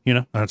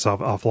 It's an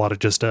awful lot of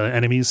just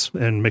enemies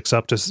and mix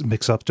up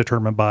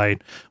determined by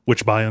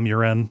which biome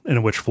you're in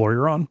and which floor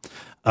you're on.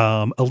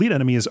 Elite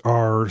enemies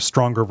are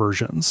stronger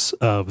versions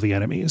of the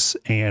enemies.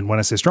 And when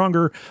I say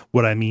stronger,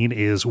 what I mean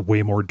is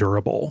way more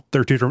durable.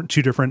 There are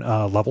two different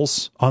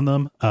levels on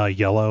them,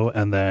 yellow,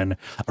 and then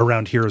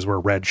around here is where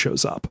red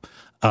shows up.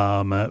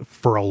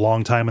 For a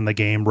long time in the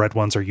game, red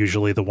ones are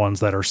usually the ones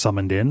that are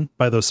summoned in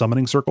by those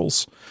summoning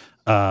circles.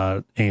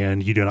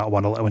 And you do not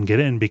want to let one get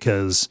in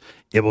because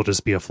it will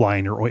just be a fly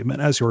in your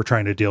ointment as you're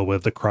trying to deal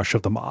with the crush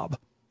of the mob.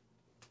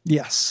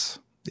 Yes.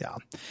 Yeah.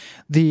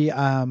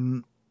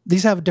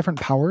 These have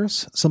different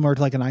powers, similar to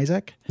like an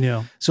Isaac.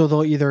 Yeah. So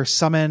they'll either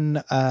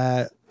summon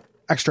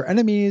extra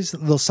enemies,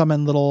 they'll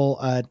summon little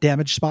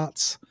damage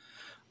spots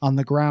on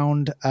the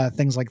ground,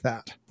 things like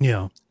that.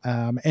 Yeah.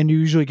 And you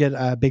usually get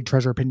a big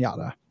treasure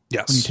pinata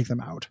when you take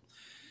them out.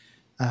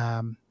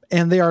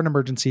 And they are an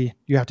emergency.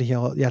 You have to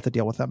heal. You have to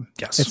deal with them.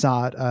 Yes. It's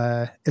not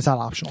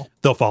optional.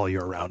 They'll follow you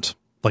around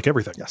like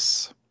everything.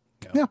 Yes.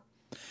 Yeah.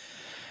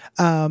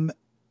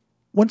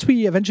 Once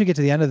we eventually get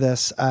to the end of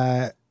this,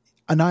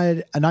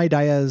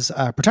 Anaidaya's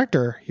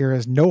protector here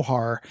is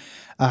Nohar,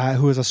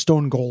 who is a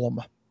stone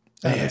golem.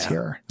 That's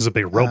here. He's a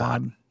big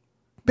robot.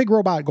 Big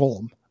robot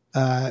golem.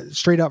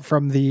 Straight up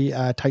from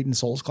the Titan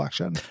Souls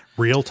collection.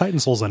 Real Titan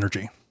Souls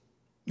energy.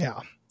 Yeah.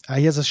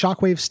 He has a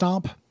shockwave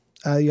stomp.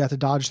 You have to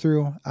dodge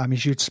through. He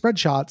shoots spread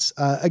shots.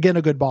 Again,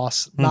 a good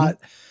boss. Not,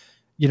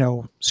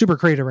 super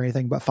creative or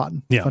anything, but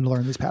fun. Yeah. Fun to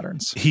learn these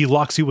patterns. He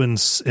locks you in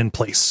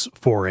place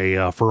for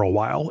a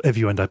while if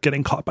you end up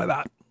getting caught by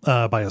that,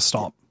 by a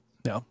stomp.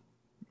 Yeah.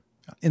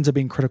 Ends up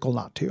being critical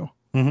not to.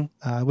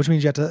 Which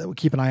means you have to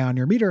keep an eye on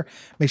your meter.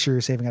 Make sure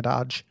you're saving a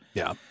dodge.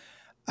 Yeah.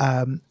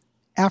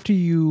 After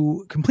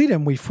you complete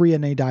him, we free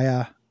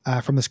Anaidaya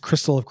from this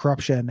crystal of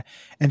corruption,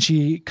 and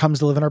she comes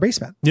to live in our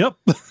basement. Yep.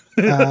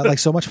 Like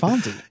so much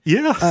Fonzie.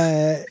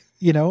 Yeah.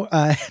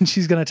 And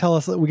she's going to tell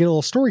us that we get a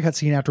little story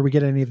cutscene after we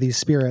get any of these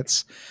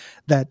spirits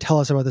that tell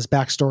us about this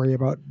backstory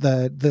about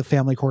the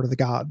family court of the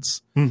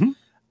gods.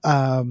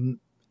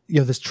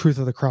 This truth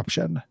of the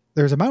corruption.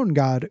 There's a mountain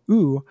god,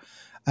 who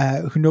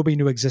nobody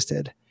knew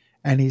existed.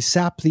 And he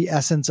sapped the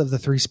essence of the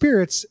 3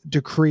 spirits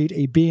to create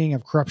a being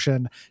of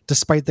corruption,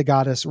 despite the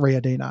goddess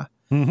Rayadena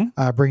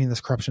bringing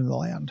this corruption to the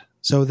land.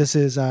 So this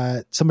is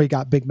somebody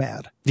got big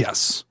mad.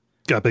 Yes.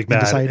 Got big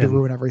mad. Decided to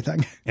ruin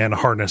everything. And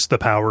harness the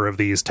power of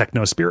these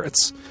techno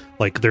spirits.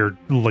 Like they're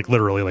like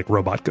literally like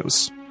robot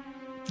ghosts.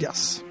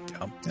 Yes.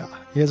 Yeah.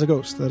 He is a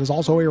ghost that is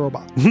also a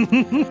robot.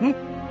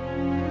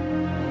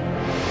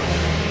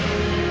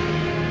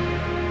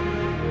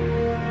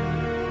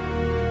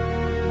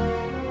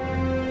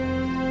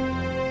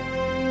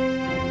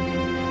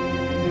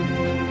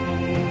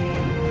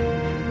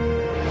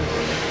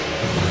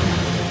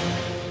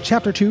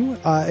 Chapter 2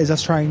 is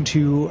us trying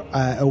to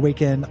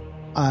awaken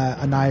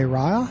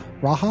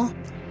Raha,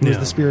 who is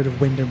the spirit of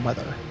wind and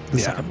weather, the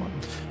second one.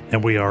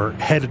 And we are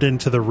headed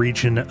into the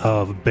region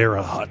of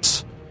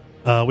Barahut,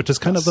 which is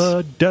kind of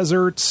a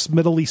desert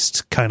Middle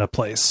East kind of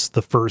place.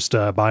 The first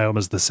biome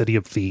is the City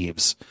of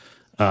Thieves,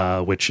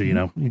 which,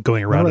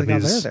 going around in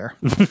these. There.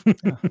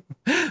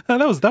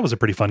 that was a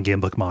pretty fun game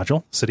book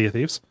module, City of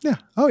Thieves. Yeah.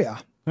 Oh yeah.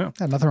 Yeah.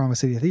 Nothing wrong with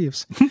City of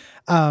Thieves.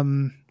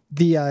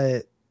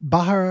 The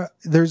Bahar,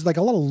 there's like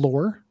a lot of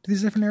lore to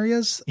these different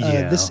areas.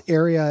 This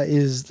area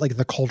is like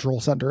the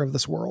cultural center of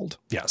this world.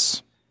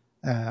 Yes.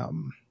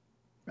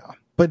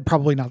 But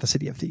probably not the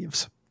City of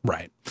Thieves.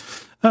 Right.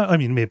 I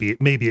mean,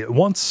 maybe at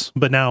once,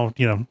 but now,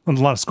 a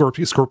lot of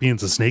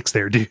scorpions and snakes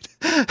there, dude.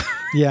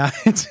 Yeah.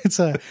 It's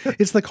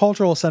the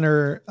cultural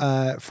center,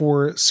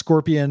 for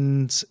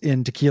scorpions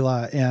in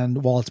tequila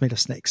and wallets made of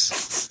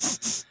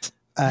snakes.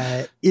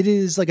 It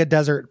is like a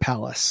desert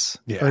palace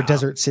or a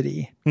desert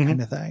city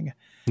kind of thing.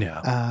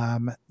 Yeah.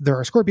 There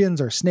are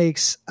scorpions or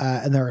snakes,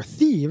 and there are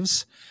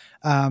thieves,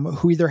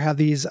 who either have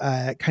these,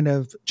 kind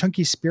of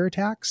chunky spear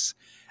attacks,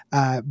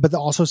 but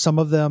also some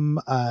of them,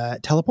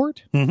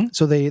 teleport.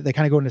 So they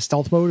kind of go into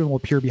stealth mode and will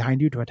appear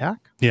behind you to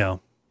attack. Yeah.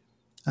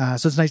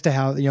 So it's nice to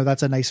have,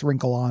 that's a nice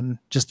wrinkle on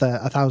just the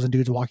 1,000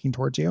 dudes walking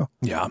towards you.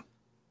 Yeah.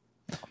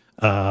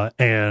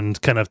 And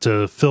kind of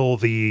to fill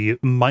the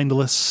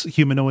mindless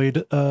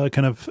humanoid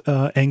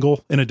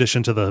angle, in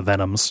addition to the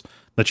venoms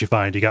that you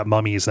find, you got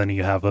mummies, then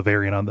you have a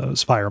variant on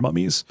those fire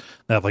mummies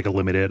that have like a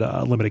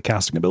limited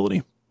casting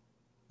ability.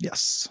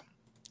 Yes.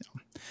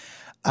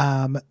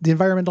 The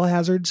environmental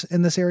hazards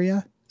in this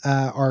area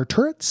are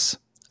turrets,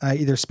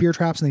 either spear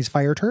traps and these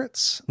fire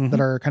turrets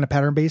that are kind of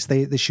pattern based.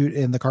 They shoot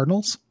in the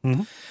cardinals.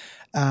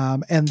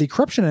 And the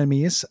corruption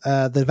enemies,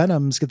 the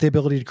venoms, get the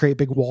ability to create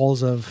big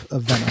walls of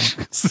venom.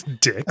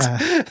 Dicks.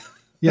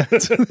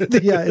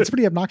 It's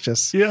pretty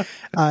obnoxious. Yeah.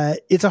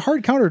 It's a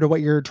hard counter to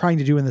what you're trying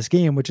to do in this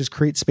game, which is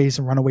create space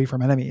and run away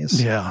from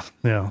enemies. Yeah.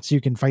 Yeah. So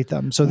you can fight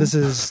them. So this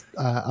is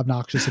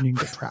obnoxious and you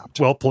can get trapped.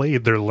 Well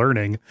played. They're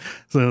learning.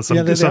 So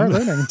they are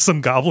learning.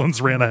 Some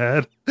goblins ran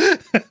ahead.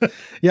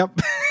 Yep.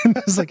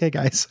 It's like, hey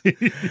guys.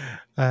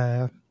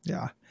 Yeah.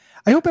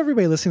 I hope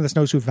everybody listening to this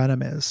knows who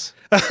Venom is.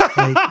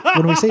 Like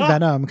when we say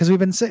Venom, because we've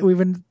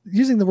been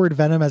using the word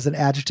Venom as an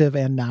adjective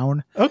and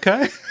noun,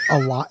 okay, a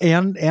lot,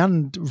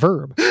 and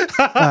verb in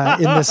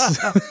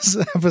this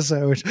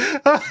episode.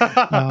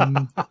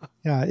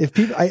 If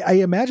people, I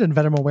imagine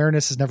Venom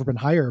awareness has never been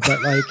higher,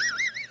 but like,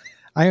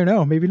 I don't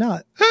know, maybe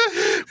not.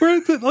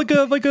 Where like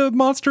a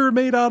monster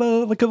made out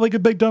of like a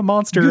big dumb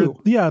monster,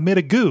 goo. Yeah, made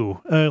of goo,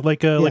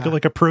 like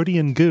a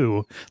protean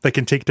goo that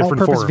can take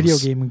different all-purpose forms. Video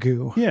game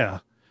goo.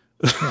 Yeah.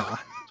 Yeah,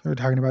 we're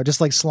talking about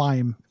just like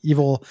slime,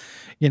 evil,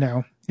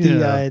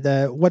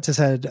 the what's his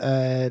head,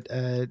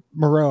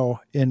 Moreau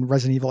in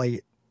Resident Evil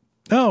 8.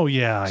 Oh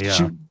yeah.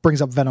 She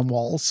brings up venom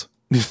walls,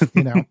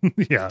 yeah,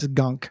 just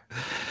gunk.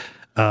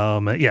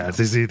 It's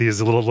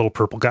these little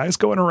purple guys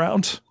going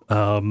around.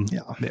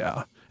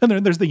 Yeah. And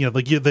then there's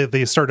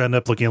they start to end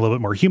up looking a little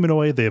bit more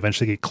humanoid. They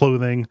eventually get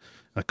clothing,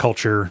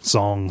 culture,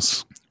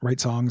 songs, right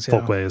songs,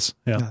 folkways.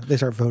 Yeah, they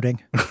start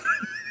voting.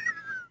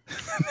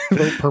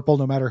 Vote purple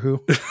no matter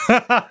who.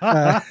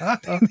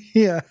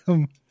 Yeah.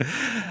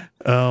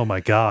 Oh my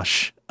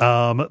gosh.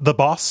 The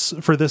boss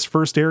for this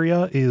first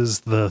area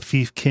is the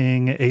Thief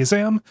King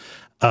Azam.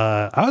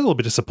 I was a little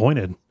bit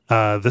disappointed.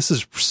 This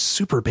is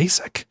super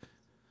basic.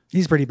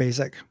 He's pretty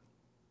basic.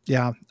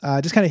 Yeah.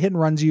 Just kind of hit and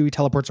runs you. He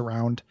teleports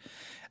around.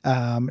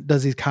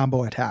 Does these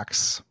combo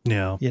attacks.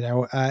 Yeah.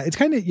 It's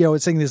kind of,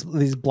 it's saying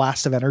these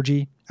blasts of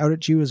energy out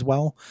at you as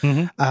well.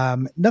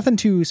 Nothing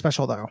too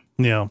special though.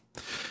 Yeah.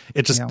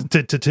 It just,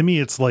 to me,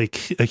 it's like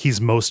he's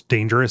most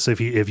dangerous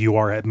if you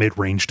are at mid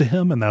range to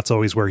him, and that's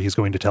always where he's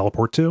going to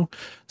teleport to.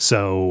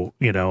 So,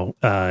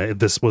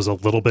 this was a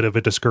little bit of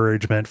a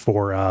discouragement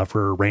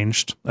for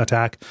ranged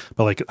attack,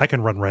 but like I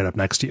can run right up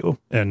next to you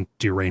and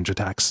do range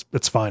attacks.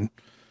 It's fine.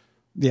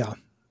 Yeah.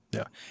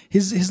 Yeah.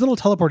 His little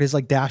teleport, his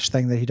like dash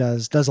thing that he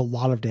does a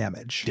lot of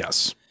damage.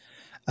 Yes.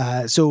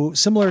 So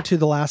similar to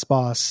the last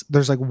boss,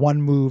 there's like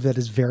one move that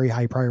is very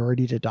high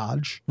priority to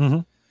dodge.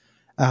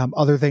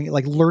 Other thing,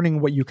 like learning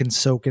what you can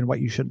soak and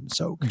what you shouldn't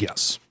soak.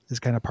 Yes. Is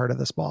kind of part of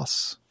this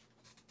boss.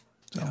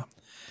 So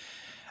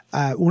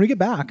when we get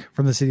back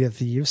from the City of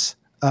Thieves,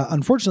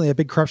 unfortunately, a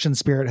big corruption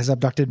spirit has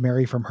abducted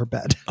Mary from her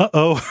bed.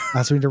 Uh-oh.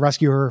 So we need to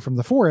rescue her from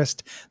the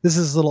forest. This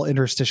is a little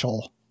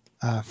interstitial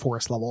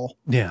forest level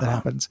that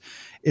happens.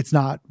 It's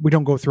not, we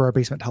don't go through our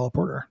basement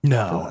teleporter.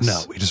 No,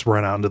 we just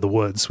run out into the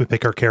woods. We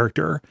pick our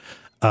character.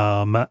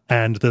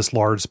 And this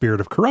large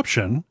spirit of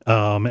corruption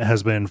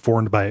has been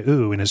formed by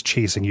Ooh and is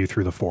chasing you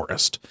through the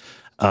forest.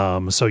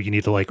 So you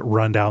need to like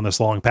run down this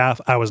long path.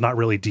 I was not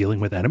really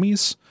dealing with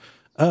enemies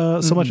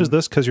so much as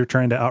this, because you're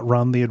trying to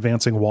outrun the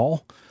advancing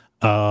wall.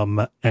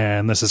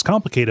 And this is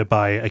complicated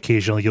by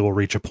occasionally you will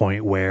reach a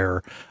point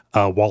where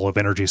a wall of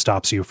energy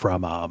stops you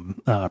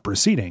from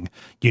proceeding.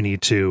 You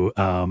need to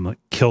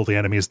kill the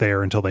enemies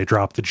there until they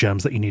drop the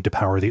gems that you need to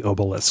power the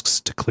obelisks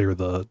to clear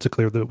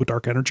the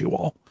dark energy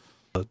wall.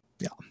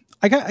 Yeah,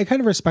 I kind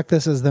of respect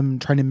this as them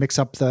trying to mix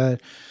up the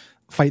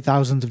fight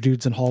thousands of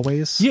dudes in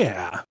hallways.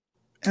 Yeah,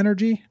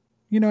 energy.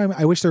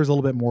 I wish there was a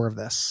little bit more of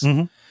this.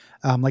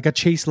 Like a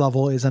chase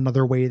level is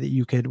another way that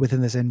you could,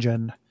 within this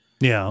engine,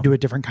 do a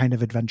different kind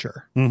of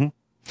adventure. Mm-hmm.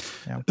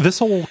 Yeah. This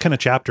whole kind of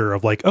chapter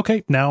of like,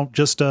 okay, now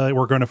just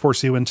we're going to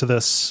force you into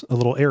this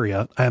little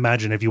area. I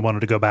imagine if you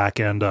wanted to go back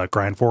and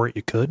grind for it,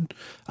 you could.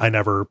 I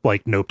never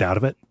like noped out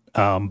of it,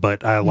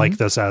 but I like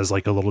this as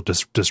like a little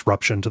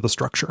disruption to the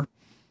structure.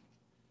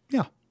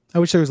 Yeah, I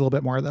wish there was a little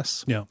bit more of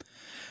this. Yeah.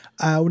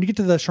 When you get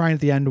to the shrine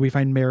at the end, we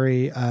find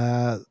Mary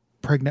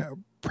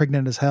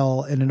pregnant as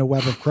hell and in a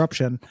web of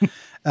corruption,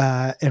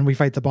 and we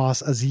fight the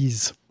boss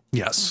Aziz.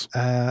 Yes,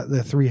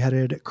 the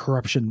 3-headed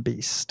corruption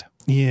beast.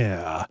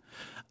 Yeah.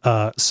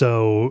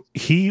 So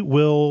he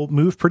will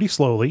move pretty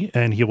slowly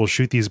and he will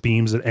shoot these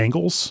beams at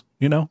angles,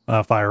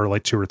 fire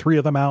like 2 or 3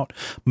 of them out.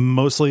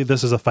 Mostly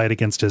this is a fight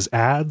against his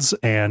ads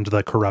and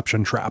the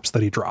corruption traps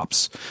that he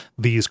drops.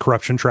 These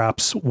corruption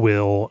traps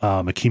will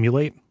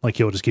accumulate, like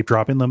he'll just keep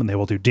dropping them and they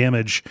will do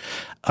damage.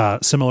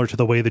 Similar to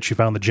the way that you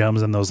found the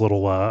gems in those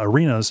little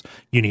arenas,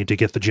 you need to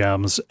get the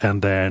gems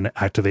and then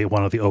activate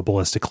one of the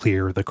obelisks to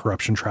clear the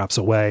corruption traps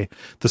away.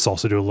 This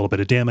also do a little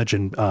bit of damage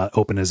and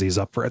open Aziz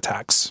up for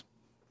attacks.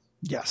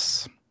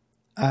 Yes.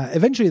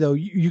 Eventually, though,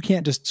 you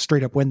can't just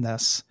straight up win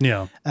this.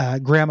 Yeah.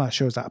 Grandma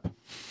shows up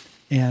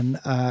and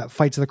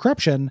fights the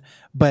corruption,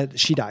 but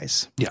she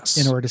dies. Yes.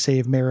 In order to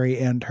save Mary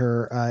and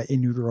her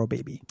in utero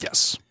baby.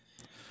 Yes.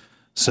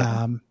 So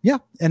and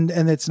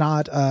it's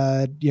not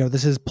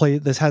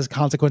this has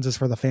consequences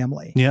for the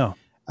family. Yeah.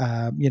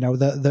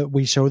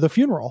 We show the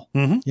funeral.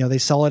 Mm-hmm. They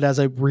sell it as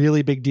a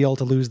really big deal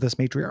to lose this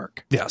matriarch.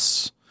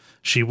 Yes.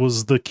 She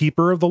was the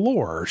keeper of the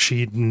lore.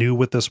 She knew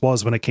what this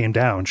was when it came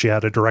down. She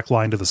had a direct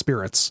line to the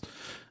spirits.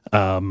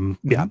 Kind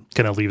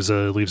of leaves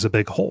a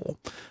big hole.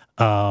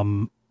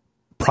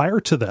 Prior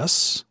to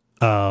this,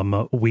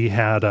 we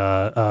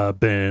had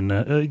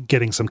been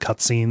getting some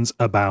cutscenes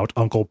about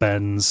Uncle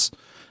Ben's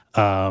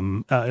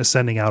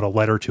sending out a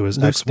letter to his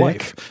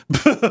ex-wife.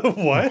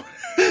 What?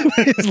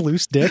 His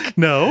loose dick?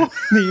 No.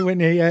 He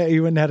went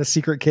and had a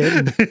secret kid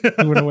and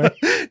he went away.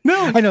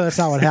 No. I know that's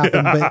not what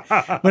happened,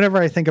 but whenever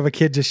I think of a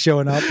kid just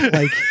showing up,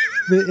 like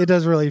it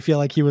does really feel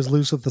like he was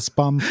loose with the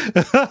spum.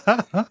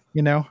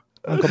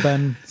 Uncle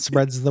Ben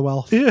spreads the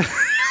wealth. Yeah.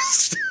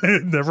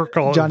 Never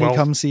call Johnny it wealth.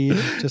 Come Seed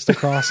just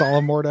across all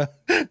of Morta.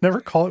 Never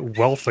call it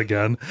wealth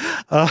again.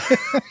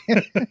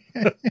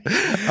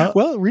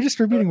 Well,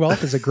 redistributing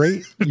wealth is a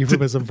great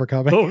euphemism for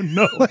coming. Oh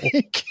no.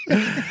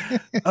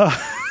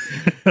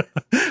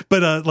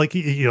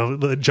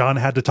 But John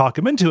had to talk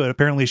him into it.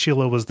 Apparently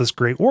Sheila was this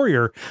great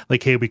warrior.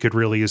 Like, hey, we could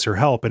really use her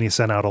help. And he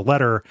sent out a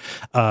letter.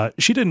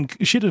 She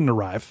didn't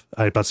arrive.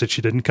 I about said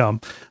she didn't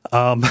come.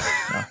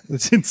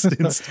 It's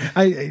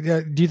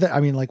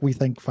we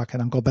think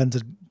fucking Uncle Ben's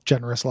a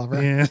generous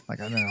lover. Yeah.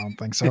 Like, I don't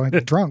think so.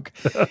 He's drunk.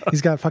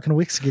 He's got fucking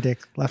whiskey dick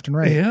left and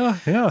right. Yeah.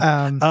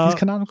 He's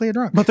canonically a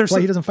drunk. But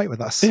he doesn't fight with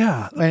us.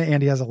 Yeah.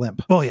 And he has a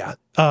limp. Well, yeah.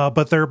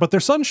 But their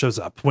son shows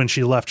up. When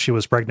she left, she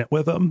was pregnant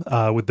with him,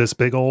 with this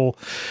big old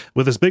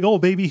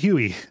baby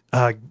Huey.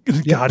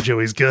 God,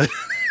 Joey's good.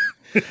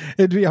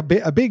 It'd be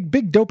a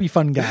big dopey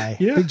fun guy.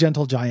 Yeah. Big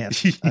gentle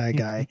giant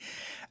guy.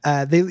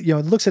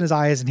 It looks in his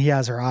eyes and he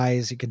has her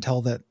eyes. You can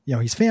tell that,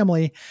 he's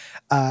family.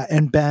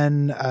 And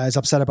Ben is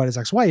upset about his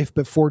ex-wife,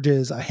 but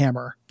forges a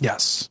hammer.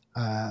 Yes.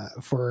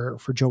 For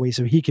Joey,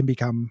 so he can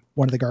become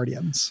one of the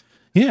guardians.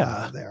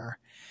 Yeah. There.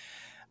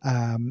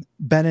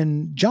 Ben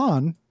and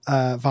John,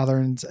 brother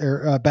and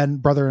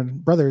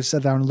brothers,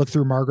 sat down and looked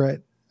through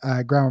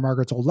Grandma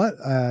Margaret's old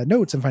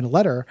notes and find a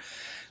letter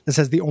that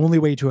says the only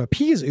way to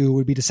appease U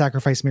would be to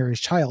sacrifice Mary's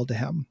child to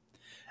him.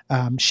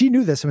 She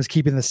knew this and was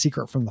keeping the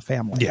secret from the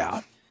family.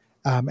 Yeah.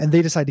 And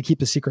they decided to keep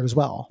the secret as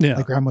well. Yeah.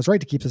 Like, Grandma was right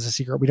to keep this a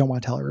secret. We don't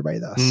want to tell everybody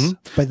this. Mm-hmm.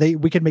 But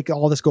we could make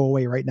all this go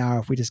away right now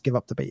if we just give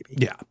up the baby.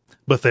 Yeah.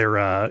 But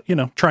they're,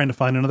 trying to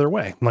find another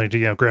way. Like,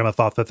 Grandma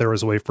thought that there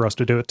was a way for us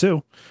to do it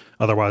too.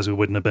 Otherwise, we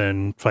wouldn't have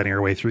been fighting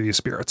our way through these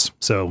spirits.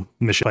 So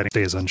mission fighting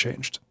stays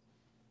unchanged.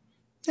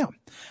 Yeah.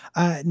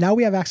 Now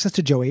we have access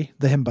to Joey,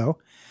 the himbo.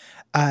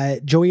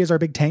 Joey is our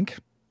big tank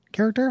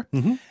character.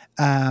 Mm-hmm.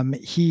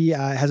 He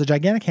has a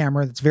gigantic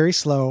hammer that's very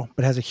slow,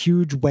 but has a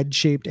huge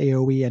wedge-shaped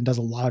AoE and does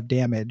a lot of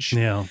damage.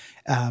 Yeah.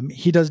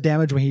 He does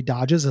damage when he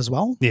dodges as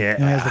well. Yeah.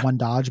 He has the one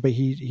dodge, but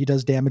he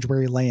does damage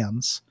where he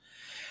lands.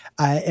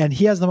 And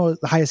he has the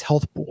highest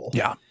health pool.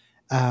 Yeah.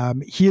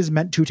 He is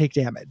meant to take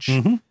damage.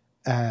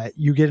 Mm-hmm.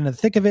 You get in the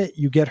thick of it,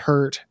 you get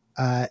hurt,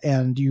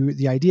 and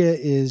the idea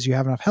is you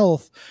have enough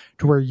health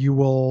to where you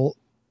will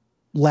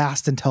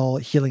last until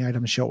healing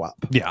items show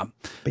up. Yeah.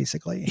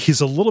 Basically. He's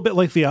a little bit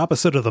like the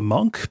opposite of the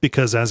monk,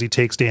 because as he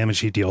takes damage,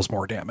 he deals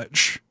more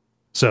damage.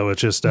 So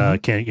it's just,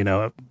 can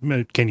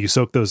you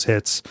soak those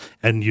hits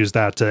and use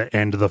that to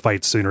end the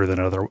fight sooner than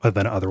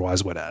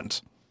otherwise would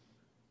end?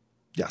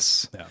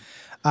 Yes. Yeah.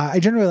 I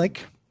generally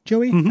like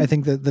Joey. Mm-hmm. I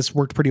think that this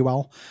worked pretty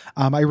well.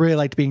 I really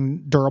liked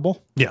being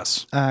durable.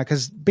 Yes.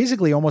 Because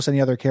basically almost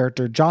any other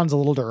character, John's a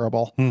little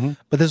durable, mm-hmm.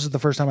 but this is the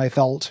first time I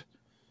felt,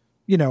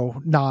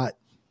 not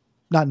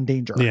not in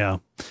danger. Yeah.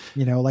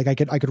 Like I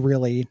could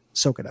really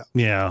soak it up.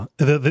 Yeah.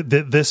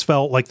 This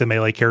felt like the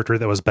melee character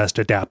that was best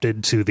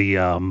adapted to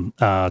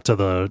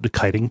the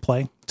kiting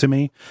play to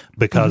me,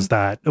 because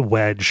that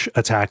wedge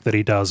attack that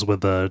he does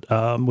with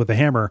the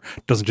hammer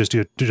doesn't just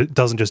do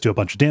a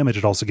bunch of damage.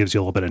 It also gives you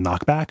a little bit of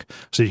knockback,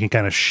 so you can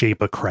kind of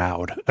shape a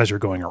crowd as you're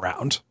going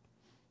around.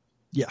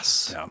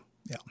 Yes. Yeah.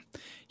 Yeah.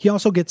 He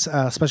also gets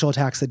special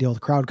attacks that deal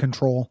with crowd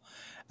control.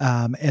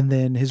 And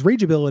then his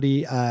rage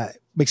ability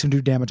makes him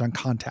do damage on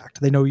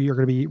contact. They know you're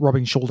going to be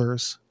rubbing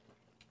shoulders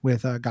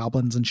with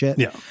goblins and shit.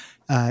 Yeah.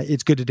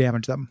 It's good to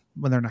damage them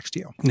when they're next to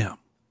you. Yeah.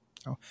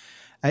 So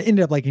I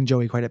ended up liking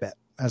Joey quite a bit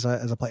as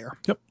a player.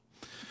 Yep.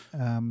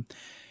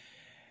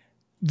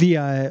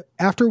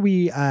 After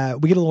we get a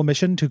little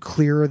mission to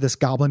clear this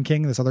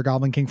other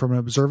Goblin King from an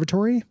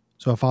observatory,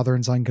 so a father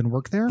and son can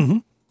work there.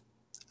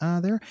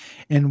 There,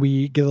 and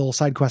we get a little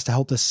side quest to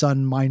help the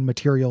sun mine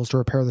materials to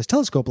repair this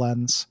telescope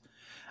lens.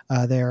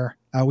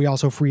 We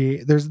also free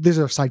there's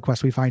a side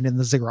quest we find in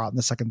the ziggurat in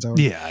the second zone.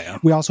 Yeah.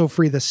 We also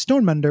free the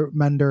stone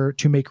mender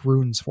to make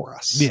runes for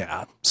us.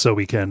 Yeah. So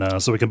we can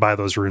buy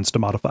those runes to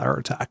modify our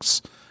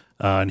attacks,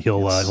 and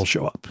he'll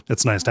show up.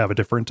 It's nice to have a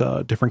different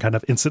kind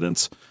of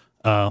incidents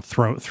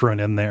thrown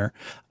in there.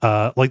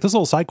 Like this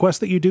little side quest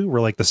that you do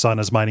where like the sun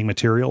is mining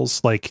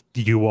materials, like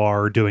you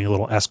are doing a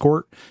little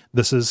escort.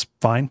 This is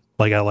fine.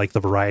 Like I like the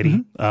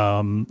variety.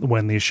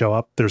 When these show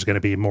up, there's going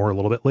to be more a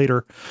little bit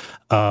later.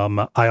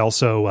 I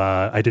also,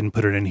 I didn't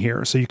put it in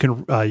here. So you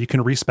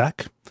can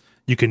respec.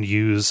 You can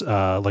use,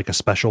 like a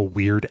special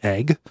weird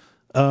egg,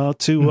 to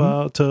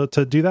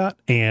do that.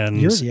 And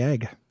you're the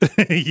egg.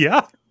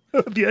 Yeah.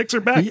 The eggs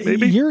are back,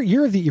 baby.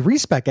 You're the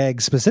respec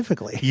egg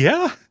specifically.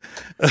 Yeah.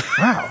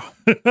 Wow.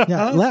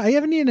 Yeah. I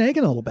haven't eaten an egg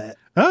in a little bit.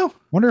 Oh.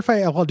 Wonder if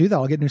I'll do that.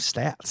 I'll get new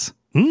stats.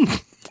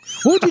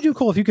 What would you do,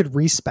 Cole, if you could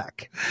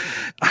respec?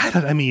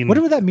 I mean, what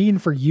would that mean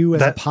for you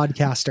as a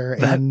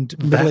podcaster and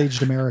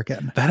middle-aged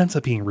American? That ends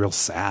up being real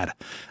sad.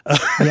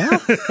 Yeah.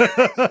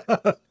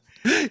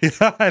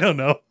 Yeah, I don't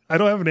know. I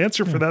don't have an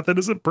answer for that. That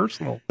isn't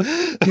personal.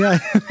 Yeah.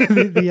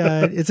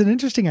 It's an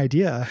interesting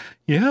idea.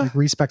 Yeah. Like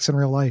respecs in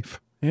real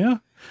life. Yeah.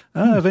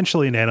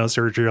 Eventually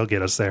nanosurgery will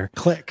get us there.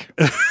 Click.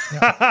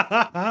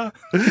 But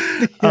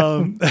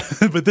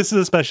this is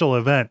a special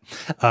event.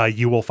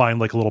 You will find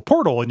like a little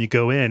portal and you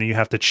go in and you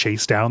have to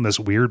chase down this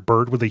weird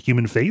bird with a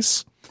human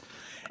face.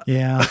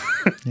 Yeah.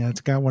 Yeah.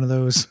 It's got one of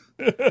those.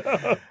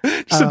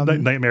 Just a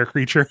nightmare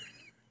creature.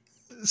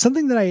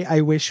 Something that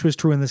I wish was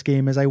true in this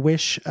game is I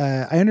wish,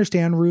 I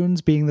understand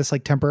runes being this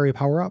like temporary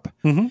power up.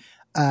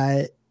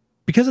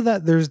 Because of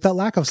that, there's that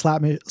lack of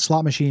slot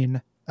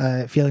machine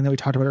feeling that we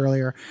talked about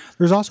earlier.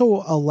 There's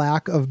also a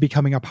lack of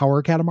becoming a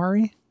power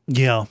Katamari.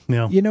 Yeah.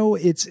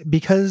 It's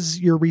because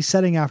you're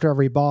resetting after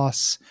every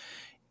boss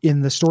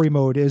in the story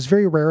mode. It was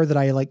very rare that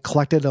I like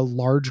collected a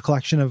large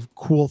collection of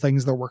cool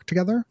things that work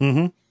together.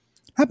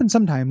 Happened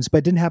sometimes, but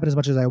it didn't happen as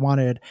much as I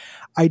wanted.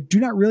 I do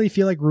not really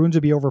feel like runes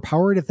would be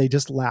overpowered if they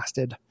just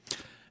lasted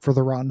for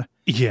the run.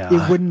 Yeah.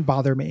 It wouldn't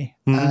bother me.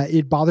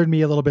 It bothered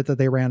me a little bit that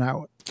they ran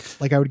out.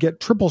 Like I would get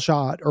triple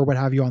shot or what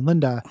have you on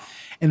Linda,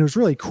 and it was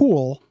really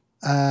cool.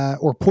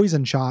 Or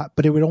poison shot,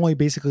 but it would only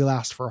basically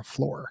last for a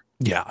floor.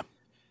 Yeah.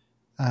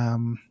 A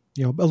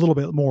little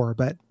bit more,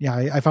 but yeah,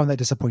 I found that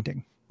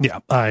disappointing. Yeah.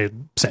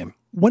 Same.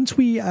 Once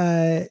we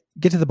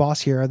get to the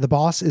boss here, the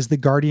boss is the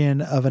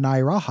guardian of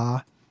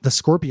Anairaha, the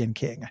Scorpion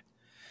King,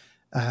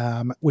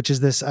 which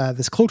is this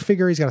cloaked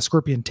figure. He's got a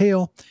scorpion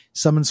tail,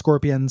 summons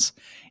scorpions,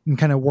 and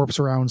kind of warps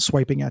around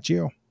swiping at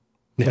you.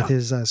 With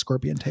his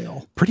scorpion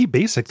tail. Pretty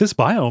basic. This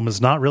biome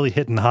is not really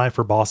hitting high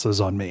for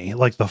bosses on me.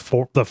 Like the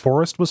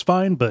forest was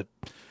fine, but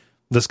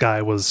this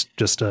guy was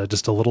just a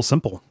little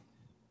simple.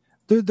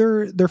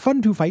 They're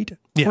fun to fight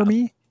for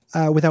me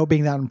without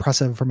being that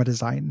impressive from a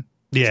design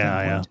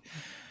standpoint.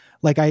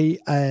 Like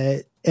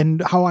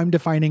and how I'm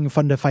defining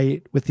fun to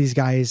fight with these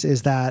guys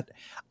is that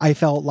I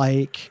felt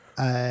like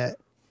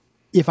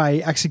if I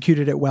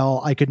executed it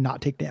well, I could not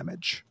take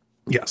damage.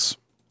 Yes.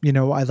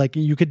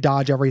 You could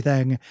dodge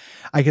everything.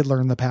 I could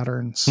learn the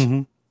patterns,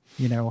 a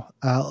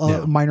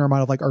minor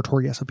amount of like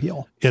Artorias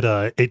appeal.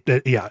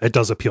 It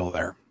does appeal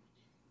there.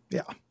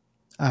 Yeah.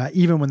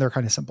 Even when they're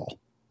kind of simple.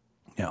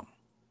 Yeah.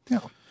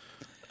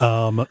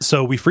 Yeah.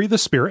 So we free the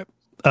spirit,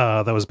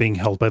 that was being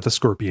held by the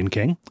Scorpion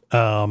King.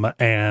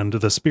 And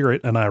the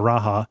spirit,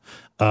 Anairaha,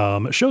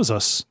 shows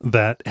us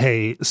that,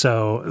 hey,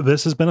 so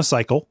this has been a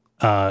cycle,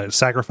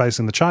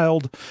 sacrificing the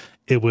child.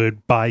 It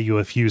would buy you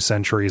a few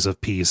centuries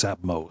of peace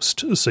at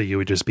most. So you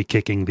would just be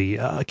kicking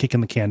the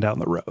can down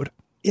the road.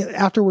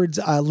 Afterwards,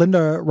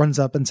 Linda runs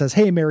up and says,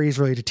 hey, Mary's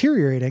really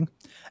deteriorating.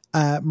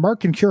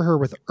 Mark can cure her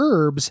with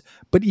herbs,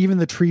 but even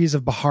the trees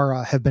of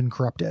Bahara have been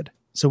corrupted.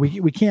 So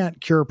we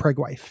can't cure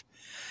Pregwife.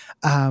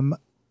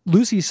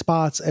 Lucy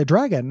spots a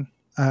dragon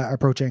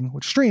approaching,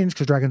 which is strange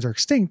because dragons are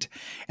extinct.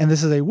 And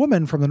this is a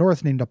woman from the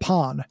north named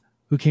Apan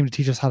who came to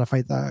teach us how to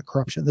fight the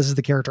corruption. This is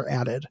the character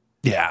added.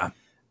 Yeah.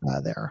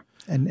 There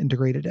and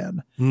integrated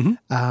in.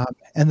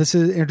 And this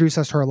is introduced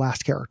us to our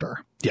last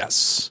character.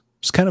 Yes.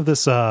 It's kind of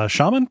this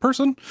shaman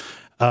person.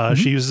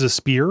 She uses a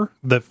spear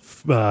that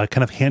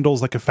kind of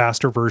handles like a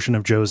faster version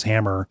of Joe's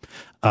hammer,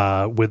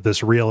 with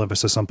this real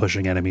emphasis on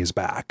pushing enemies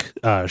back.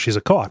 She's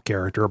a co-op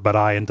character, but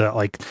I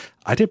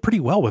did pretty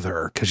well with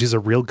her because she's a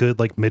real good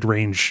like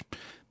mid-range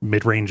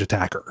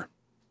attacker.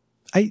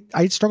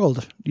 I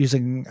struggled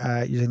using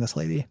this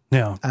lady.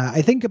 Yeah.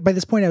 I think by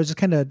this point I was just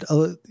kind of,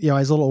 I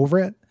was a little over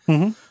it.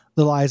 Mm-hmm.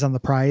 Little eyes on the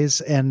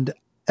prize. And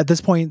at this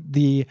point,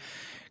 the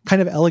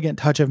kind of elegant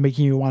touch of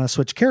making you want to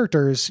switch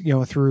characters,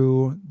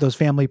 through those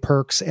family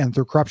perks and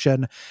through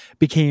corruption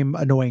became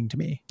annoying to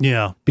me.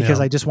 Yeah.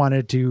 Because I just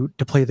wanted to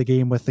play the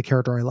game with the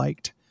character I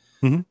liked.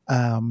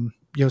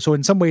 Mm-hmm. So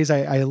in some ways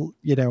I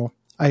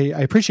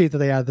appreciate that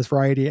they add this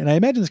variety, and I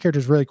imagine this character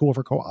is really cool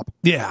for co-op.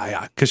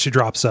 Yeah, because she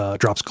drops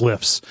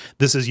glyphs.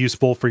 This is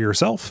useful for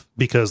yourself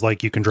because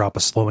like you can drop a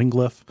slowing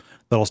glyph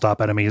that'll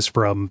stop enemies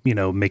from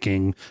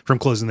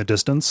closing the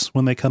distance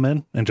when they come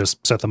in, and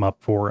just set them up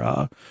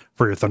for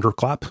your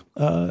thunderclap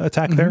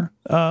attack there,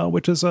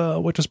 which is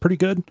pretty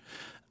good.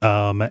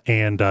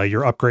 And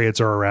your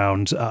upgrades are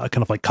around kind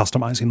of like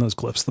customizing those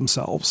glyphs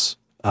themselves,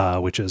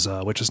 which is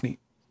neat.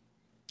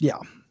 Yeah.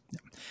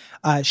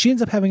 She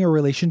ends up having a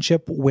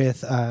relationship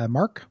with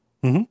Mark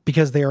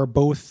because they are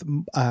both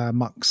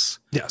monks.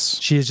 Yes.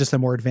 She is just a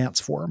more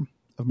advanced form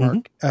of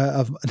Mark,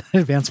 of an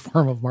advanced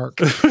form of Mark.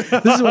 This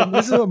is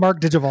what Mark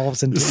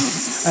digivolves into.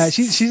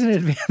 She's an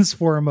advanced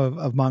form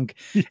of monk.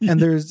 And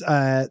there's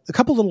a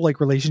couple little like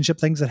relationship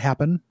things that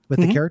happen with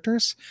the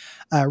characters.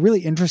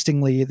 Really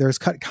interestingly, there's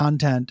cut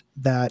content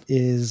that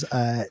is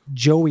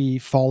Joey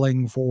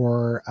falling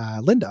for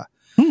Linda,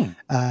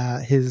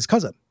 his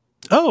cousin.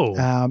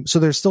 Oh, so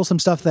there's still some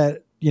stuff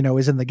that,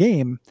 is in the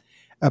game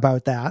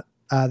about that.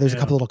 There's a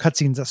couple little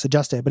cutscenes that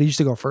suggest it, but he used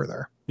to go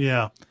further.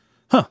 Yeah.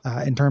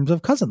 In terms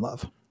of cousin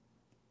love,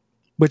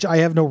 which I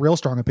have no real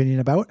strong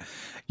opinion about.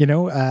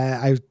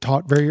 I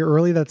taught very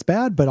early that's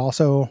bad, but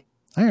also,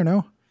 I don't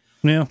know.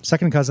 Yeah.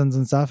 Second cousins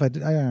and stuff. I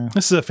don't know.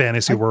 This is a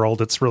fantasy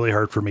world. It's really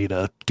hard for me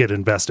to get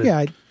invested.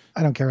 Yeah.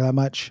 I don't care that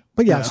much,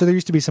 but yeah, so there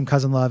used to be some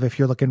cousin love if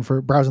you're looking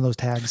for browsing those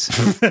tags.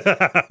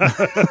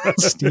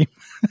 Steam.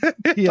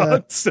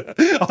 Yeah.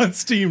 On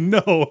Steam,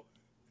 no.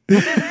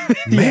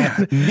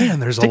 Man,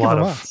 there's a lot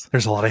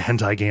of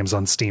hentai games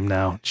on Steam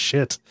now.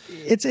 Shit.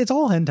 It's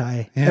all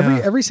hentai. Yeah.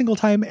 Every single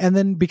time. And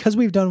then because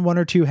we've done one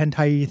or two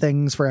hentai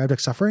things for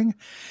Abject Suffering,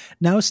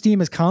 now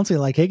Steam is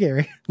constantly like, hey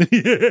Gary,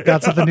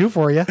 got something new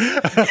for you.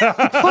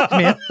 Fuck,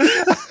 man.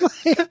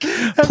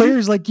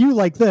 Players like you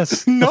like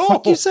this. No. The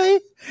fuck you say?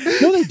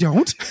 No, they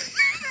don't.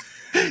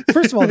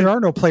 First of all, there are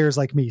no players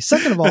like me.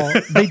 Second of all,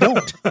 they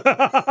don't.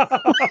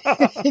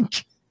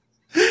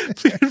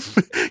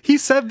 He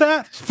said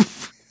that?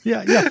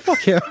 Yeah, fuck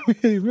him.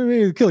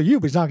 He'll kill you,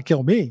 but he's not gonna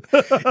kill me.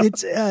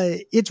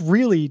 It's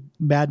really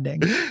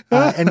maddening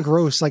and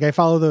gross. Like I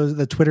follow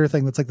the Twitter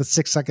thing that's like the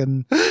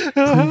 6-second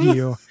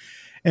preview,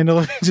 and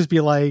it'll just be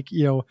like,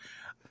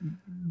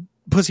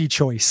 pussy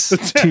choice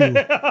too.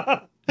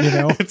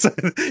 It's a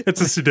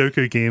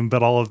Sudoku game,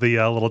 but all of the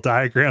little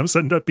diagrams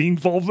end up being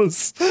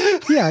vulvas.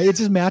 Yeah, it's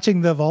just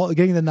matching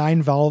getting the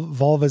 9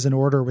 vulvas in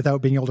order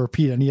without being able to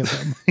repeat any of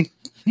them.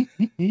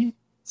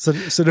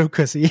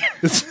 Sudoku.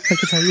 I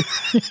can tell you.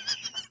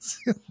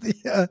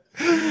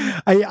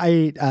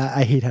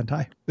 I hate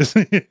hentai.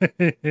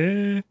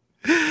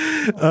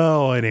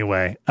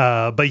 Anyway,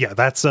 but yeah,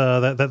 that's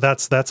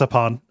a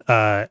pawn.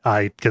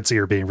 I could see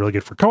her being really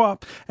good for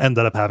co-op.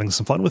 Ended up having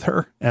some fun with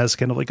her as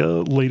kind of like a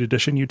late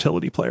edition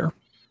utility player.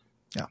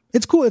 Yeah,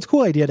 it's cool. It's a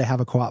cool idea to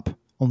have a co-op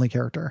only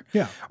character.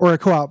 Yeah, or a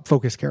co-op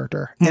focused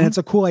character, and it's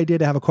a cool idea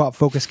to have a co-op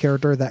focused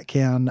character that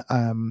can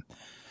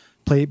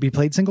be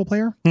played single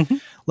player.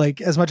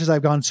 Like as much as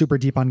I've gone super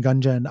deep on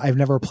Gungeon, I've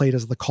never played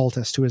as the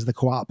cultist, who is the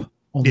co-op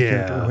only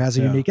character who has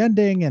a unique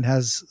ending and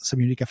has some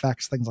unique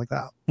effects, things like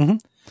that.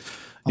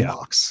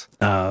 Unlocks.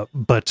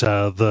 But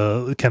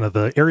the kind of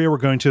the area we're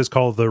going to is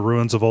called the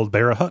Ruins of Old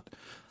Barra Hut,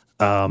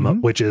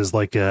 which is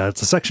like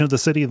it's a section of the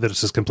city that is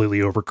just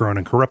completely overgrown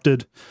and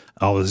corrupted.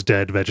 All this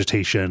dead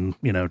vegetation,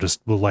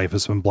 just life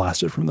has been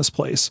blasted from this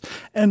place.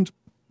 And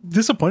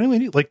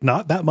disappointingly, like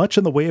not that much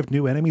in the way of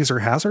new enemies or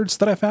hazards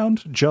that I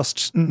found.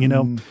 Just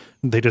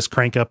they just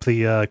crank up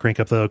the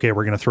okay,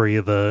 we're going to throw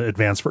you the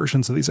advanced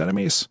versions of these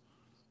enemies.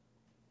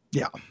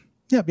 Yeah.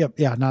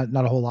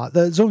 Not a whole lot.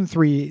 The Zone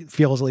 3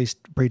 feels at least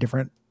pretty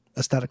different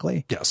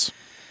aesthetically. Yes.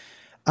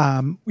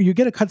 You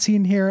get a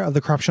cutscene here of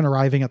the corruption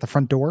arriving at the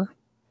front door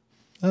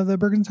of the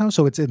Bergen's house,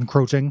 so it's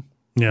encroaching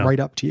right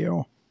up to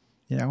you.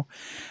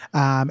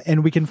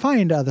 And we can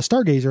find the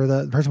Stargazer,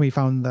 the person we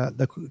found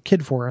the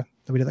kid for,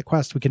 that we did that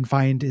quest, we can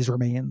find his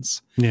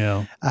remains.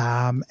 Yeah.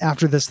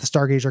 After this, the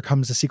Stargazer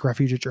comes to seek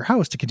refuge at your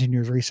house to continue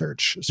his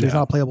research. So he's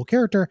not a playable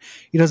character.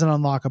 He doesn't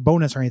unlock a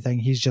bonus or anything.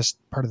 He's just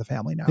part of the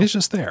family now. He's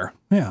just there.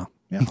 Yeah.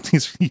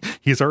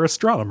 He's our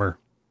astronomer.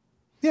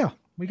 Yeah,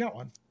 we got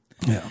one.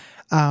 Yeah.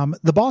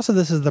 The boss of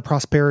this is the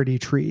Prosperity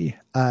Tree,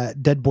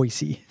 Dead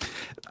Boise.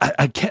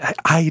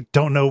 I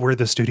don't know where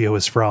the studio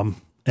is from.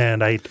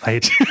 And I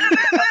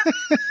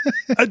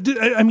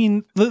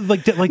mean,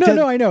 like,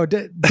 no, I know.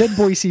 Dead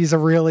Boise is a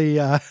really,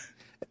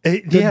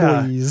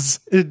 Yeah. Boys.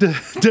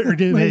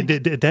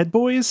 Dead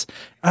Boys.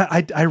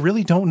 I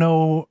really don't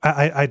know.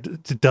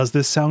 Does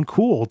this sound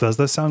cool? Does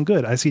this sound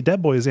good? I see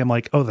Dead Boys. I'm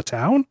like, oh, the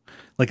town?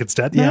 Like it's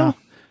dead now?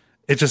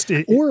 It just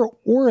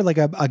or like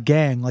a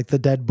gang like the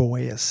Dead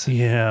Boys.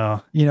 Yeah.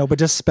 But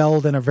just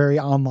spelled in a very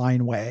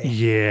online way.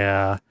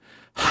 Yeah.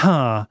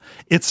 Huh.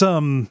 It's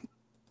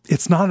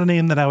not a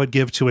name that I would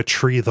give to a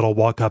tree that'll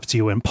walk up to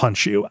you and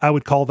punch you. I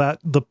would call that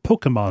the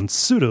Pokemon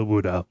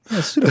Sudowoodo. Yeah,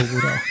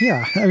 Sudowoodo.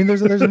 Yeah. I mean,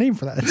 there's a name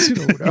for that. It's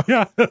Sudowoodo.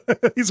 Yeah.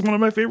 He's one of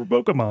my favorite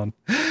Pokemon.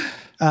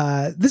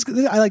 This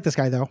I like this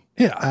guy though.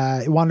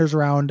 Yeah. He wanders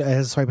around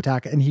his swipe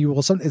attack, and he will.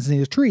 It's in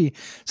his tree.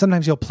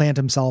 Sometimes he'll plant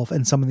himself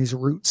in some of these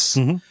roots,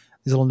 these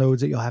little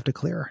nodes that you'll have to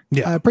clear.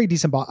 Yeah. Pretty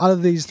decent boss. Out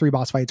of these 3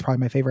 boss fights,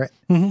 probably my favorite.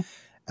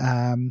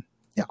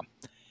 Yeah.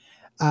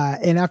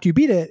 And after you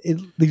beat it, it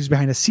leaves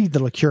behind a seed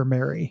that'll cure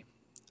Mary.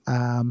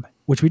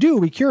 Which we do.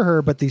 We cure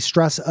her, but the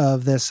stress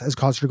of this has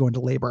caused her to go into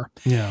labor.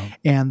 Yeah.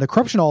 And the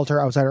corruption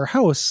altar outside her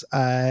house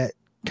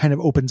kind of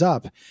opens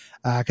up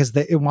because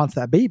it wants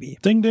that baby.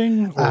 Ding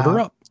ding,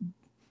 order up.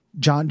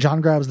 John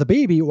grabs the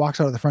baby,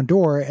 walks out of the front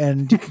door,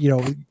 and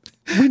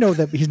we know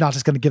that he's not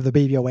just going to give the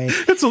baby away.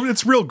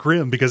 It's real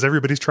grim because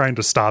everybody's trying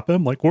to stop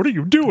him. Like, what are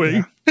you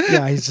doing?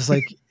 Yeah, he's just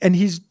like, and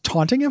he's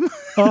taunting him.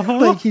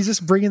 Like he's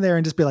just bringing there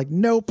and just be like,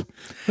 nope,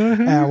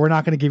 we're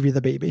not going to give you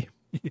the baby.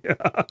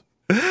 Yeah.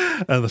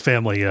 And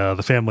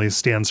the family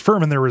stands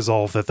firm in their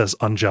resolve that this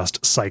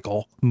unjust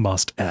cycle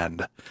must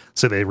end.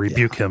 So they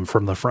rebuke him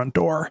from the front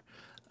door.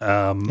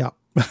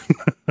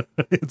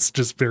 It's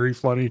just very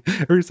funny.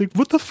 Or he's like,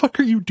 what the fuck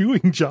are you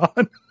doing,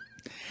 John?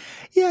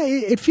 Yeah,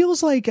 it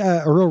feels like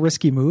a real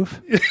risky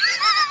move.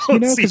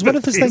 Because what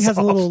if this thing has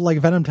a little like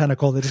venom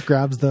tentacle that just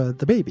grabs the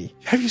baby?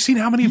 Have you seen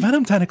how many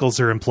venom tentacles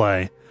are in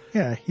play?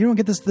 Yeah, you don't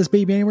get this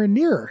baby anywhere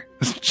near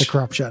the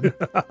corruption.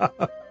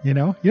 You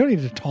don't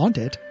need to taunt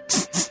it.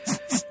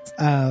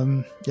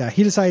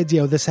 He decides,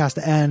 this has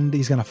to end.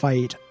 He's going to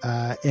fight,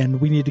 and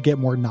we need to get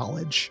more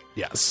knowledge.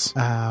 Yes.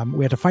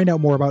 We have to find out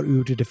more about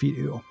U to defeat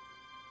U.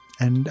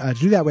 And to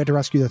do that, we have to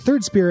rescue the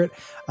 3rd spirit,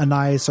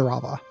 Anai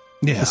Sarava,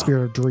 the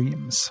spirit of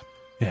dreams.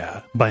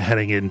 Yeah, by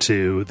heading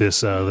into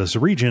this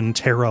region,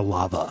 Terra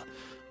Lava,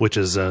 which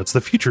is it's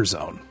the future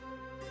zone.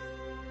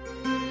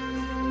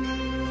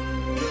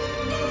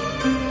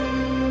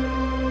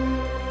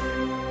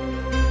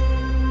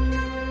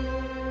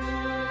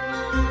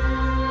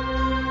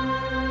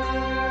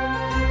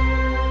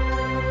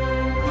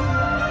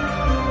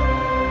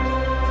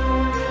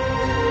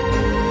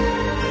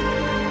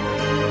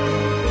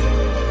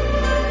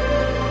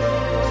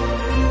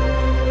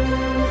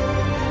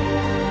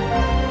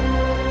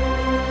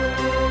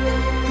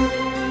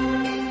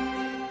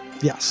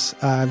 Yes.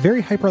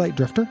 Very hyperlight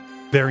drifter.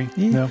 Very.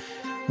 Yeah.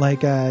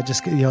 Like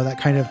just that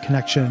kind of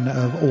connection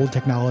of old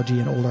technology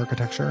and old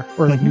architecture,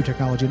 or like new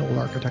technology and old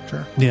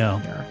architecture.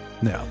 Yeah.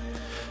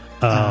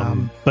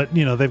 But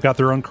they've got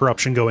their own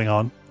corruption going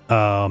on.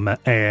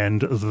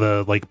 And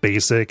the like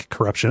basic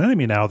corruption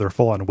enemy now, they're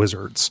full on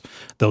wizards.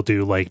 They'll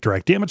do like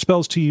direct damage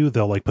spells to you.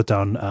 They'll like put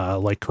down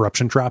like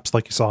corruption traps,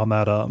 like you saw in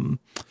that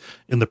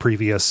in the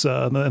previous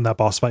in that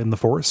boss fight in the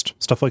forest,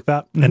 stuff like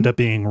that. End up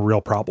being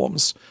real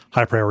problems,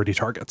 high priority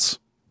targets.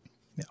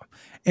 Yeah,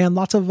 and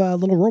lots of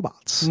little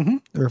robots.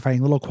 They're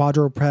fighting little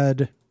quadruped,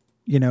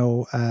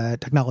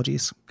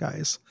 technologies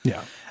guys.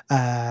 Yeah.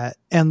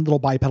 And little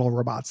bipedal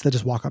robots that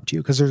just walk up to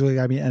you because there's really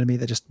got to be an enemy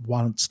that just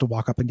wants to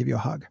walk up and give you a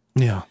hug.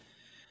 Yeah.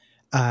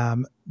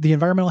 The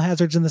environmental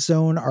hazards in the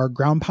zone are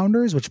ground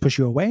pounders, which push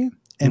you away,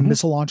 and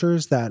missile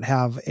launchers that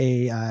have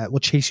will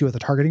chase you with a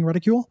targeting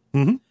reticule.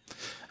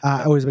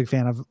 I was a big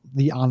fan of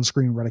the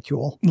on-screen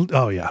reticule.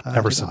 Oh yeah,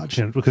 ever since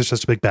because it's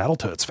just a big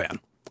Battletoads fan.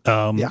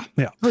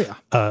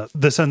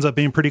 This ends up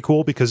being pretty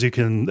cool because you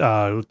can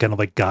kind of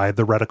like guide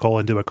the reticle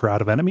into a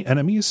crowd of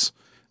enemies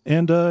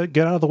and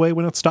get out of the way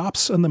when it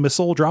stops, and the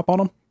missile will drop on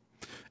them.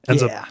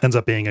 Ends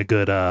up being a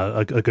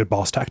good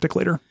boss tactic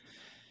later.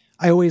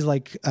 I always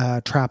like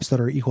traps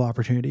that are equal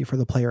opportunity for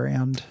the player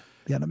and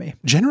the enemy.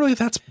 Generally,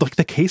 that's like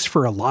the case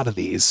for a lot of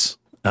these.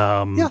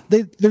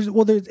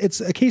 It's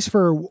a case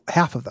for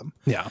half of them.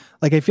 Yeah.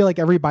 Like I feel like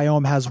every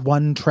biome has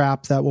one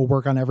trap that will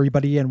work on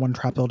everybody and one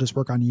trap that'll just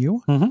work on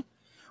you.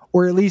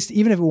 Or at least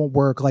even if it won't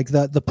work, like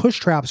the push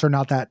traps are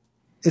not that,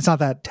 it's not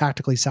that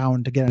tactically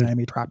sound to get an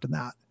enemy trapped in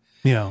that.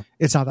 Yeah.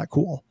 It's not that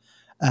cool.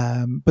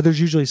 But there's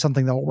usually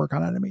something that will work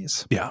on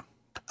enemies. Yeah.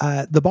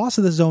 The boss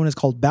of the zone is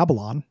called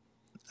Babylon.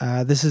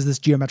 This is this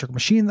geometric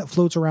machine that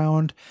floats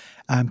around,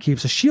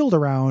 keeps a shield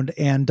around,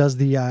 and does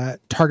the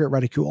target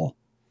reticule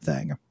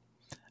thing,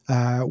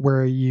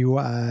 where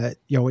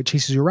it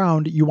chases you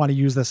around. You want to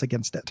use this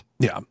against it.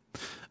 Yeah.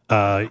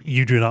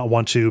 You do not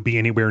want to be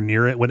anywhere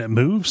near it when it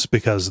moves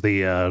because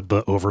the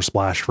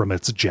oversplash from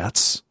its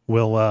jets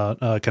will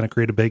kind of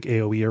create a big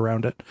AoE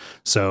around it.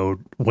 So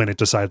when it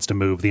decides to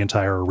move, the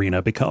entire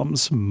arena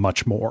becomes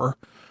much more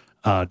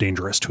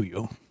dangerous to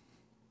you.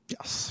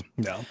 Yes.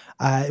 Yeah.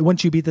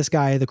 Once you beat this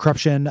guy, the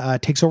corruption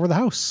takes over the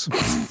house.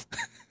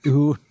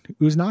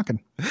 Who's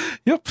knocking?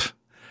 Yep.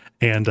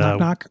 And knock,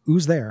 knock.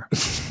 Who's there?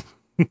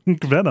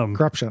 Venom.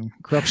 Corruption.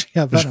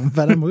 Yeah,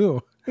 Venom.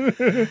 Ooh.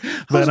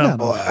 Venom.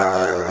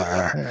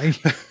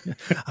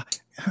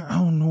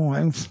 Oh no,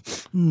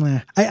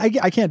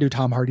 I can't do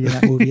Tom Hardy in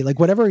that movie. Like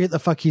whatever the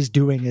fuck he's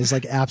doing is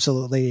like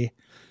absolutely,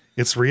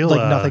 it's real,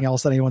 like nothing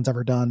else that anyone's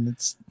ever done.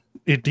 It's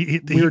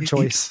weird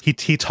choice.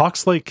 He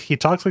talks like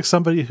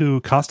somebody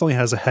who constantly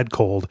has a head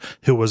cold,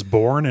 who was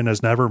born and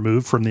has never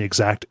moved from the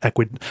exact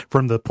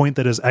from the point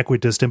that is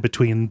equidistant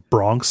between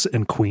Bronx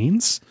and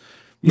Queens.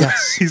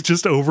 Yes, he's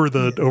just over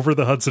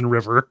the Hudson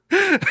River.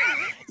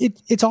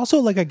 It's also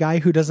like a guy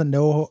who doesn't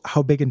know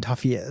how big and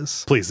tough he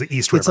is. Please, the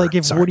East River. It's like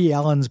if Woody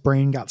Allen's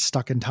brain got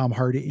stuck in Tom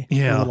Hardy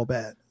a little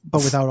bit, but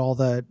without all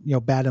the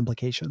bad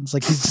implications.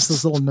 Like he's just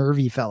this little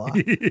nervy fella.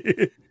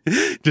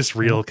 Just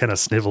real kind of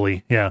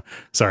snivelly. Yeah.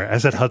 Sorry, I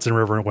said Hudson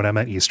River when I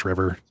meant East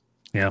River.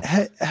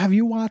 Yeah. Have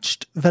you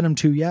watched Venom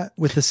 2 yet,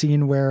 with the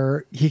scene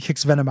where he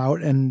kicks Venom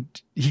out and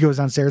he goes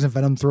downstairs and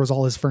Venom throws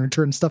all his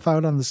furniture and stuff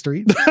out on the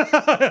street?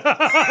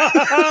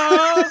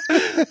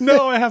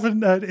 No, I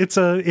haven't.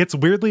 It's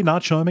weirdly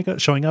not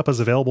showing up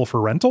as available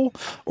for rental,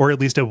 or at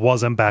least it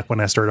wasn't back when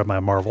I started my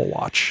Marvel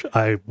watch.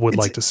 I would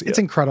like to see it. It's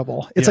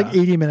incredible. It's like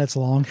 80 minutes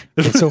long.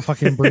 It's so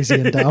fucking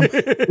breezy and dumb.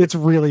 It's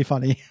really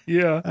funny.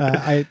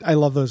 Yeah. I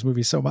love those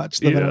movies so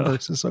much. The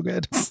Venomverse is so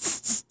good.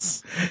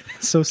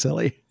 So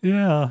silly.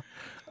 Yeah.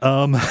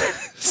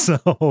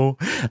 So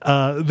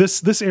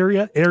this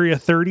area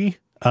 30,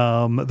 there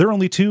are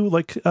only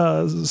 2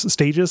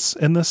 stages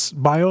in this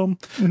biome,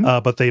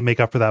 but they make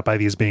up for that by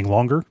these being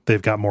longer.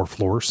 They've got more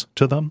floors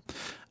to them.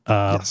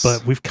 Yes.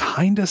 But we've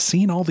kind of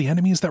seen all the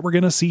enemies that we're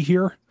going to see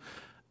here.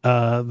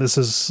 This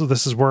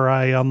is where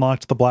I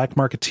unlocked the Black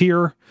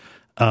Marketeer.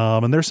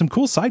 And there's some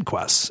cool side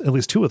quests, at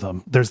least 2 of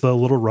them. There's the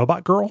little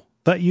robot girl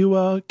that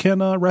you can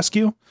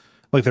rescue.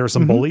 Like there are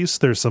some bullies.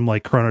 There's some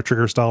like Chrono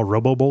Trigger style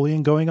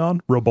robo-bullying going on.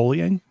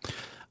 Robo-bullying.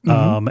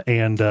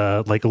 And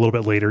like a little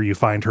bit later, you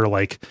find her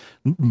like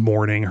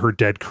mourning her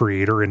dead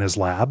creator in his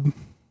lab.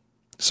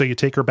 So you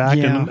take her back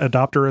and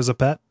adopt her as a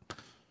pet.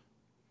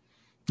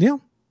 Yeah.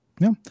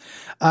 Yeah.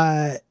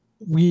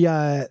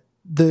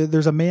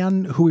 There's a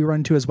man who we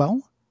run into as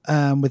well,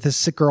 with this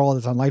sick girl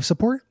that's on life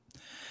support.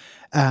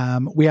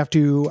 We have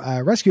to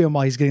rescue him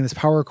while he's getting this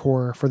power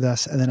core for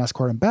this and then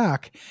escort him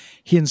back.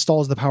 He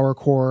installs the power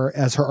core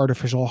as her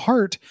artificial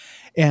heart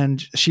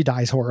and she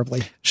dies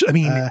horribly. I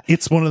mean,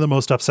 it's one of the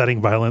most upsetting,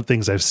 violent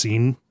things I've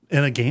seen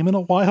in a game in a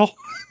while.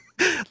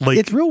 Like,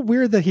 it's real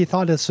weird that he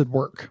thought this would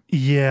work.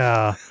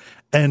 Yeah.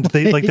 And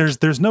they like,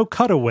 there's no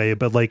cutaway,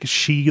 but like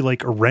she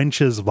like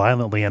wrenches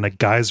violently and a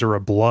geyser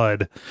of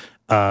blood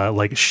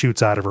like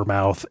shoots out of her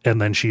mouth, and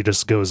then she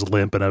just goes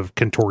limp in a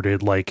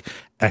contorted like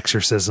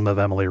exorcism of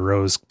Emily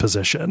Rose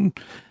position.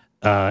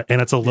 And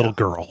it's a little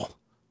girl.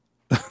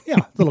 Yeah,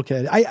 little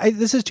kid.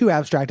 This is too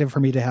abstracted for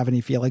me to have any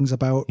feelings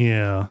about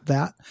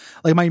that.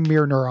 Like my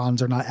mirror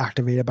neurons are not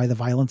activated by the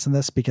violence in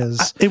this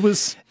because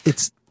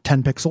it's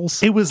 10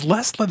 pixels. It was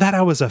less that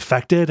I was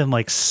affected and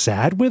like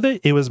sad with it.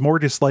 It was more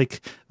just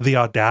like the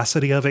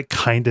audacity of it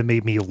kind of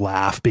made me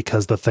laugh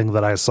because the thing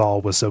that I saw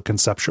was so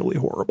conceptually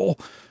horrible.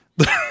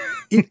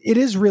 It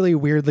is really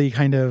weirdly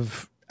kind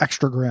of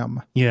extra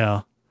grim.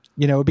 Yeah.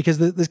 Because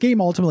this game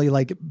ultimately,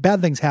 like,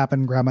 bad things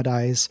happen, grandma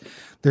dies.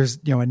 There's,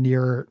 a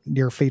near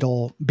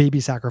fatal baby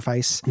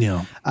sacrifice.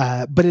 Yeah.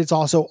 But it's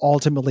also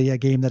ultimately a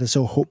game that is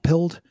so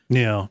hope-pilled.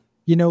 Yeah.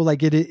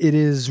 Like it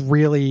is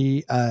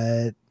really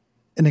an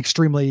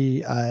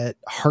extremely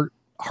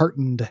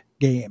heartened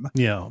game.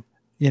 Yeah.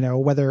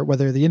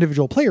 Whether the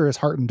individual player is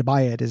heartened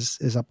by it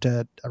is up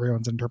to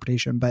everyone's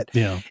interpretation. But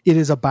it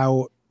is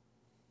about,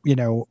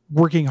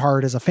 working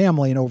hard as a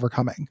family and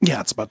overcoming.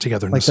 Yeah, it's about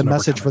togetherness. Like the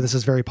message for this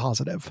is very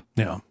positive.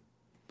 Yeah.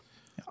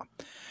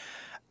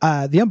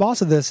 The end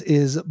boss of this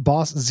is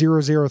boss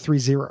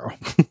 0030.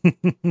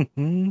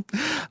 And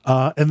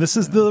this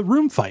is the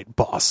room fight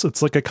boss.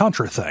 It's like a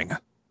Contra thing.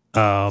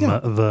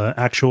 The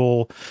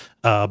actual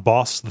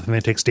boss, the thing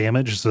that takes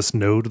damage, is this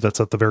node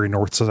that's at the very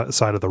north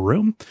side of the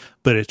room,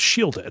 but it's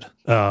shielded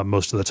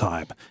most of the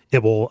time.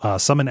 It will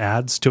summon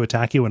adds to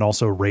attack you and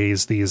also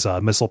raise these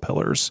missile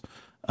pillars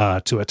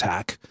to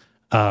attack,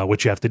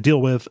 which you have to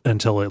deal with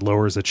until it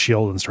lowers its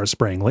shield and starts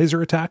spraying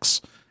laser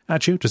attacks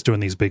at you, just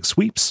doing these big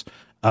sweeps.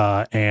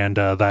 And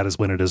that is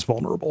when it is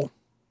vulnerable.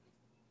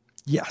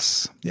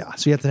 Yes. Yeah.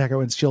 So you have to attack it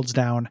when its shield's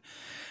down.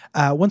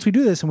 Once we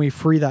do this and we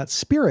free that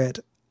spirit,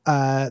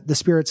 the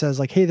spirit says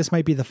like, hey, this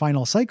might be the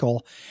final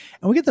cycle.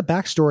 And we get the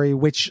backstory,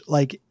 which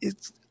like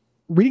it's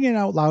reading it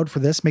out loud for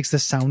this makes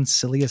this sound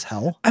silly as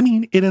hell. I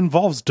mean, it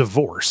involves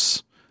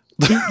divorce.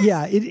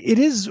 It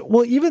is.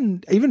 Well,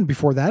 even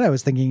before that, I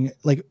was thinking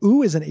like,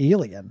 ooh, is an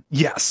alien.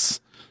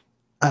 Yes.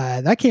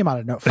 That came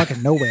out of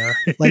fucking nowhere.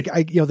 Like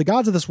the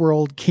gods of this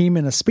world came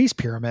in a space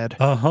pyramid.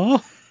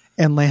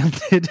 And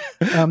landed.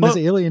 This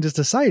alien just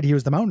decided he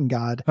was the mountain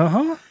god.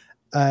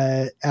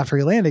 After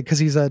he landed, because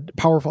he's a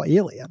powerful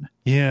alien.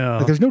 Yeah.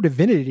 Like, there's no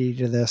divinity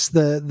to this.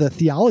 The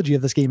theology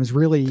of this game is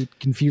really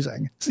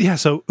confusing. Yeah.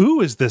 So Ooh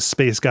is this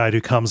space guy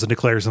who comes and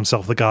declares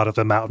himself the god of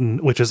the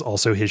mountain, which is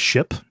also his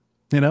ship.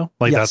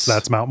 Like Yes.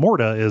 that's Mount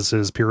Morta is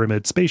his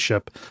pyramid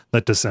spaceship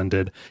that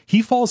descended.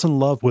 He falls in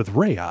love with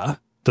Rhea,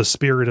 the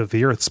spirit of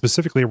the earth,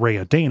 specifically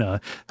Rhea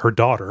Dana, her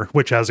daughter,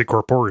 which has a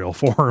corporeal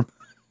form.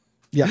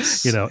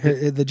 Yes. You know,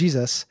 the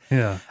Jesus.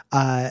 Yeah.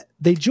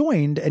 They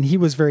joined, and he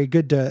was very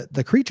good to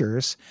the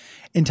creatures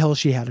until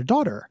she had a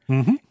daughter.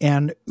 Mm-hmm.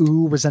 And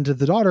U resented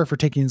the daughter for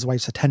taking his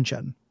wife's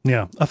attention.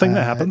 Yeah. A thing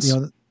that happens.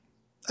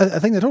 A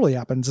thing that totally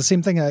happens. The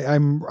same thing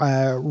I'm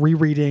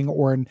rereading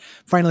or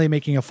finally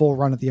making a full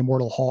run at the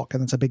Immortal Hulk.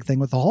 And that's a big thing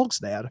with the Hulk's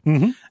dad.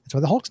 Mm-hmm. That's why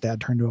the Hulk's dad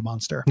turned into a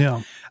monster.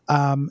 Yeah.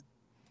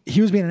 He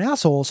was being an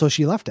asshole, so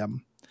she left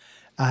him.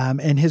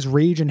 And his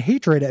rage and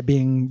hatred at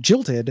being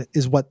jilted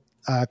is what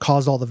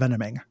caused all the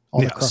venoming,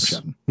 all the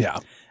corruption. Yeah.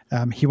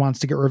 He wants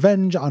to get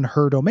revenge on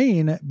her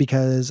domain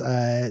because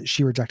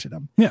she rejected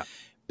him. Yeah.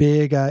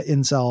 Big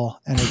incel,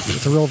 and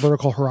it's a real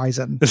vertical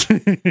horizon.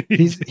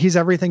 He's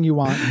everything you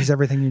want. He's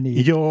everything you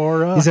need.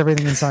 He's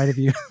everything inside of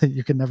you that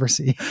you can never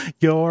see.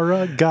 You're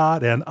a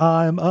god and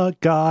I'm a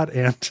god,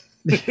 and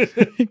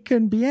it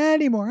couldn't be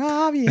any more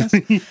obvious.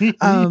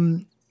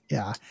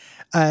 Yeah.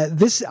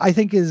 This, I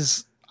think,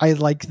 I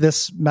like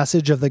this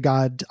message of the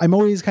god. I'm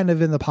always kind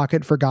of in the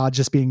pocket for God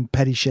just being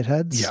petty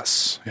shitheads.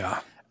 Yes. Yeah.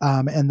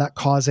 And that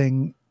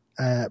causing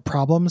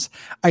problems.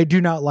 I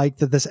do not like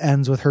that this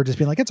ends with her just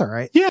being like, it's all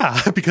right.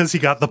 Yeah, because he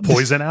got the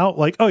poison out.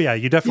 Like, oh yeah,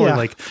 you definitely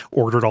like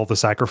ordered all the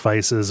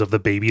sacrifices of the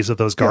babies of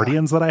those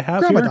guardians that I have.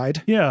 Grandma here.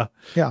 died. Yeah.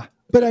 Yeah.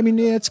 But I mean,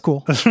 it's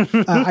cool.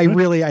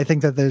 I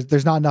think that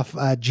there's not enough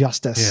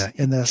justice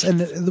in this.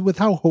 And with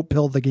how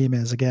hope-pilled the game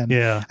is, again,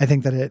 I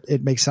think that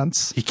it makes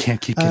sense. He can't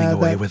keep getting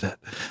away with it.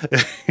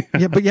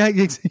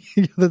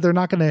 They're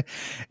not going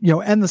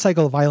to, end the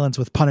cycle of violence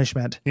with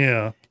punishment.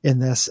 Yeah. In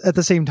this, at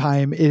the same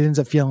time, it ends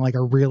up feeling like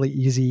a really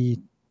easy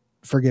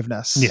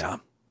forgiveness. Yeah.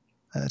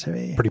 To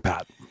me, pretty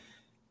pat.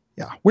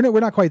 Yeah, we're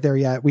not quite there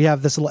yet. We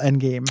have this little end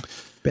game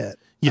bit.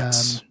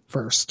 Yes.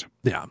 First.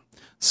 Yeah.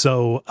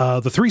 So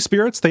the three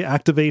spirits, they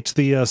activate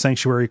the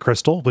sanctuary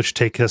crystal, which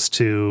take us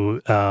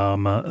to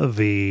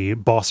the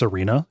boss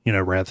arena,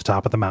 right at the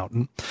top of the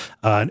mountain.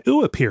 And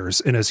U appears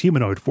in his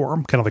humanoid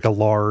form, kind of like a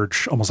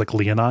large, almost like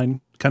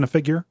leonine kind of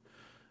figure,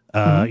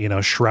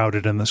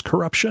 shrouded in this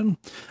corruption.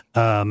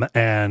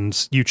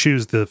 And you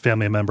choose the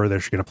family member that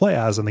you're going to play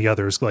as, and the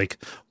others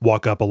like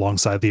walk up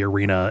alongside the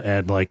arena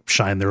and like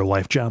shine their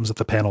life gems at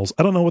the panels.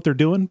 I don't know what they're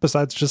doing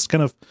besides just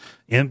kind of,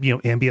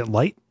 ambient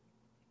light.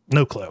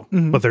 No clue,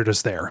 but they're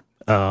just there.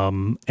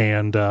 And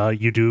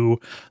you do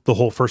the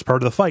whole first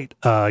part of the fight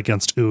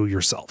against U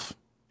yourself.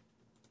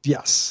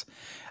 Yes.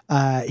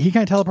 He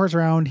kind of teleports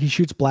around. He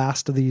shoots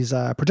blast of these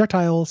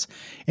projectiles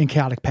in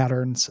chaotic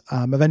patterns,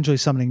 eventually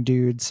summoning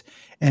dudes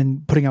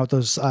and putting out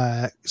those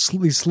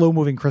these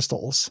slow-moving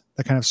crystals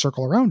that kind of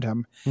circle around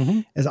him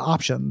as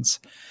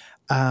options.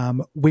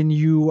 When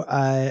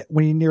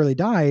he nearly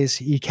dies,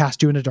 he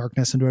casts you into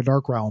darkness, into a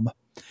dark realm.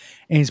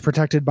 And he's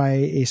protected by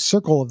a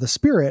circle of the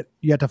spirit.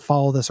 You have to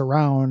follow this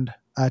around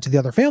to the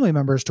other family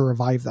members to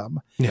revive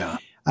them. Yeah.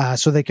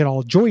 So they can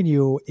all join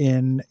you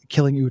in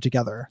killing you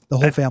together, the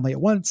whole family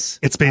at once.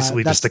 It's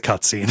basically just a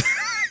cutscene.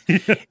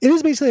 It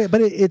is basically,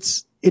 but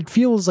it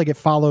feels like it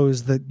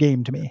follows the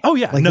game to me. Oh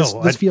yeah, like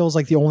this feels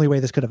like the only way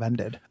this could have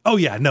ended. Oh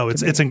yeah, no,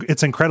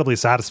 it's incredibly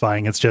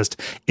satisfying. It's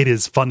just, it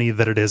is funny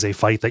that it is a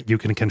fight that you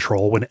can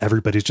control when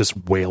everybody's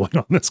just wailing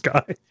on this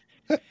guy.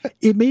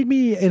 It made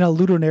me, in a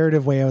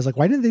ludonarrative way, I was like,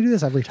 why didn't they do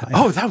this every time?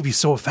 Oh, that would be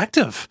so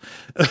effective.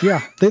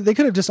 Yeah, they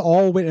could have just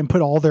all went and put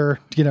all their,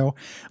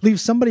 leave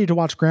somebody to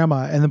watch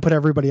grandma and then put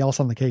everybody else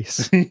on the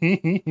case.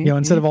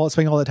 Instead of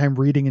spending all that time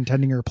reading and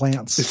tending her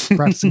plants,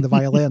 practicing the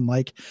violin.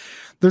 Like,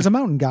 there's a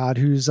mountain god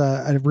who's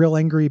a real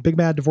angry, big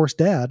mad divorced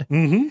dad,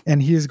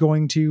 and he is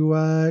going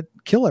to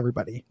kill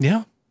everybody.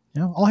 Yeah.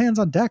 All hands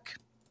on deck,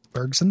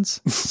 Bergsons.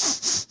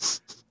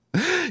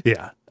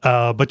 Yeah,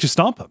 but you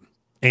stomp him.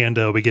 And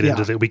we get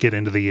into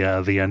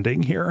the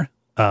ending here.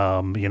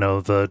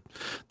 The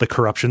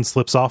corruption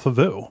slips off of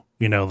U.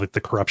 Like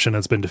the corruption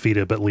has been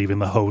defeated, but leaving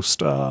the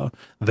host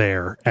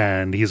there,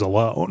 and he's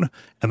alone.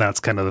 And that's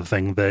kind of the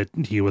thing that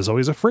he was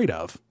always afraid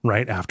of,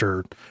 right?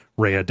 After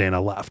Rhea Dana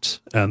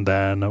left, and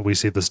then we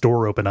see this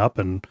door open up,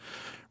 and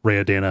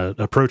Rhea Dana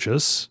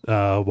approaches,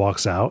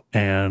 walks out,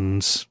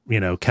 and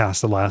casts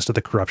the last of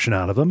the corruption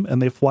out of them,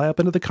 and they fly up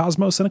into the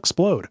cosmos and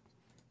explode.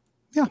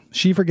 Yeah,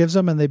 she forgives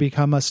them, and they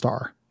become a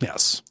star.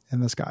 Yes.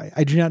 In the sky.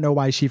 I do not know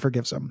why she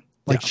forgives him.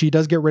 She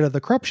does get rid of the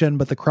corruption,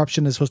 but the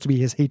corruption is supposed to be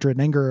his hatred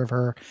and anger of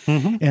her.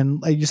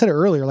 And like you said it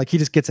earlier, like he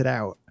just gets it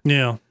out.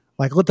 Yeah.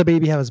 Like, let the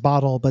baby have his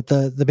bottle, but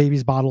the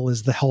baby's bottle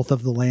is the health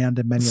of the land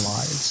and many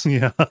lives.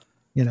 Yeah.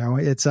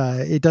 It's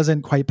it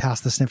doesn't quite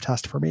pass the sniff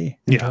test for me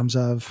in terms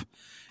of,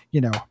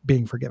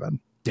 being forgiven.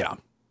 Yeah.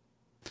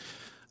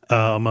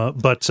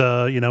 But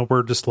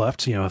we're just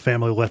left, a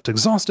family left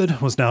exhausted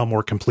was now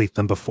more complete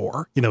than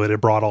before. It had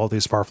brought all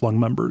these far-flung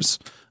members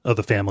of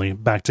the family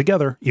back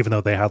together, even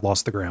though they had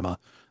lost the grandma.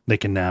 They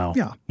can now,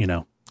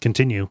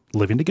 continue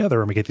living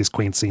together and we get these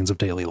quaint scenes of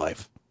daily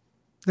life.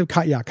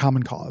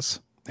 Common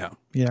cause.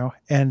 You know,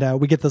 and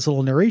we get this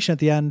little narration at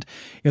the end.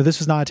 You know, this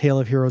was not a tale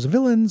of heroes and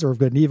villains or of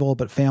good and evil,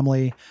 but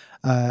family,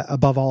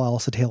 above all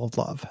else, a tale of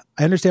love.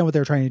 I understand what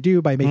they're trying to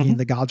do by making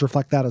the gods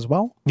reflect that as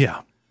well.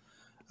 Yeah.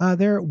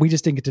 We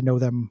just didn't get to know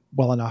them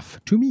well enough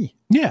to me.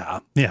 Yeah.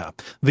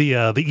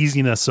 The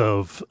easiness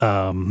of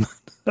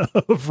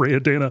of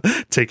Rayadana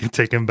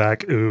taken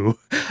back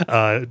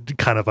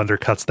kind of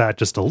undercuts that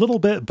just a little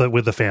bit, but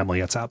with the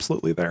family, it's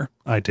absolutely there.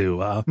 I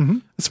do.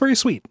 It's very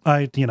sweet.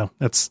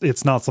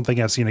 It's not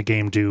something I've seen a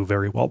game do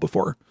very well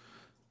before.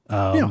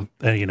 And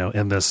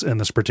in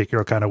this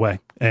particular kind of way.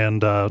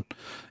 And I'm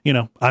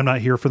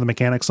not here for the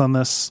mechanics on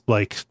this.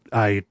 Like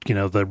the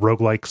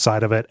roguelike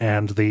side of it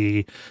and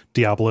the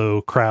Diablo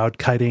crowd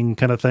kiting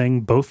kind of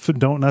thing, both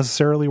don't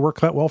necessarily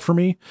work that well for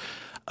me.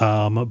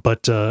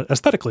 But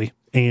aesthetically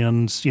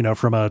and,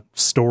 from a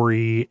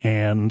story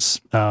and,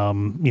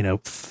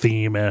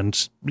 theme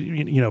and,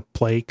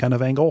 play kind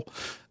of angle,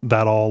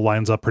 that all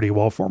lines up pretty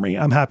well for me.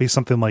 I'm happy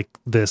something like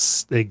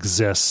this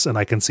exists, and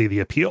I can see the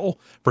appeal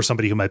for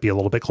somebody who might be a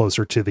little bit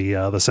closer to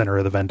the center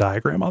of the Venn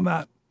diagram on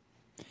that.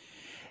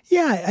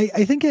 Yeah,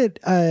 I think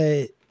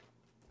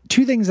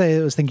two things I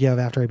was thinking of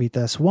after I beat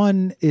this.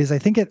 One is I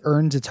think it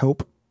earns its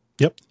hope.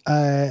 Yep.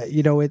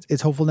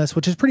 Its hopefulness,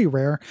 which is pretty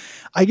rare.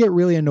 I get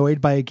really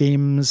annoyed by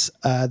games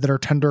that are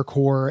tender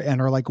core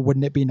and are like,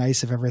 wouldn't it be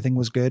nice if everything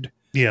was good?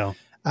 Yeah.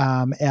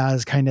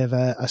 As kind of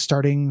a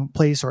starting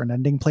place or an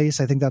ending place.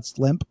 I think that's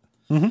limp.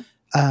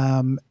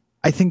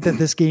 I think that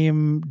this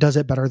game does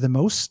it better than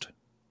most.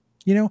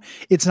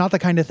 It's not the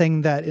kind of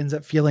thing that ends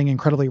up feeling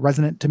incredibly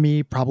resonant to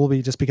me,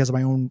 probably just because of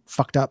my own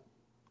fucked up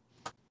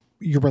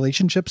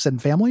relationships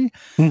and family,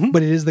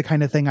 but it is the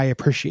kind of thing I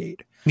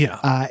appreciate.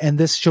 Yeah. And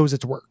this shows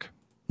its work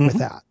with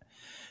that.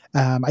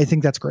 I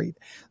think that's great.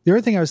 The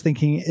other thing I was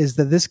thinking is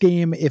that this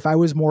game, if I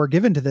was more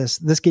given to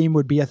this game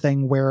would be a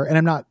thing where, and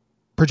I'm not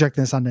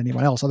projecting this onto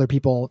anyone else, other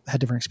people had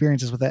different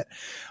experiences with it,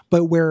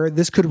 but where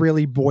this could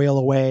really boil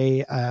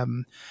away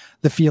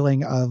the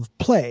feeling of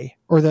play,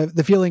 or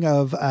the feeling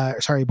of,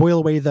 boil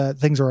away the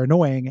things that are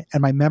annoying,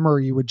 and my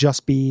memory would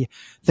just be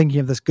thinking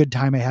of this good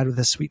time I had with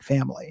this sweet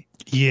family.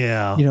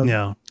 Yeah.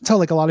 It's how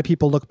like a lot of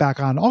people look back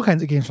on all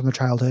kinds of games from their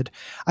childhood.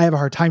 I have a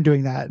hard time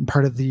doing that. And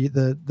part of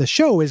the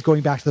show is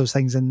going back to those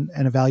things and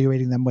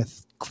evaluating them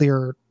with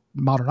clear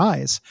modern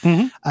eyes.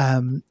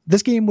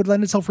 This game would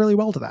lend itself really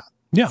well to that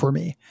for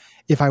me.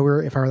 If I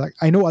were like,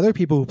 I know other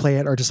people who play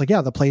it are just like,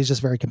 the play is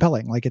just very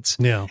compelling. Like it's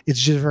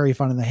just very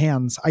fun in the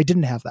hands. I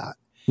didn't have that.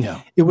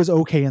 Yeah. It was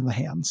okay in the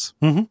hands.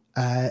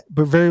 But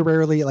very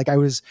rarely, like for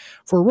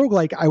a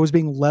roguelike, I was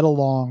being led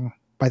along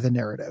by the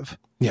narrative.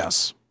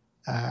 Yes.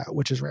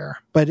 Which is rare,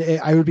 but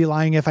I would be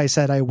lying if I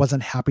said I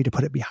wasn't happy to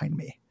put it behind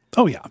me.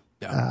 Oh yeah.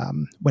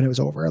 When it was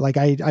over, like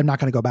I'm not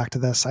going to go back to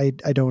this. I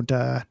don't,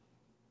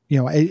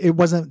 it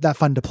wasn't that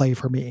fun to play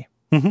for me,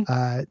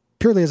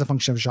 purely as a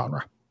function of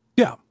genre.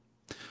 Yeah.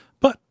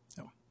 But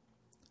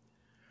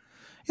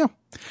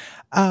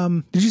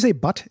did you say,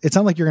 but it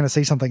sounded like you're going to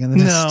say something in the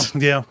next.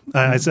 No. Yeah.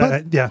 I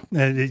said,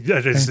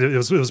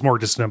 it was more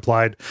just an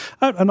implied,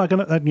 I'm not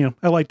going to,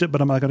 I liked it,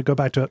 but I'm not going to go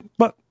back to it.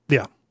 But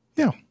yeah.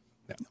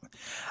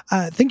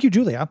 Thank you,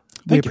 Julia.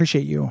 We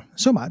appreciate you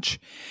so much.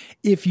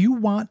 If you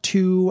want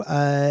to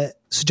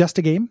suggest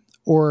a game,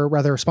 or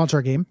rather sponsor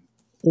a game,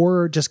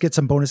 or just get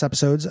some bonus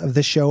episodes of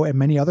this show and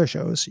many other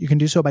shows, you can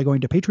do so by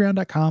going to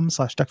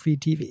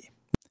patreon.com/duckfeedtv.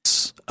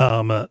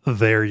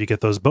 There you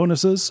get those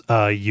bonuses.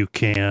 You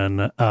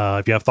can,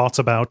 if you have thoughts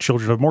about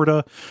Children of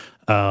Morta,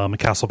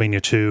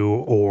 Castlevania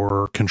 2,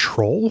 or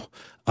Control,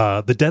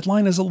 the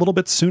deadline is a little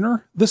bit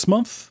sooner this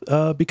month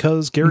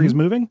because Gary's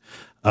moving.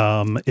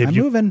 I'm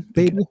moving,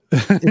 baby.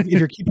 if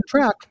you're keeping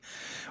track,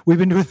 we've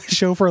been doing this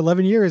show for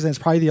 11 years, and it's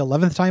probably the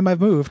 11th time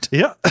I've moved.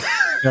 Yeah.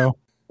 So,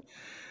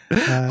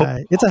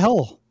 it's a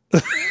hell.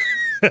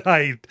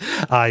 I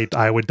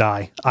would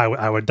die.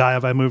 I would die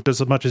if I moved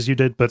as much as you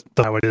did, but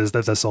the how it is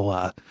that this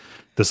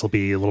will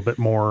be a little bit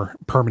more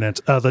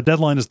permanent. The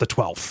deadline is the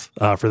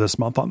 12th for this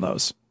month on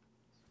those.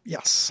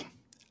 Yes.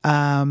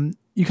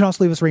 You can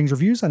also leave us ratings,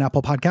 reviews on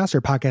Apple Podcasts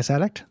or Podcast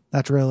Addict.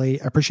 That's really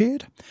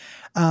appreciated.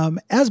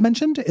 As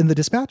mentioned in the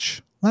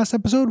dispatch last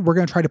episode, we're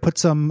going to try to put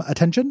some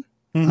attention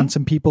on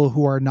some people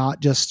who are not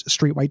just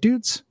straight white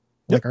dudes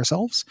like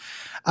ourselves.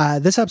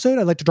 This episode,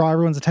 I'd like to draw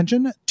everyone's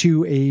attention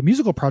to a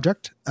musical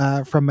project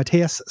from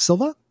Mateus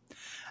Silva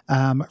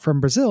from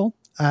Brazil.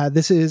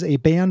 This is a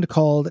band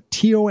called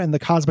Tio and the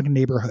Cosmic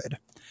Neighborhood.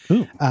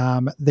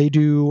 They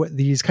do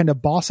these kind of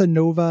bossa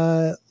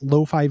nova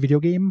lo-fi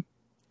video game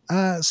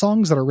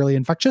songs that are really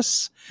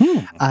infectious,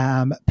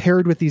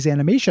 paired with these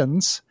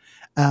animations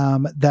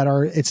that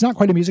are, it's not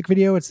quite a music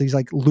video. It's these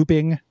like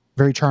looping,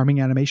 very charming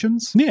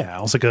animations.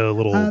 Yeah. It's like a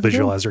little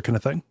visualizer kind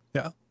of thing.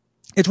 Yeah.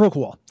 It's real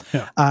cool.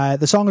 Yeah.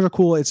 The songs are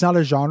cool. It's not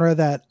a genre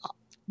that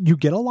you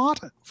get a lot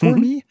for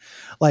me.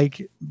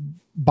 Like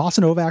bossa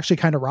nova actually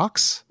kind of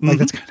rocks. Like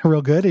that's kind of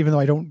real good, even though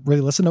I don't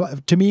really listen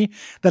to me.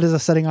 That is a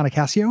setting on a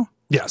Casio.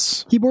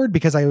 Yes. Keyboard,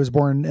 because I was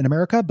born in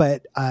America,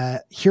 but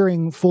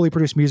hearing fully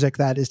produced music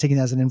that is taken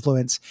as an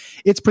influence,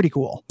 it's pretty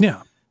cool.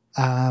 Yeah.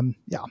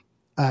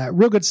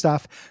 Real good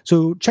stuff.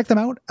 So check them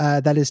out.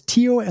 That is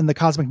Tio and the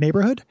Cosmic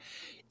Neighborhood.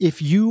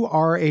 If you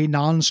are a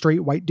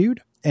non-straight white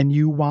dude and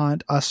you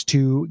want us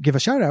to give a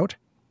shout out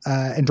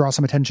and draw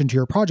some attention to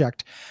your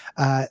project,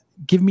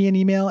 give me an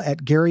email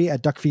at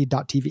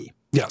gary@duckfeed.tv.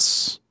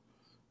 Yes.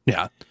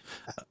 Yeah.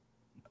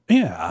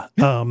 Yeah.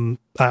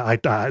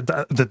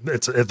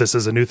 This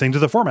is a new thing to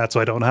the format, so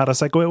I don't know how to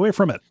segue away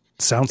from it.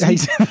 Sounds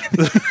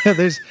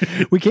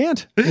we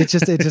can't. It's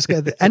just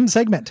end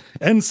segment.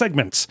 End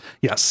segment.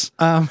 Yes.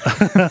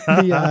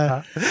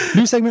 The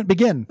new segment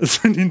begin.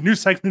 New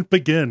segment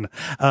begin.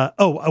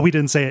 We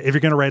didn't say it. If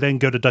you're going to write in,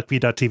 go to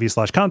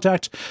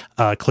duckfeed.tv/contact,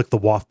 click the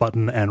WAF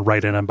button and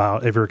write in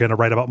about, if you're going to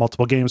write about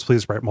multiple games,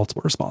 please write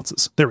multiple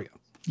responses. There we go.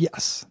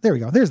 Yes, there we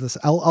go. There's this.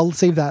 I'll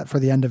save that for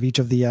the end of each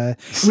of the.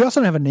 We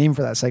also don't have a name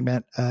for that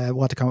segment. We'll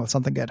have to come up with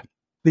something good.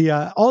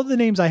 All of the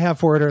names I have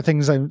for it are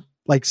things I'm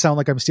like sound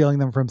like I'm stealing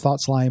them from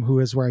Thought Slime, who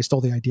is where I stole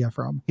the idea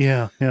from.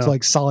 Yeah. So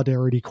like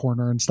Solidarity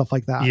Corner and stuff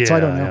like that. Yeah, so I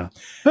don't know.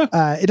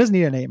 Yeah. It doesn't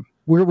need a name.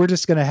 We're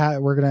just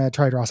we're gonna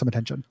try to draw some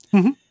attention.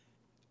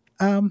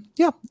 Mm-hmm.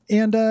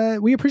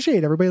 And we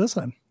appreciate everybody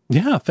listening.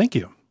 Yeah, thank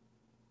you.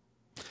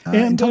 And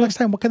until next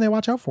time, what can they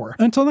watch out for?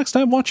 Until next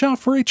time, watch out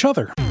for each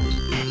other.